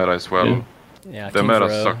about the meta as well. Yeah, the King meta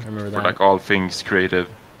Fro, sucked for all things creative.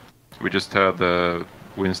 We just had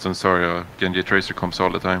Winston, Zarya, Genji Tracer comps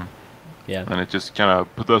all the time. Yeah. And it just kind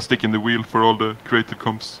of put a stick in the wheel for all the creative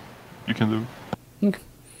comps you can do. Okay.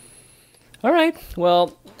 All right.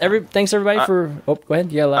 Well, thanks everybody for. Oh, go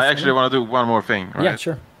ahead. Yeah. I actually want to do one more thing. Right? Yeah,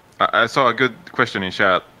 sure. I saw a good question in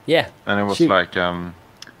chat. Yeah. And it was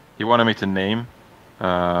he wanted me to name.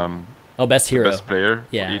 Best hero. Best player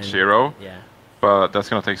for each hero. Yeah. But that's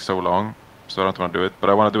gonna take so long, so I don't want to do it. But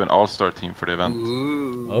I want to do an all-star team for the event.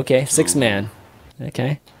 Ooh. Okay, 6-man.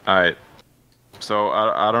 Okay. All right. So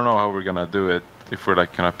I don't know how we're gonna do it. If we're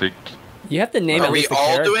gonna pick. You have to name at least we all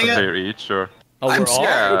character. doing it? Player each, or. Oh, we're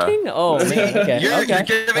all picking? Oh, man. Okay. You're okay.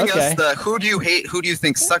 giving okay. us the who do you hate, who do you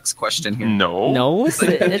think sucks question here. No. No, It's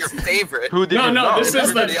like it's your favorite. Who did you know? this is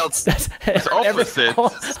Everybody else. It's opposite.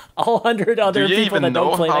 all 100 other Do you people even that don't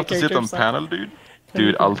know play how that to sit character on suck. panel, dude?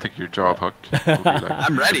 Dude, I'll take your job, Huck.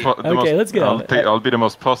 I'm ready. Let's go. I'll be the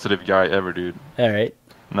most positive guy ever, dude. All right.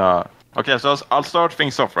 Nah. Okay, so I'll start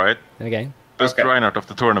things off, right? Okay. Best Reinhardt of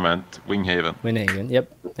the tournament, Winghaven. Winhaven.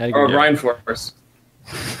 Yep. I'd Or agree. Ryan Force.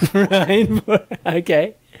 Ryan.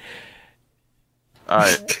 Okay.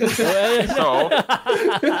 Alright. So,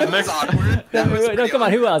 That's awkward. That was No, pretty come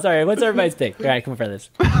on. Who else? All right. What's everybody's pick? All right, come on for this.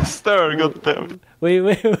 Ster, goddammit.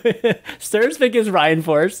 Wait. Stur's pick is Ryan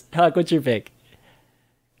Force. Huck, what's your pick?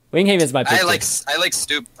 Winghaven's my pick. I like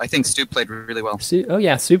Stoop. I think Stoop played really well. Oh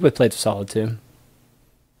yeah, Super played solid too.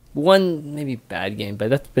 One maybe bad game,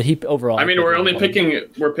 but he overall. I mean,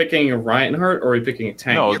 we're picking Reinhardt, or are we picking a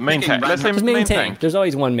tank? No, You're main picking tank. Let's say Just main tank. There's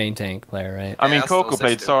always one main tank player, right? I mean, Yeah, Coco so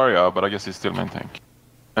played Ster. Zarya, but I guess he's still main tank.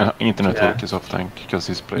 And Internet Hulk is off tank because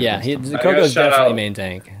he's played. Yeah, against them. Coco's shout definitely out- main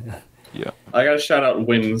tank. Yeah. I gotta shout out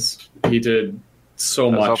Wins. He did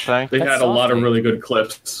so That's much. off-tank? They That's had a lot of off-tank. really good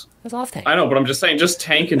clips. That's off tank. I know, but I'm just saying, just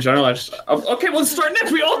tank in general. Okay, well, let's start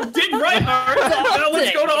next. We all did Reinhardt. Now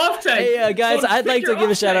let's go to off tank. Hey guys, So I'd like pick to your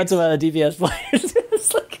give a shout out to off-tanks. DPS players.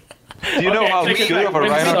 It's like, Do you know Okay, how take it good back. of a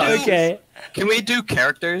Wins Reinhardt sucks. is? okay. Can we do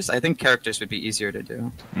characters? I think characters would be easier to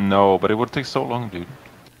do. No, but it would take so long, dude.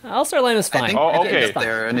 All-Star line is I fine. think Oh, we can okay. get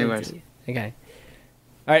there anyways. Okay.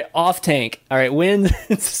 All right, off tank. All right, wins.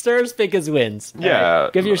 Stur's pick is wins. All Yeah,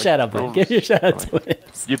 right, give your like, shout out, rules. Give your shout out to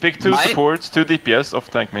wins. You pick 2 My- supports, 2 DPS,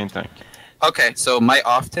 off tank, main tank. Okay, so my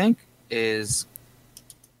off tank is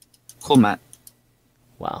Cool Matt.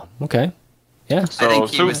 Wow. Okay. Yeah. I So think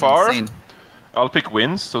he was far, insane. I'll pick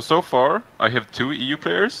wins. So far, I have 2 EU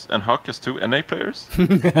players and Huck has 2 NA players.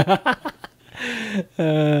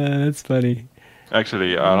 That's funny.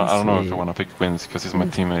 Actually, I don't know if see. I want to pick wins because he's my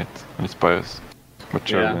teammate and he's biased. But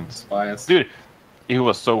sure, Yeah, wins. it's biased. Dude, he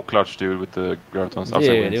was so clutch, dude, with the Gravitons. I'll say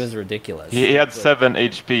Dude, wins. it was ridiculous. He had 7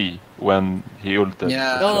 HP when he ulted.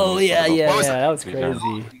 Yeah. Oh yeah, What was that was Lee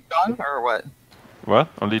crazy. Gone or what? What?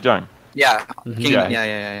 On Lee Jang? Yeah, Mhm. King, Yeah.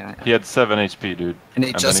 yeah. He had 7 HP, dude. And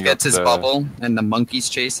he And just then he gets got his the- bubble, and the monkey's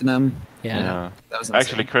chasing him. Yeah. That was insane.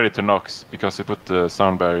 Actually, credit to Nox because he put the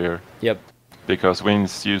sound barrier. Yep. Because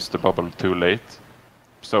Wings used the bubble too late.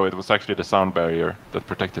 So it was actually the sound barrier that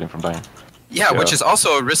protected him from dying. Yeah, which Yeah. is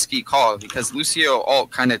also a risky call because Lucio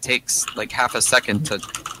ult kind of takes like half a second to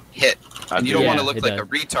hit, and you don't Yeah, want to look it like does. a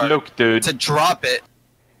retard Look, dude. to drop it,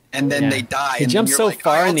 and then Yeah. they die. He and jumps you're so like,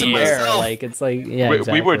 far I in the ulted air, myself. like it's like yeah.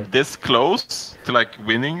 We were exactly. this close to like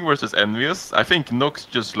winning versus Envious. I think Nox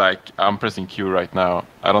just like, I'm pressing Q right now.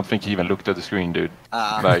 I don't think he even looked at the screen, dude.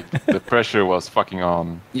 Like the pressure was fucking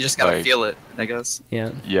on. You just gotta like, feel it, I guess. Yeah.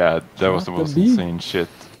 Yeah, that was the Not the most beat. insane shit.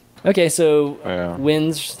 Okay, so Yeah.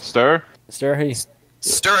 wins. Stir? Stir. Who you-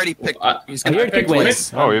 Ster already picked. He's Oh, you gonna already picked picked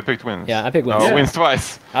wins. Oh, you picked wins. Yeah, I picked wins. Oh, Yeah. wins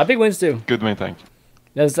twice. I picked wins too. Good main tank.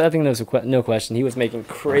 I think that was no question. He was making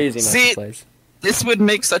crazy amounts See, of plays. This would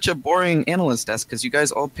make such a boring analyst desk because you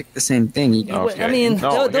guys all picked the same thing. You Oh. Okay. I mean,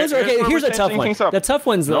 No, those are here's okay. where Here's we're a tough changing one. things up. The tough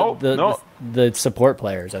one's No, no. the support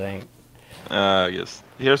players, I think. Yes.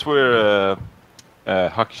 Here's where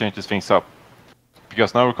Huck changes things up.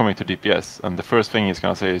 Because now we're coming to DPS, and the first thing he's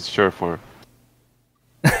gonna say is sure for.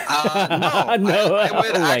 no, No, I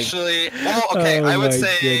would oh my- actually. Well, okay, Oh I would my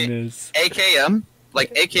say goodness. AKM.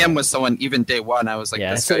 Like AKM was someone even day one. I was like,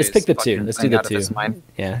 Yeah, this so guy let's is pick the two. fucking Let's do playing the out of his two. mind.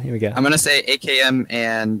 Yeah, here we go. I'm gonna say AKM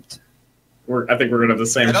and I think we're gonna have the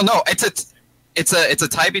same. I don't know. It's a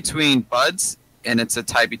tie between Buds and it's a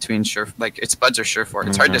tie between Sure. Like it's Buds or Surefour.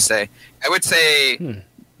 It's hard to say. I would say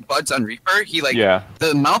Buds on Reaper. He like Yeah.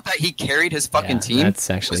 the amount that he carried his fucking Yeah, team. that's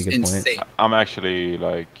actually was a good point. insane. I'm actually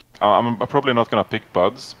like, I'm probably not gonna pick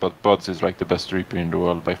Buds, but Buds is like the best Reaper in the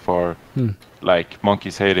world by far. Like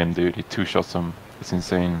monkeys hate him, dude. He two shots him. It's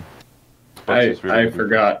insane. Buds is really I good.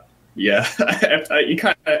 forgot. Yeah,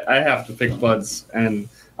 I have to pick Buds, and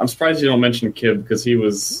I'm surprised you don't mention Kib because he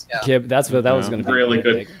was. Yeah. Kib, that was Yeah. going to be Really my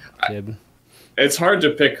good. pick, Kib. It's hard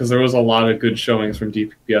to pick because there was a lot of good showings from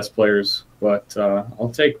DPS players, but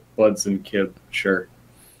I'll take Buds and Kib. Sure.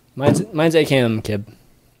 Mine's AKM Kib.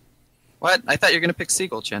 What? I thought you were gonna pick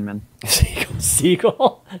Seagull, Chenman.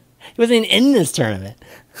 Seagull. He wasn't even in this tournament.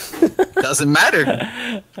 Doesn't matter.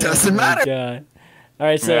 Doesn't Oh my matter. God. All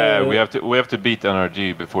right, so Yeah, we have to beat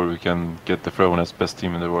NRG before we can get the throne as best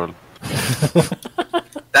team in the world.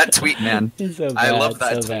 That tweet, man. He's so I bad, love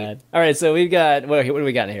that so tweet. bad. All right, so we've got what do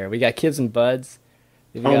we got in here? We got Kibs and Buds.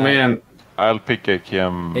 We've Oh got man, I'll pick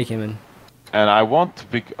AKM. AKM. And I want to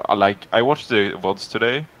pick, like, I watched the VODs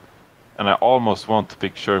today, and I almost want to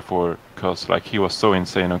pick Surefour, because, like, he was so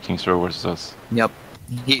insane on King's Row versus us. Yep.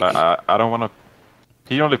 He, But I don't want to...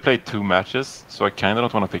 He only played 2 matches, so I kind of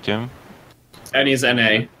don't want to pick him. and he's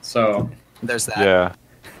NA, so there's that. Yeah.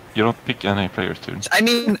 You don't pick NA players, dude. I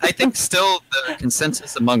mean, I think still the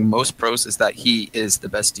consensus among most pros is that he is the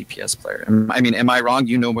best DPS player. I mean, am I wrong?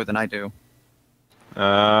 You know more than I do.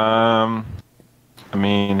 I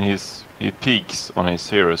mean, he peaks on his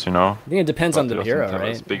heroes, you know? I think it depends on But the he doesn't hero, have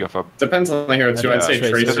as right? big of a... depends on the hero too. I'd say Tracer.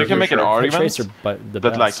 Tracer. Because you can for make an sure. argument Tracer, but the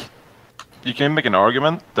that, like, best. you can make an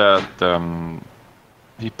argument that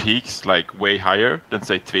he peaks, like, way higher than,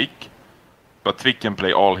 say, Tweak. But Tweak can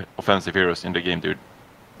play all offensive heroes in the game, dude.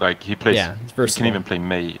 Like, he plays... Yeah, it's he can versatile. even play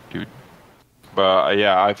Mei, dude. But,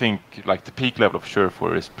 yeah, I think, like, the peak level of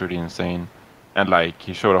Surefour is pretty insane. And, like,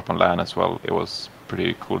 he showed up on LAN as well. It was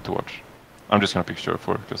pretty cool to watch. I'm just gonna pick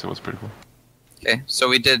Surefour because it was pretty cool. Okay, so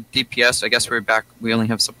we did DPS. I guess we're back. We only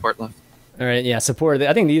have support left. All right, yeah, support.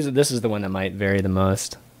 I think this is the one that might vary the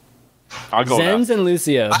most. I'll go Zenz that. and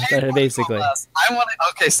Lucio, I wanna go basically. last. I want to.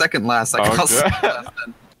 Okay, second last. Like, I'll Okay. second last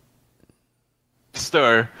then.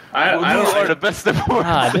 Stir. I you don't are know. the best support.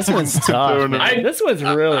 Ah, this one's tough. man. I- This one's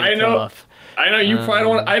really I know. tough. I know you probably don't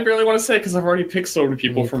want. I barely want to say because I've already picked so many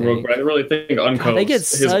people from Rogue, but I really think Uncos, they get his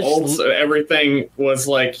such- ults, everything was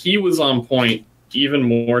like he was on point, even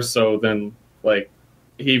more so than like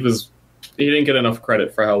he was. He didn't get enough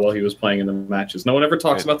credit for how well he was playing in the matches. No one ever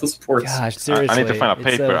talks Right. about the supports. Gosh, seriously. I need to find a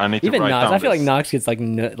It's paper. I need to even write Nox. down I feel like this. Nox gets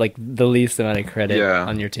like the least amount of credit Yeah.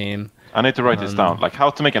 on your team. I need to write this down. Like how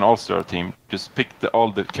to make an all-star team. Just pick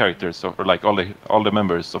all the characters or like all the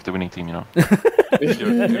members of the winning team. You know.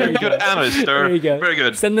 You're a good analyst, Stir. There you go. Very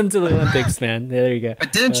good. Send them to the Olympics, man. There you go.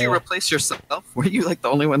 But didn't you replace yourself? Were you like the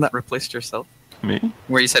only one that replaced yourself? Me?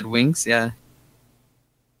 Where you said wings? Yeah.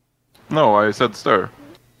 No, I said Stir.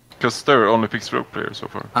 Because Stir only picks rogue players so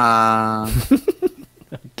far.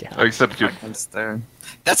 Except you. There.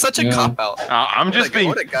 That's such a Yeah. cop out. I'm just Like, being.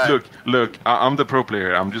 what a guy. Look. I'm the pro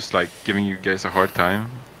player. I'm just like giving you guys a hard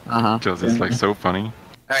time Uh huh. because it's like so funny.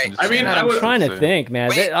 All right. I mean, God, I'm trying to think, man.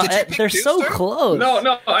 Wait, did you pick They're so Ster? close.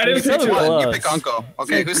 No, I didn't They're pick so one. close. You pick Unko.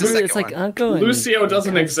 Okay, who's the It's second like one? Unko and Lucio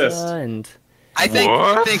doesn't Kai'Sa exist. And I think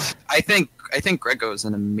What? I think Grego is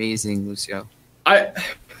an amazing Lucio.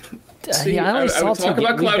 See, yeah, I I only saw would talk two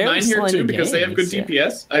about we barely Cloud9 here saw any too because they have good games,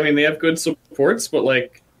 DPS. I mean, they have good supports, but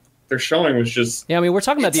like their showing was just Yeah, I mean, we're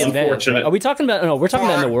talking about the It's event. unfortunate. Right? Are we talking about? No, we're talking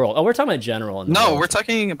about in For- the world. Oh, we're talking about general. In the No, world. we're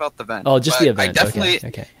talking about the event. Oh, just But the event. I definitely.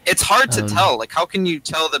 Okay. It's hard to Um, tell. Like, how can you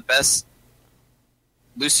tell the best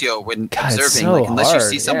Lucio when God, it's observing? so Like, unless you hard,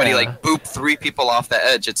 see somebody yeah. like boop 3 people off the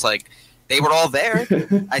edge, it's like they were all there.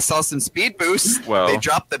 I saw some speed boosts. Well- they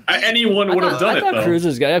dropped the. beat. anyone would have done I it thought though. Cruz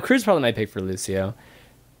was good. Cruz probably my pick for Lucio,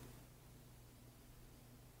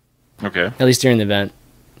 Okay. at least during the event.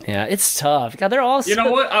 Yeah, it's tough. God, they're all. You know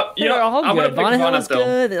what? They're all I'm good. gonna pick Von was Vonnet,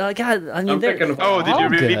 though. good. God, I mean, I'm they're picking Oh, did all you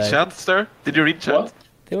read good. chat, Ster? Did you read chat? What?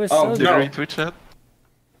 They were Oh, so Did no. you good. read Twitch chat?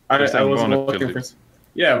 I saying wasn't Vonnet looking killed for.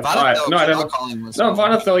 Yeah, Vonnet, though, no, I I'll didn't. call him was No, one.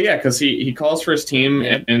 Vonnet though, yeah, because he calls for his team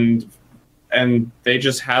Yep. and they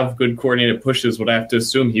just have good coordinated pushes. What I have to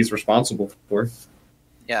assume he's responsible for.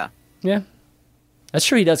 Yeah. Yeah, that's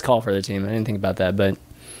true. He does call for the team. I didn't think about that, but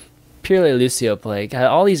purely Lucio play. God,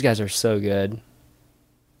 all these guys are so good.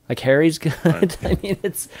 Like Harry's good. I mean,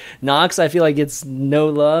 it's Nox. I feel like it's no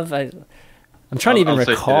love. I'm trying to even I'll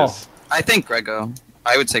say recall. this. I think Grego.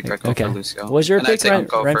 I would say Grego Okay. for Lucio. What's your and I'd pick, say Ryan-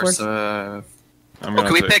 Unko Ryan for Force? I'm Oh, gonna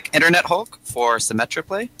can we say- pick Internet Hulk for Symmetra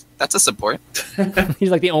play? That's a support. He's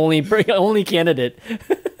like the only candidate.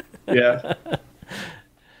 Yeah,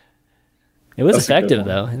 It was That's a good effective one.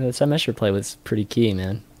 though. The semester play was pretty key,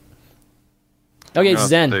 man. Okay, I'm gonna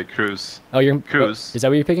Zen. say Cruz Oh, you're Cruz. Is that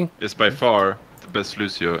what you're picking? is by far the best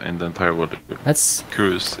Lucio in the entire world. That's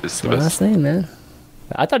Cruz is the my best. last name, man.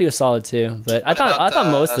 I thought he was solid too, but I thought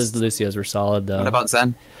about, most of the Lucios were solid though. What about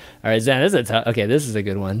Zen? All right, Zen, this is okay. This is a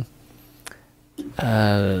good one.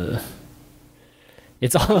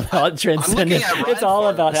 It's all about transcendent. at Ryan It's all for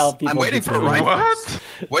about how this. people. I'm waiting for Ryan. What?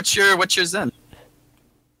 What's your Zen?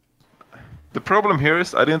 The problem here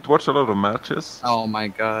is I didn't watch a lot of matches. Oh my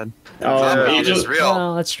god. you It is just real.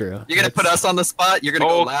 Well, that's true. You're gonna put us on the spot. You're gonna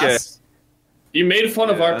go Okay. last. you made fun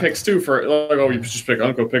of our Yeah. picks too for like, oh, you just pick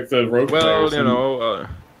Uncle, pick the rogue Well, players. you and- know,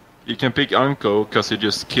 you can pick Unko because he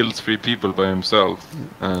just kills 3 people by himself,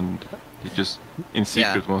 and he just in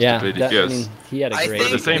secret wants Yeah, to play that, DPS. I mean, he had a I great. But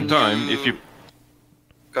at the think- same When time, you- if you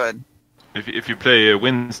Go ahead. if you play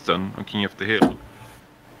Winston on King of the Hill,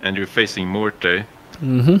 and you're facing Morte,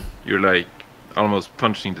 Mm-hmm. you're like almost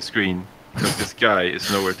punching the screen because this guy is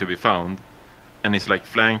nowhere to be found, and he's like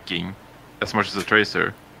flanking as much as a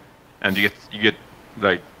tracer, and you get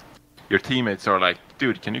like your teammates are like,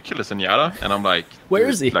 dude, can you kill a Zenyatta? And I'm like, Where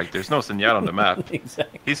 "Dude, is he?" Like, there's no Zenyatta on the map.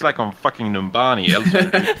 Exactly. He's like on fucking Numbani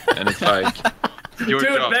elsewhere, and it's like, your Dude,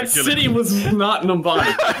 job that to kill city him. was not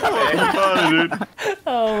Numbani. Numbani, dude.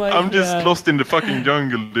 Oh my I'm just God. lost in the fucking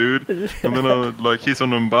jungle, dude. And then like he's on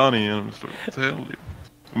Numbani, and I'm just like, what the hell? Dude?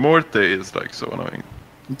 Morte is like so annoying.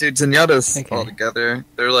 Dude, Zenyatta's Okay. all together.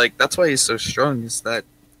 They're like, that's why he's so strong, is that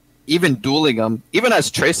even dueling him, even as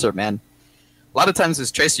Tracer, man. A lot of times as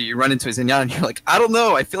Tracer, you run into a Zenyatta and you're like, I don't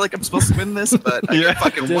know, I feel like I'm supposed to win this, but I Yeah. get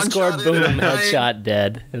fucking Discord, one-shotted boom, and I'm headshot,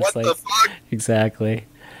 dead. It's What like the fuck? exactly.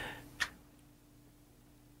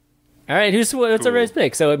 All right, what's Cool. everybody's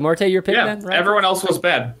pick? So Morte, your pick Yeah, then, right? everyone else was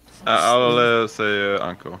bad. I'll say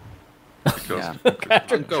Anko. Because Yeah.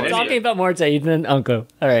 After Unko. talking about Morte, then Unko.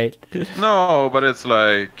 All right. No, but it's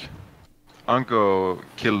like Anko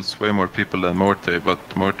kills way more people than Morte, but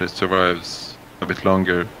Morte survives a bit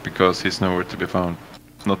longer because he's nowhere to be found.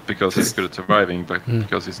 Not because he's good at surviving, but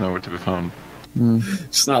because he's nowhere to be found.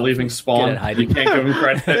 Just not leaving spawn. Good at hiding. You can't give him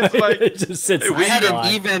credit. It's like It just sits. I had still.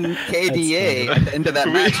 an even KDA at the end of that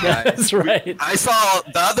match, guys. That's right. I saw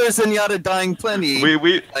the other Zenyatta dying plenty.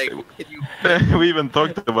 we like, can you- we even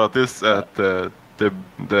talked about this at the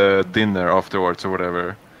dinner afterwards or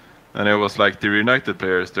whatever. And it was like the Reunited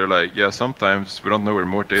players, they're like, yeah, sometimes we don't know where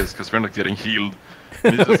Morte is because we're not getting healed.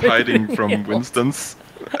 He's just hiding from Winston's.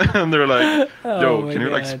 And they're like, yo, Oh my can you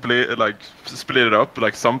like God. split it up?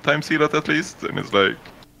 Like sometimes heal it at least? And it's like,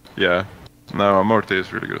 yeah. No, Morte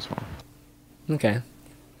is really good as well. Okay.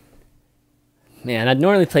 Man, I'd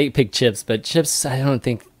normally pick Chips, but Chips I don't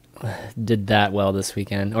think did that well this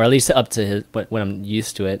weekend, or at least up to his, when I'm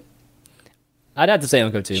used to it. I'd have to say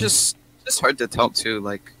Unko too. It's just hard to tell, too.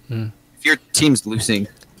 Like, if your team's losing,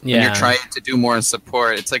 and Yeah. you're trying to do more in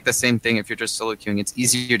support, it's like the same thing if you're just solo queuing. It's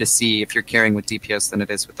easier to see if you're carrying with DPS than it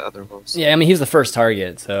is with the other roles. Yeah, I mean he's the first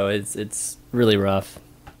target, so it's really rough.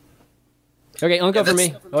 Okay, Unko Yeah, for me.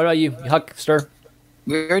 What about you, Huck, Ster?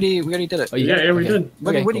 We already did it. Oh, you Yeah, got it? yeah, we Okay. did.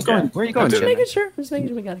 Where are you going? Where are you going, Just Jimmy? making sure. Just making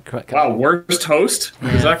sure we got it correct. Wow, worst host?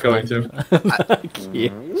 Who's that going to? Fuck you.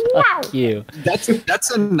 Fuck you. That's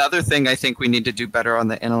another thing I think we need to do better on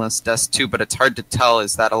the analyst desk too, but it's hard to tell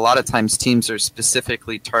is that a lot of times teams are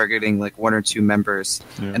specifically targeting like one or two members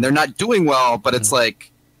and they're not doing well, but it's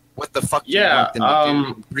like, what the fuck do you want them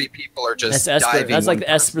to do? Three people are just That's Esper. diving. That's like the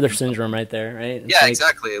Esper syndrome right there, right? It's Yeah, like,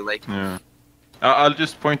 exactly. Like, Yeah. I'll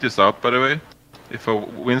just point this out, by the way. If a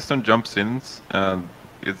Winston jumps in, and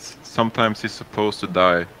it's sometimes he's supposed to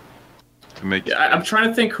die to make. Yeah, I'm trying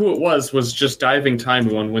to think who it was just diving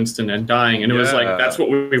time on Winston and dying, and it was like, that's what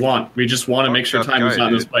we want. We just want to make sure Fuck time that is not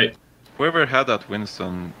in guy, this fight. Whoever had that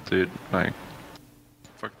Winston, dude, like,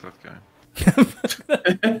 fuck that guy.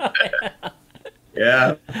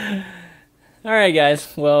 Yeah. All right,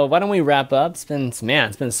 guys. Well, why don't we wrap up? It's been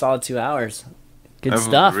a solid 2 hours. Good That was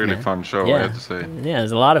stuff. a really man. fun show, Yeah. I have to say. Yeah, it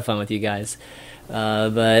was a lot of fun with you guys.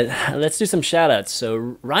 But let's do some shout outs.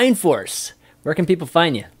 So, Ryan Force, where can people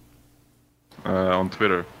find you? On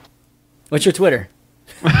Twitter. What's your Twitter?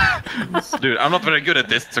 Dude, I'm not very good at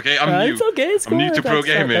this, okay? I'm new. It's okay. It's I'm cool. new to pro That's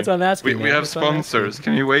gaming. what I'm asking. We man. have That's what I'm asking. sponsors.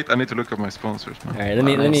 Can you wait? I need to look up my sponsors, man. All right, let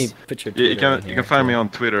me put your Twitter. You can in you here. can find me on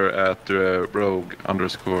Twitter at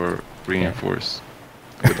rogue_reinforce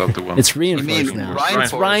without the one. It's you reinforced mean now. Ryan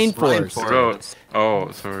It's Force. Ryan Ryan Force. Force. Rogue.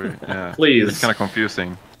 Oh, sorry. Yeah. Please. It's kind of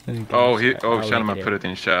confusing. Okay, Oh, I'll link ChanManV it put in. it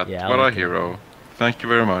in chat. Yeah, I'll What a link it. hero. Thank you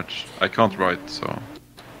very much. I can't write, so.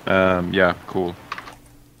 Yeah, cool.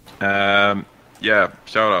 Yeah,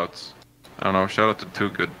 shout outs. I don't know, shout out to Too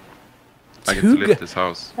Good. I get to Too lift Good? this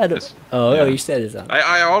house. I don't- This- Oh, yeah. you said it.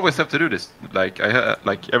 I always have to do this. Like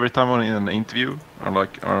every time I'm in an interview or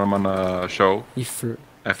I'm on a show, I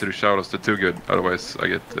have to do shout outs to Too Good. Otherwise, I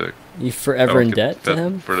get you forever I in don't get debt to fed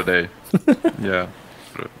him? for the day. Yeah,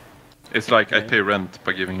 but it's like I pay rent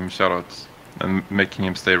by giving him shout outs and making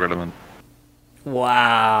him stay relevant.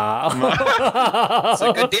 Wow. It's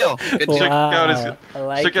a good deal. Good deal. Check out Wow. his, I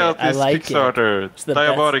like check it. out I this like it. Kickstarter. It's the best.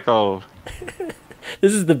 Diabolical.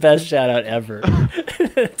 This is the best shout out ever.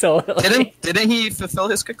 Totally. Didn't he fulfill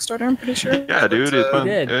his Kickstarter? I'm pretty sure. Yeah, dude, it went,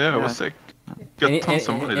 did. yeah, it was sick. Got tons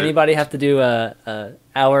of money. dude. Anybody have to do a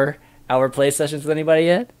hour play sessions with anybody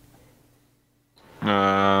yet?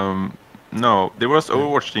 No, there was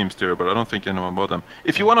Overwatch teams there, but I don't think anyone bought them.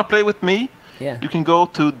 If you want to play with me, Yeah. you can go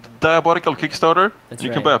to Diabolical Kickstarter. That's you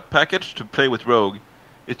right. can buy a package to play with Rogue.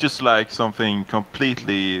 It's just like something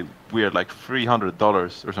completely weird, like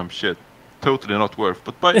 $300 or some shit. Totally not worth.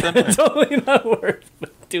 But buy it anyway. Totally not worth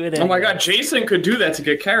do it Oh my anyway. god, Jason could do that to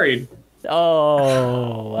get carried.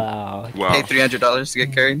 Oh, wow. Wow. Pay $300 to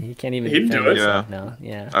get carried. He can't even He'd defend do it. himself now.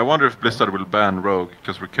 Yeah. I wonder if Blizzard will ban Rogue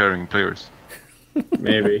because we're carrying players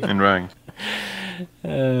Maybe. in rank.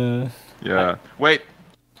 Uh, Yeah. Wait.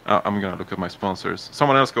 I'm gonna look at my sponsors.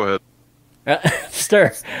 Someone else go ahead.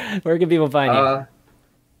 Ster, where can people find you?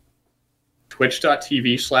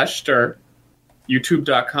 Twitch.tv/Ster,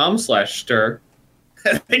 YouTube.com/Ster.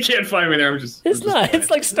 They can't find me there. I'm just. It's not. It's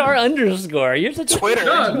like star underscore. You're such a Twitter.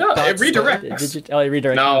 No, it redirects. Did you, oh, it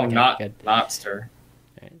redirects. No, Okay, not good. Ster.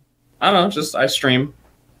 I don't know. Just I stream.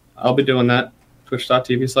 I'll be doing that.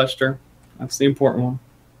 Twitch.tv/Ster. That's the important one.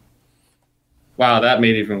 Wow, that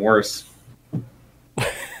made it even worse.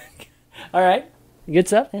 All right. Good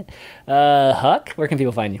stuff. Huck, where can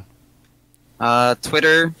people find you?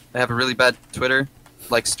 Twitter. I have a really bad Twitter,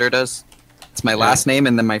 like Ster does. It's my last name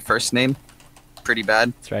and then my first name. Pretty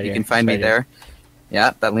bad. It's right You here. can find It's me right there.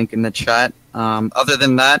 Yeah, that link in the chat. Other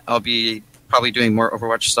than that, I'll be probably doing more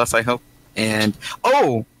Overwatch stuff, I hope. And,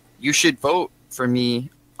 you should vote for me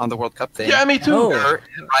on the World Cup thing. Yeah, me too. Oh. Or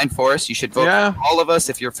Ryan Forrest, you should vote Yeah. for all of us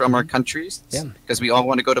if you're from our countries. Yeah. Because we all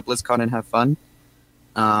want to go to BlizzCon and have fun.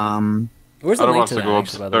 Where's the I don't link want to to that? go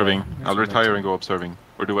actually, by the way? observing. Where's I'll the link retire to and go observing.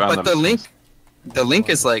 Or do But the analysis. link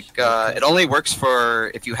is like, it only works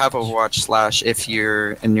for if you have Overwatch / if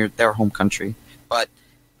you're in their home country. But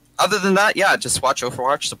other than that, yeah, just watch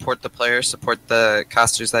Overwatch, support the players, support the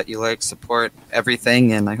casters that you like, support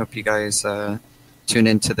everything, and I hope you guys tune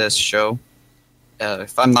into this show.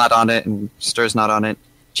 If I'm not on it and Ster's not on it,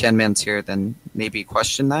 ChanManV's here, then maybe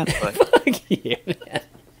question that. But Fuck you, man.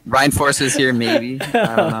 Ryan Force is here, maybe. I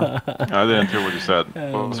don't know. I didn't hear what you said.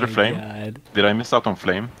 Oh Was there my Flame? God. Did I miss out on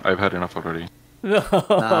Flame? I've had enough already. No,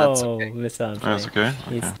 it's okay. miss out. That's okay.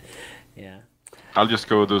 He's- Okay. Yeah. I'll just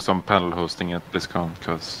go do some panel hosting at BlizzCon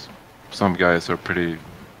because some guys are pretty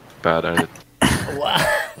bad at it.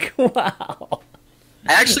 Wow.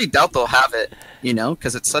 I actually doubt they'll have it,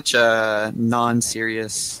 because it's such a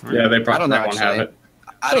non-serious. Yeah, they I don't probably know, won't have actually. it.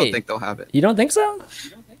 I don't Wait. think they'll have it. You don't think so?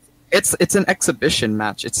 It's an exhibition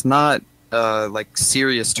match. It's not like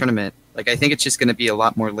serious tournament. Like I think it's just going to be a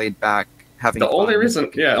lot more laid back. Having the only fun,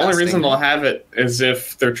 reason they'll have it is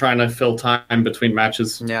if they're trying to fill time between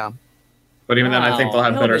matches. Yeah. But even then, I think they'll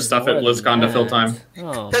have better stuff at BlizzCon to fill time.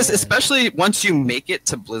 Because especially once you make it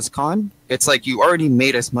to BlizzCon, it's like you already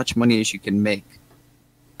made as much money as you can make.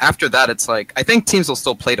 After that, it's like I think teams will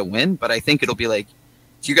still play to win, but I think it'll be like,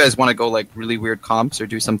 if you guys want to go like really weird comps or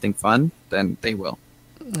do something fun, then they will.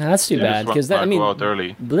 No, that's too bad because go out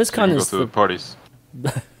early. BlizzCon is go to parties.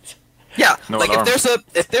 Yeah, No like alarm.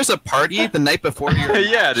 if there's a party the night before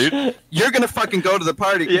Yeah, dude. you're gonna fucking go to the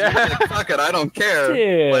party. 'Cause Yeah. you're like, fuck it, I don't care.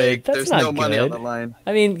 Dude, like that's there's not no money on good. the line.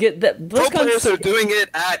 I mean, get that Pro players are BlizzCon. doing it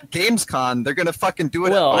at GamesCon. They're gonna fucking do it.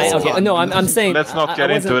 Well, at BlizzCon. no, I'm saying. Let's not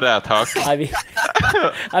get I into wasn't- that, Huck.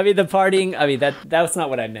 I mean the partying. I mean that's not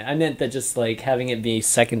what I meant. I meant that just like having it be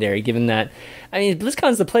secondary. Given that, I mean,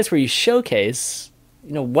 BlizzCon's the place where you showcase,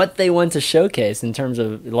 what they want to showcase in terms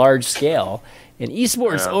of large scale. And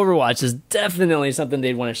esports Overwatch is definitely something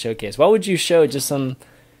they'd want to showcase. Why would you show just some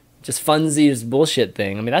funsies bullshit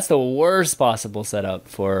thing? I mean, that's the worst possible setup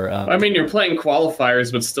for. I mean, you're playing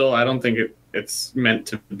qualifiers, but still, I don't think it's meant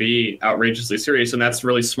to be outrageously serious, and that's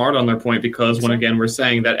really smart on their point because, again, we're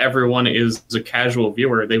saying that everyone is a casual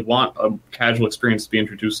viewer. They want a casual experience to be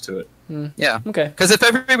introduced to it. Yeah. Okay. Because if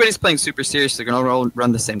everybody's playing super serious, they're gonna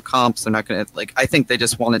run the same comps. They're not gonna like. I think they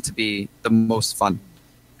just want it to be the most fun.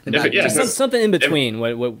 Something in between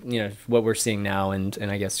what we're seeing now and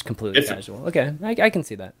I guess completely casual. Okay, I can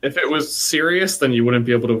see that. If it was serious, then you wouldn't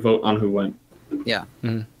be able to vote on who went. Yeah.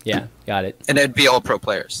 Mm-hmm. Yeah, got it. And it'd be all pro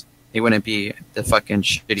players. It wouldn't be the fucking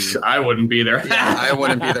shitty. I wouldn't be there. Yeah, I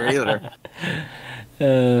wouldn't be there either.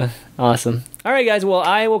 Awesome. All right, guys. Well,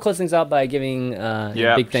 I will close things out by giving a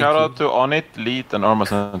big thank shout you. out to Onit, Leet, and Arma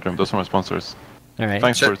Centrum. Those are my sponsors. All right.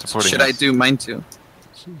 Thanks for supporting Should us. I do mine too?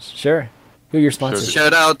 Sure. Who are your sponsors?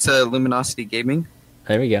 Shout out to Luminosity Gaming.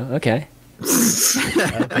 There we go. Okay.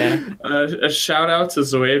 Okay. A shout out to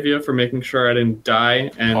Zoavia for making sure I didn't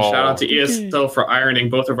die, and shout out to ESL for ironing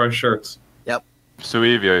both of our shirts. Yep.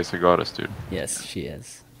 Suevia is a goddess, dude. Yes, she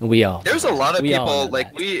is. We all. There's a lot of We all people know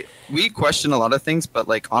like that. we question a lot of things, but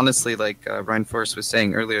like honestly, like Ryan Forrest was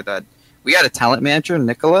saying earlier, that we had a talent manager,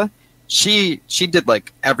 Nicola. She did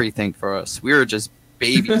like everything for us. We were just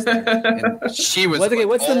babies, and she was. What's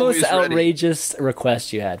the most always ready. outrageous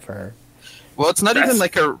request you had for her? Well, it's not even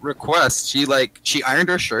like a request. She ironed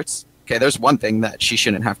her shirts. Okay, there's one thing that she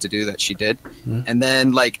shouldn't have to do that she did. Mm-hmm. And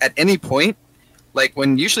then like at any point, like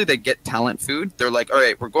when usually they get talent food, they're like, all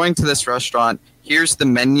right, we're going to this restaurant. Here's the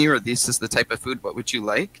menu, or this is the type of food. What would you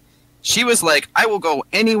like? She was like, I will go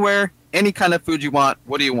anywhere, any kind of food you want.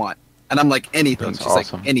 What do you want? And I'm like, anything. That's She's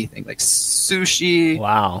awesome. like, anything. Like sushi,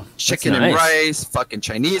 Wow. chicken That's and nice. rice, fucking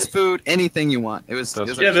Chinese food, anything you want. It was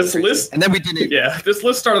That's- like, Yeah, this list. and then we didn't. Yeah, this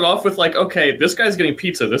list started off with like, okay, this guy's getting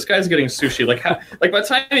pizza, this guy's getting sushi. Like, like by the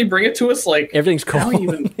time you bring it to us, like Everything's how cold.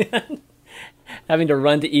 even- Having to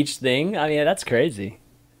run to each thing. I mean, that's crazy.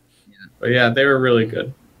 But yeah, they were really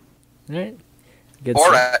good. All right. Good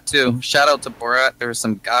stuff. Borat too. Shout out to Borat. There was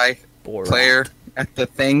some guy Borat. player at the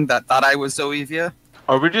thing that thought I was Zoevia.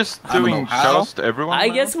 Are we just I don't know doing how. shout-outs to everyone? I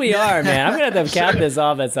now? guess we are, man. I'm gonna have to cap this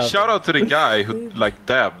off at some Shout out to the guy who like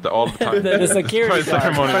dabbed all the time. the security guard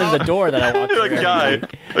in front of the door that I walked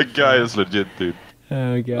through. A guy is legit, dude.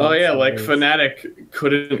 Oh god. Oh yeah, like Fnatic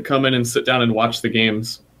couldn't come in and sit down and watch the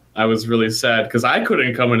games. I was really sad because I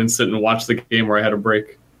couldn't come in and sit and watch the game where I had a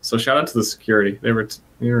break. So shout out to the security. They were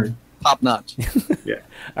Top notch. All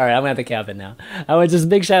right, I'm gonna have to cap it now. I would just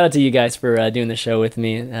big shout out to you guys for doing the show with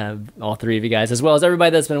me, all three of you guys, as well as everybody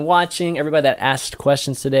that's been watching, everybody that asked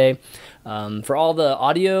questions today. For all the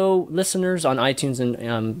audio listeners on iTunes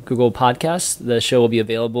and Google Podcasts, the show will be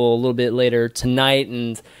available a little bit later tonight,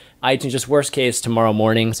 and iTunes, just worst case, tomorrow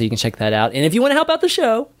morning, so you can check that out. And if you want to help out the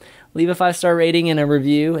show, leave a 5-star rating and a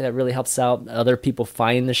review. That really helps out other people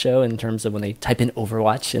find the show in terms of when they type in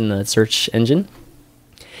Overwatch in the search engine.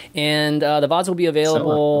 And the VODs will be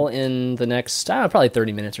available in the next, probably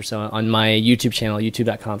 30 minutes or so on my YouTube channel,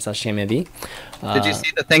 youtube.com/ChanManV. Did you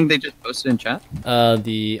see the thing they just posted in chat? Yeah, I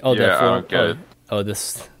don't get it.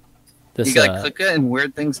 This. You gotta click it and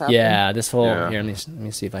weird things happen. Yeah, this whole. Yeah. Here, let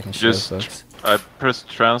me see if I can show Just folks. I pressed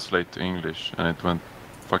translate to English and it went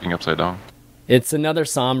fucking upside down. It's another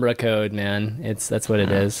Sombra code, man. That's what it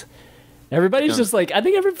Yeah. is. Everybody's Yeah. just like, I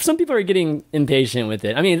think some people are getting impatient with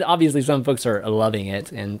it. I mean, obviously some folks are loving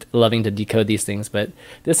it and loving to decode these things, but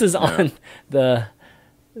this is on the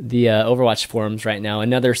Overwatch forums right now.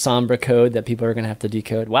 Another Sombra code that people are going to have to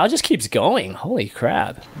decode. Wow, it just keeps going. Holy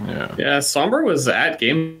crap. Yeah. Yeah, Somber was at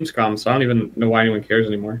Gamescom, so I don't even know why anyone cares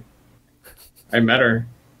anymore. I met her.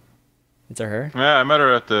 It's a her? Mm-hmm. Yeah, I met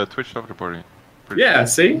her at the Twitch after party. Pretty Yeah, cool.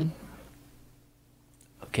 see?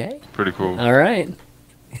 Okay. Pretty cool. All right.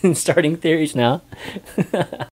 Starting theories now.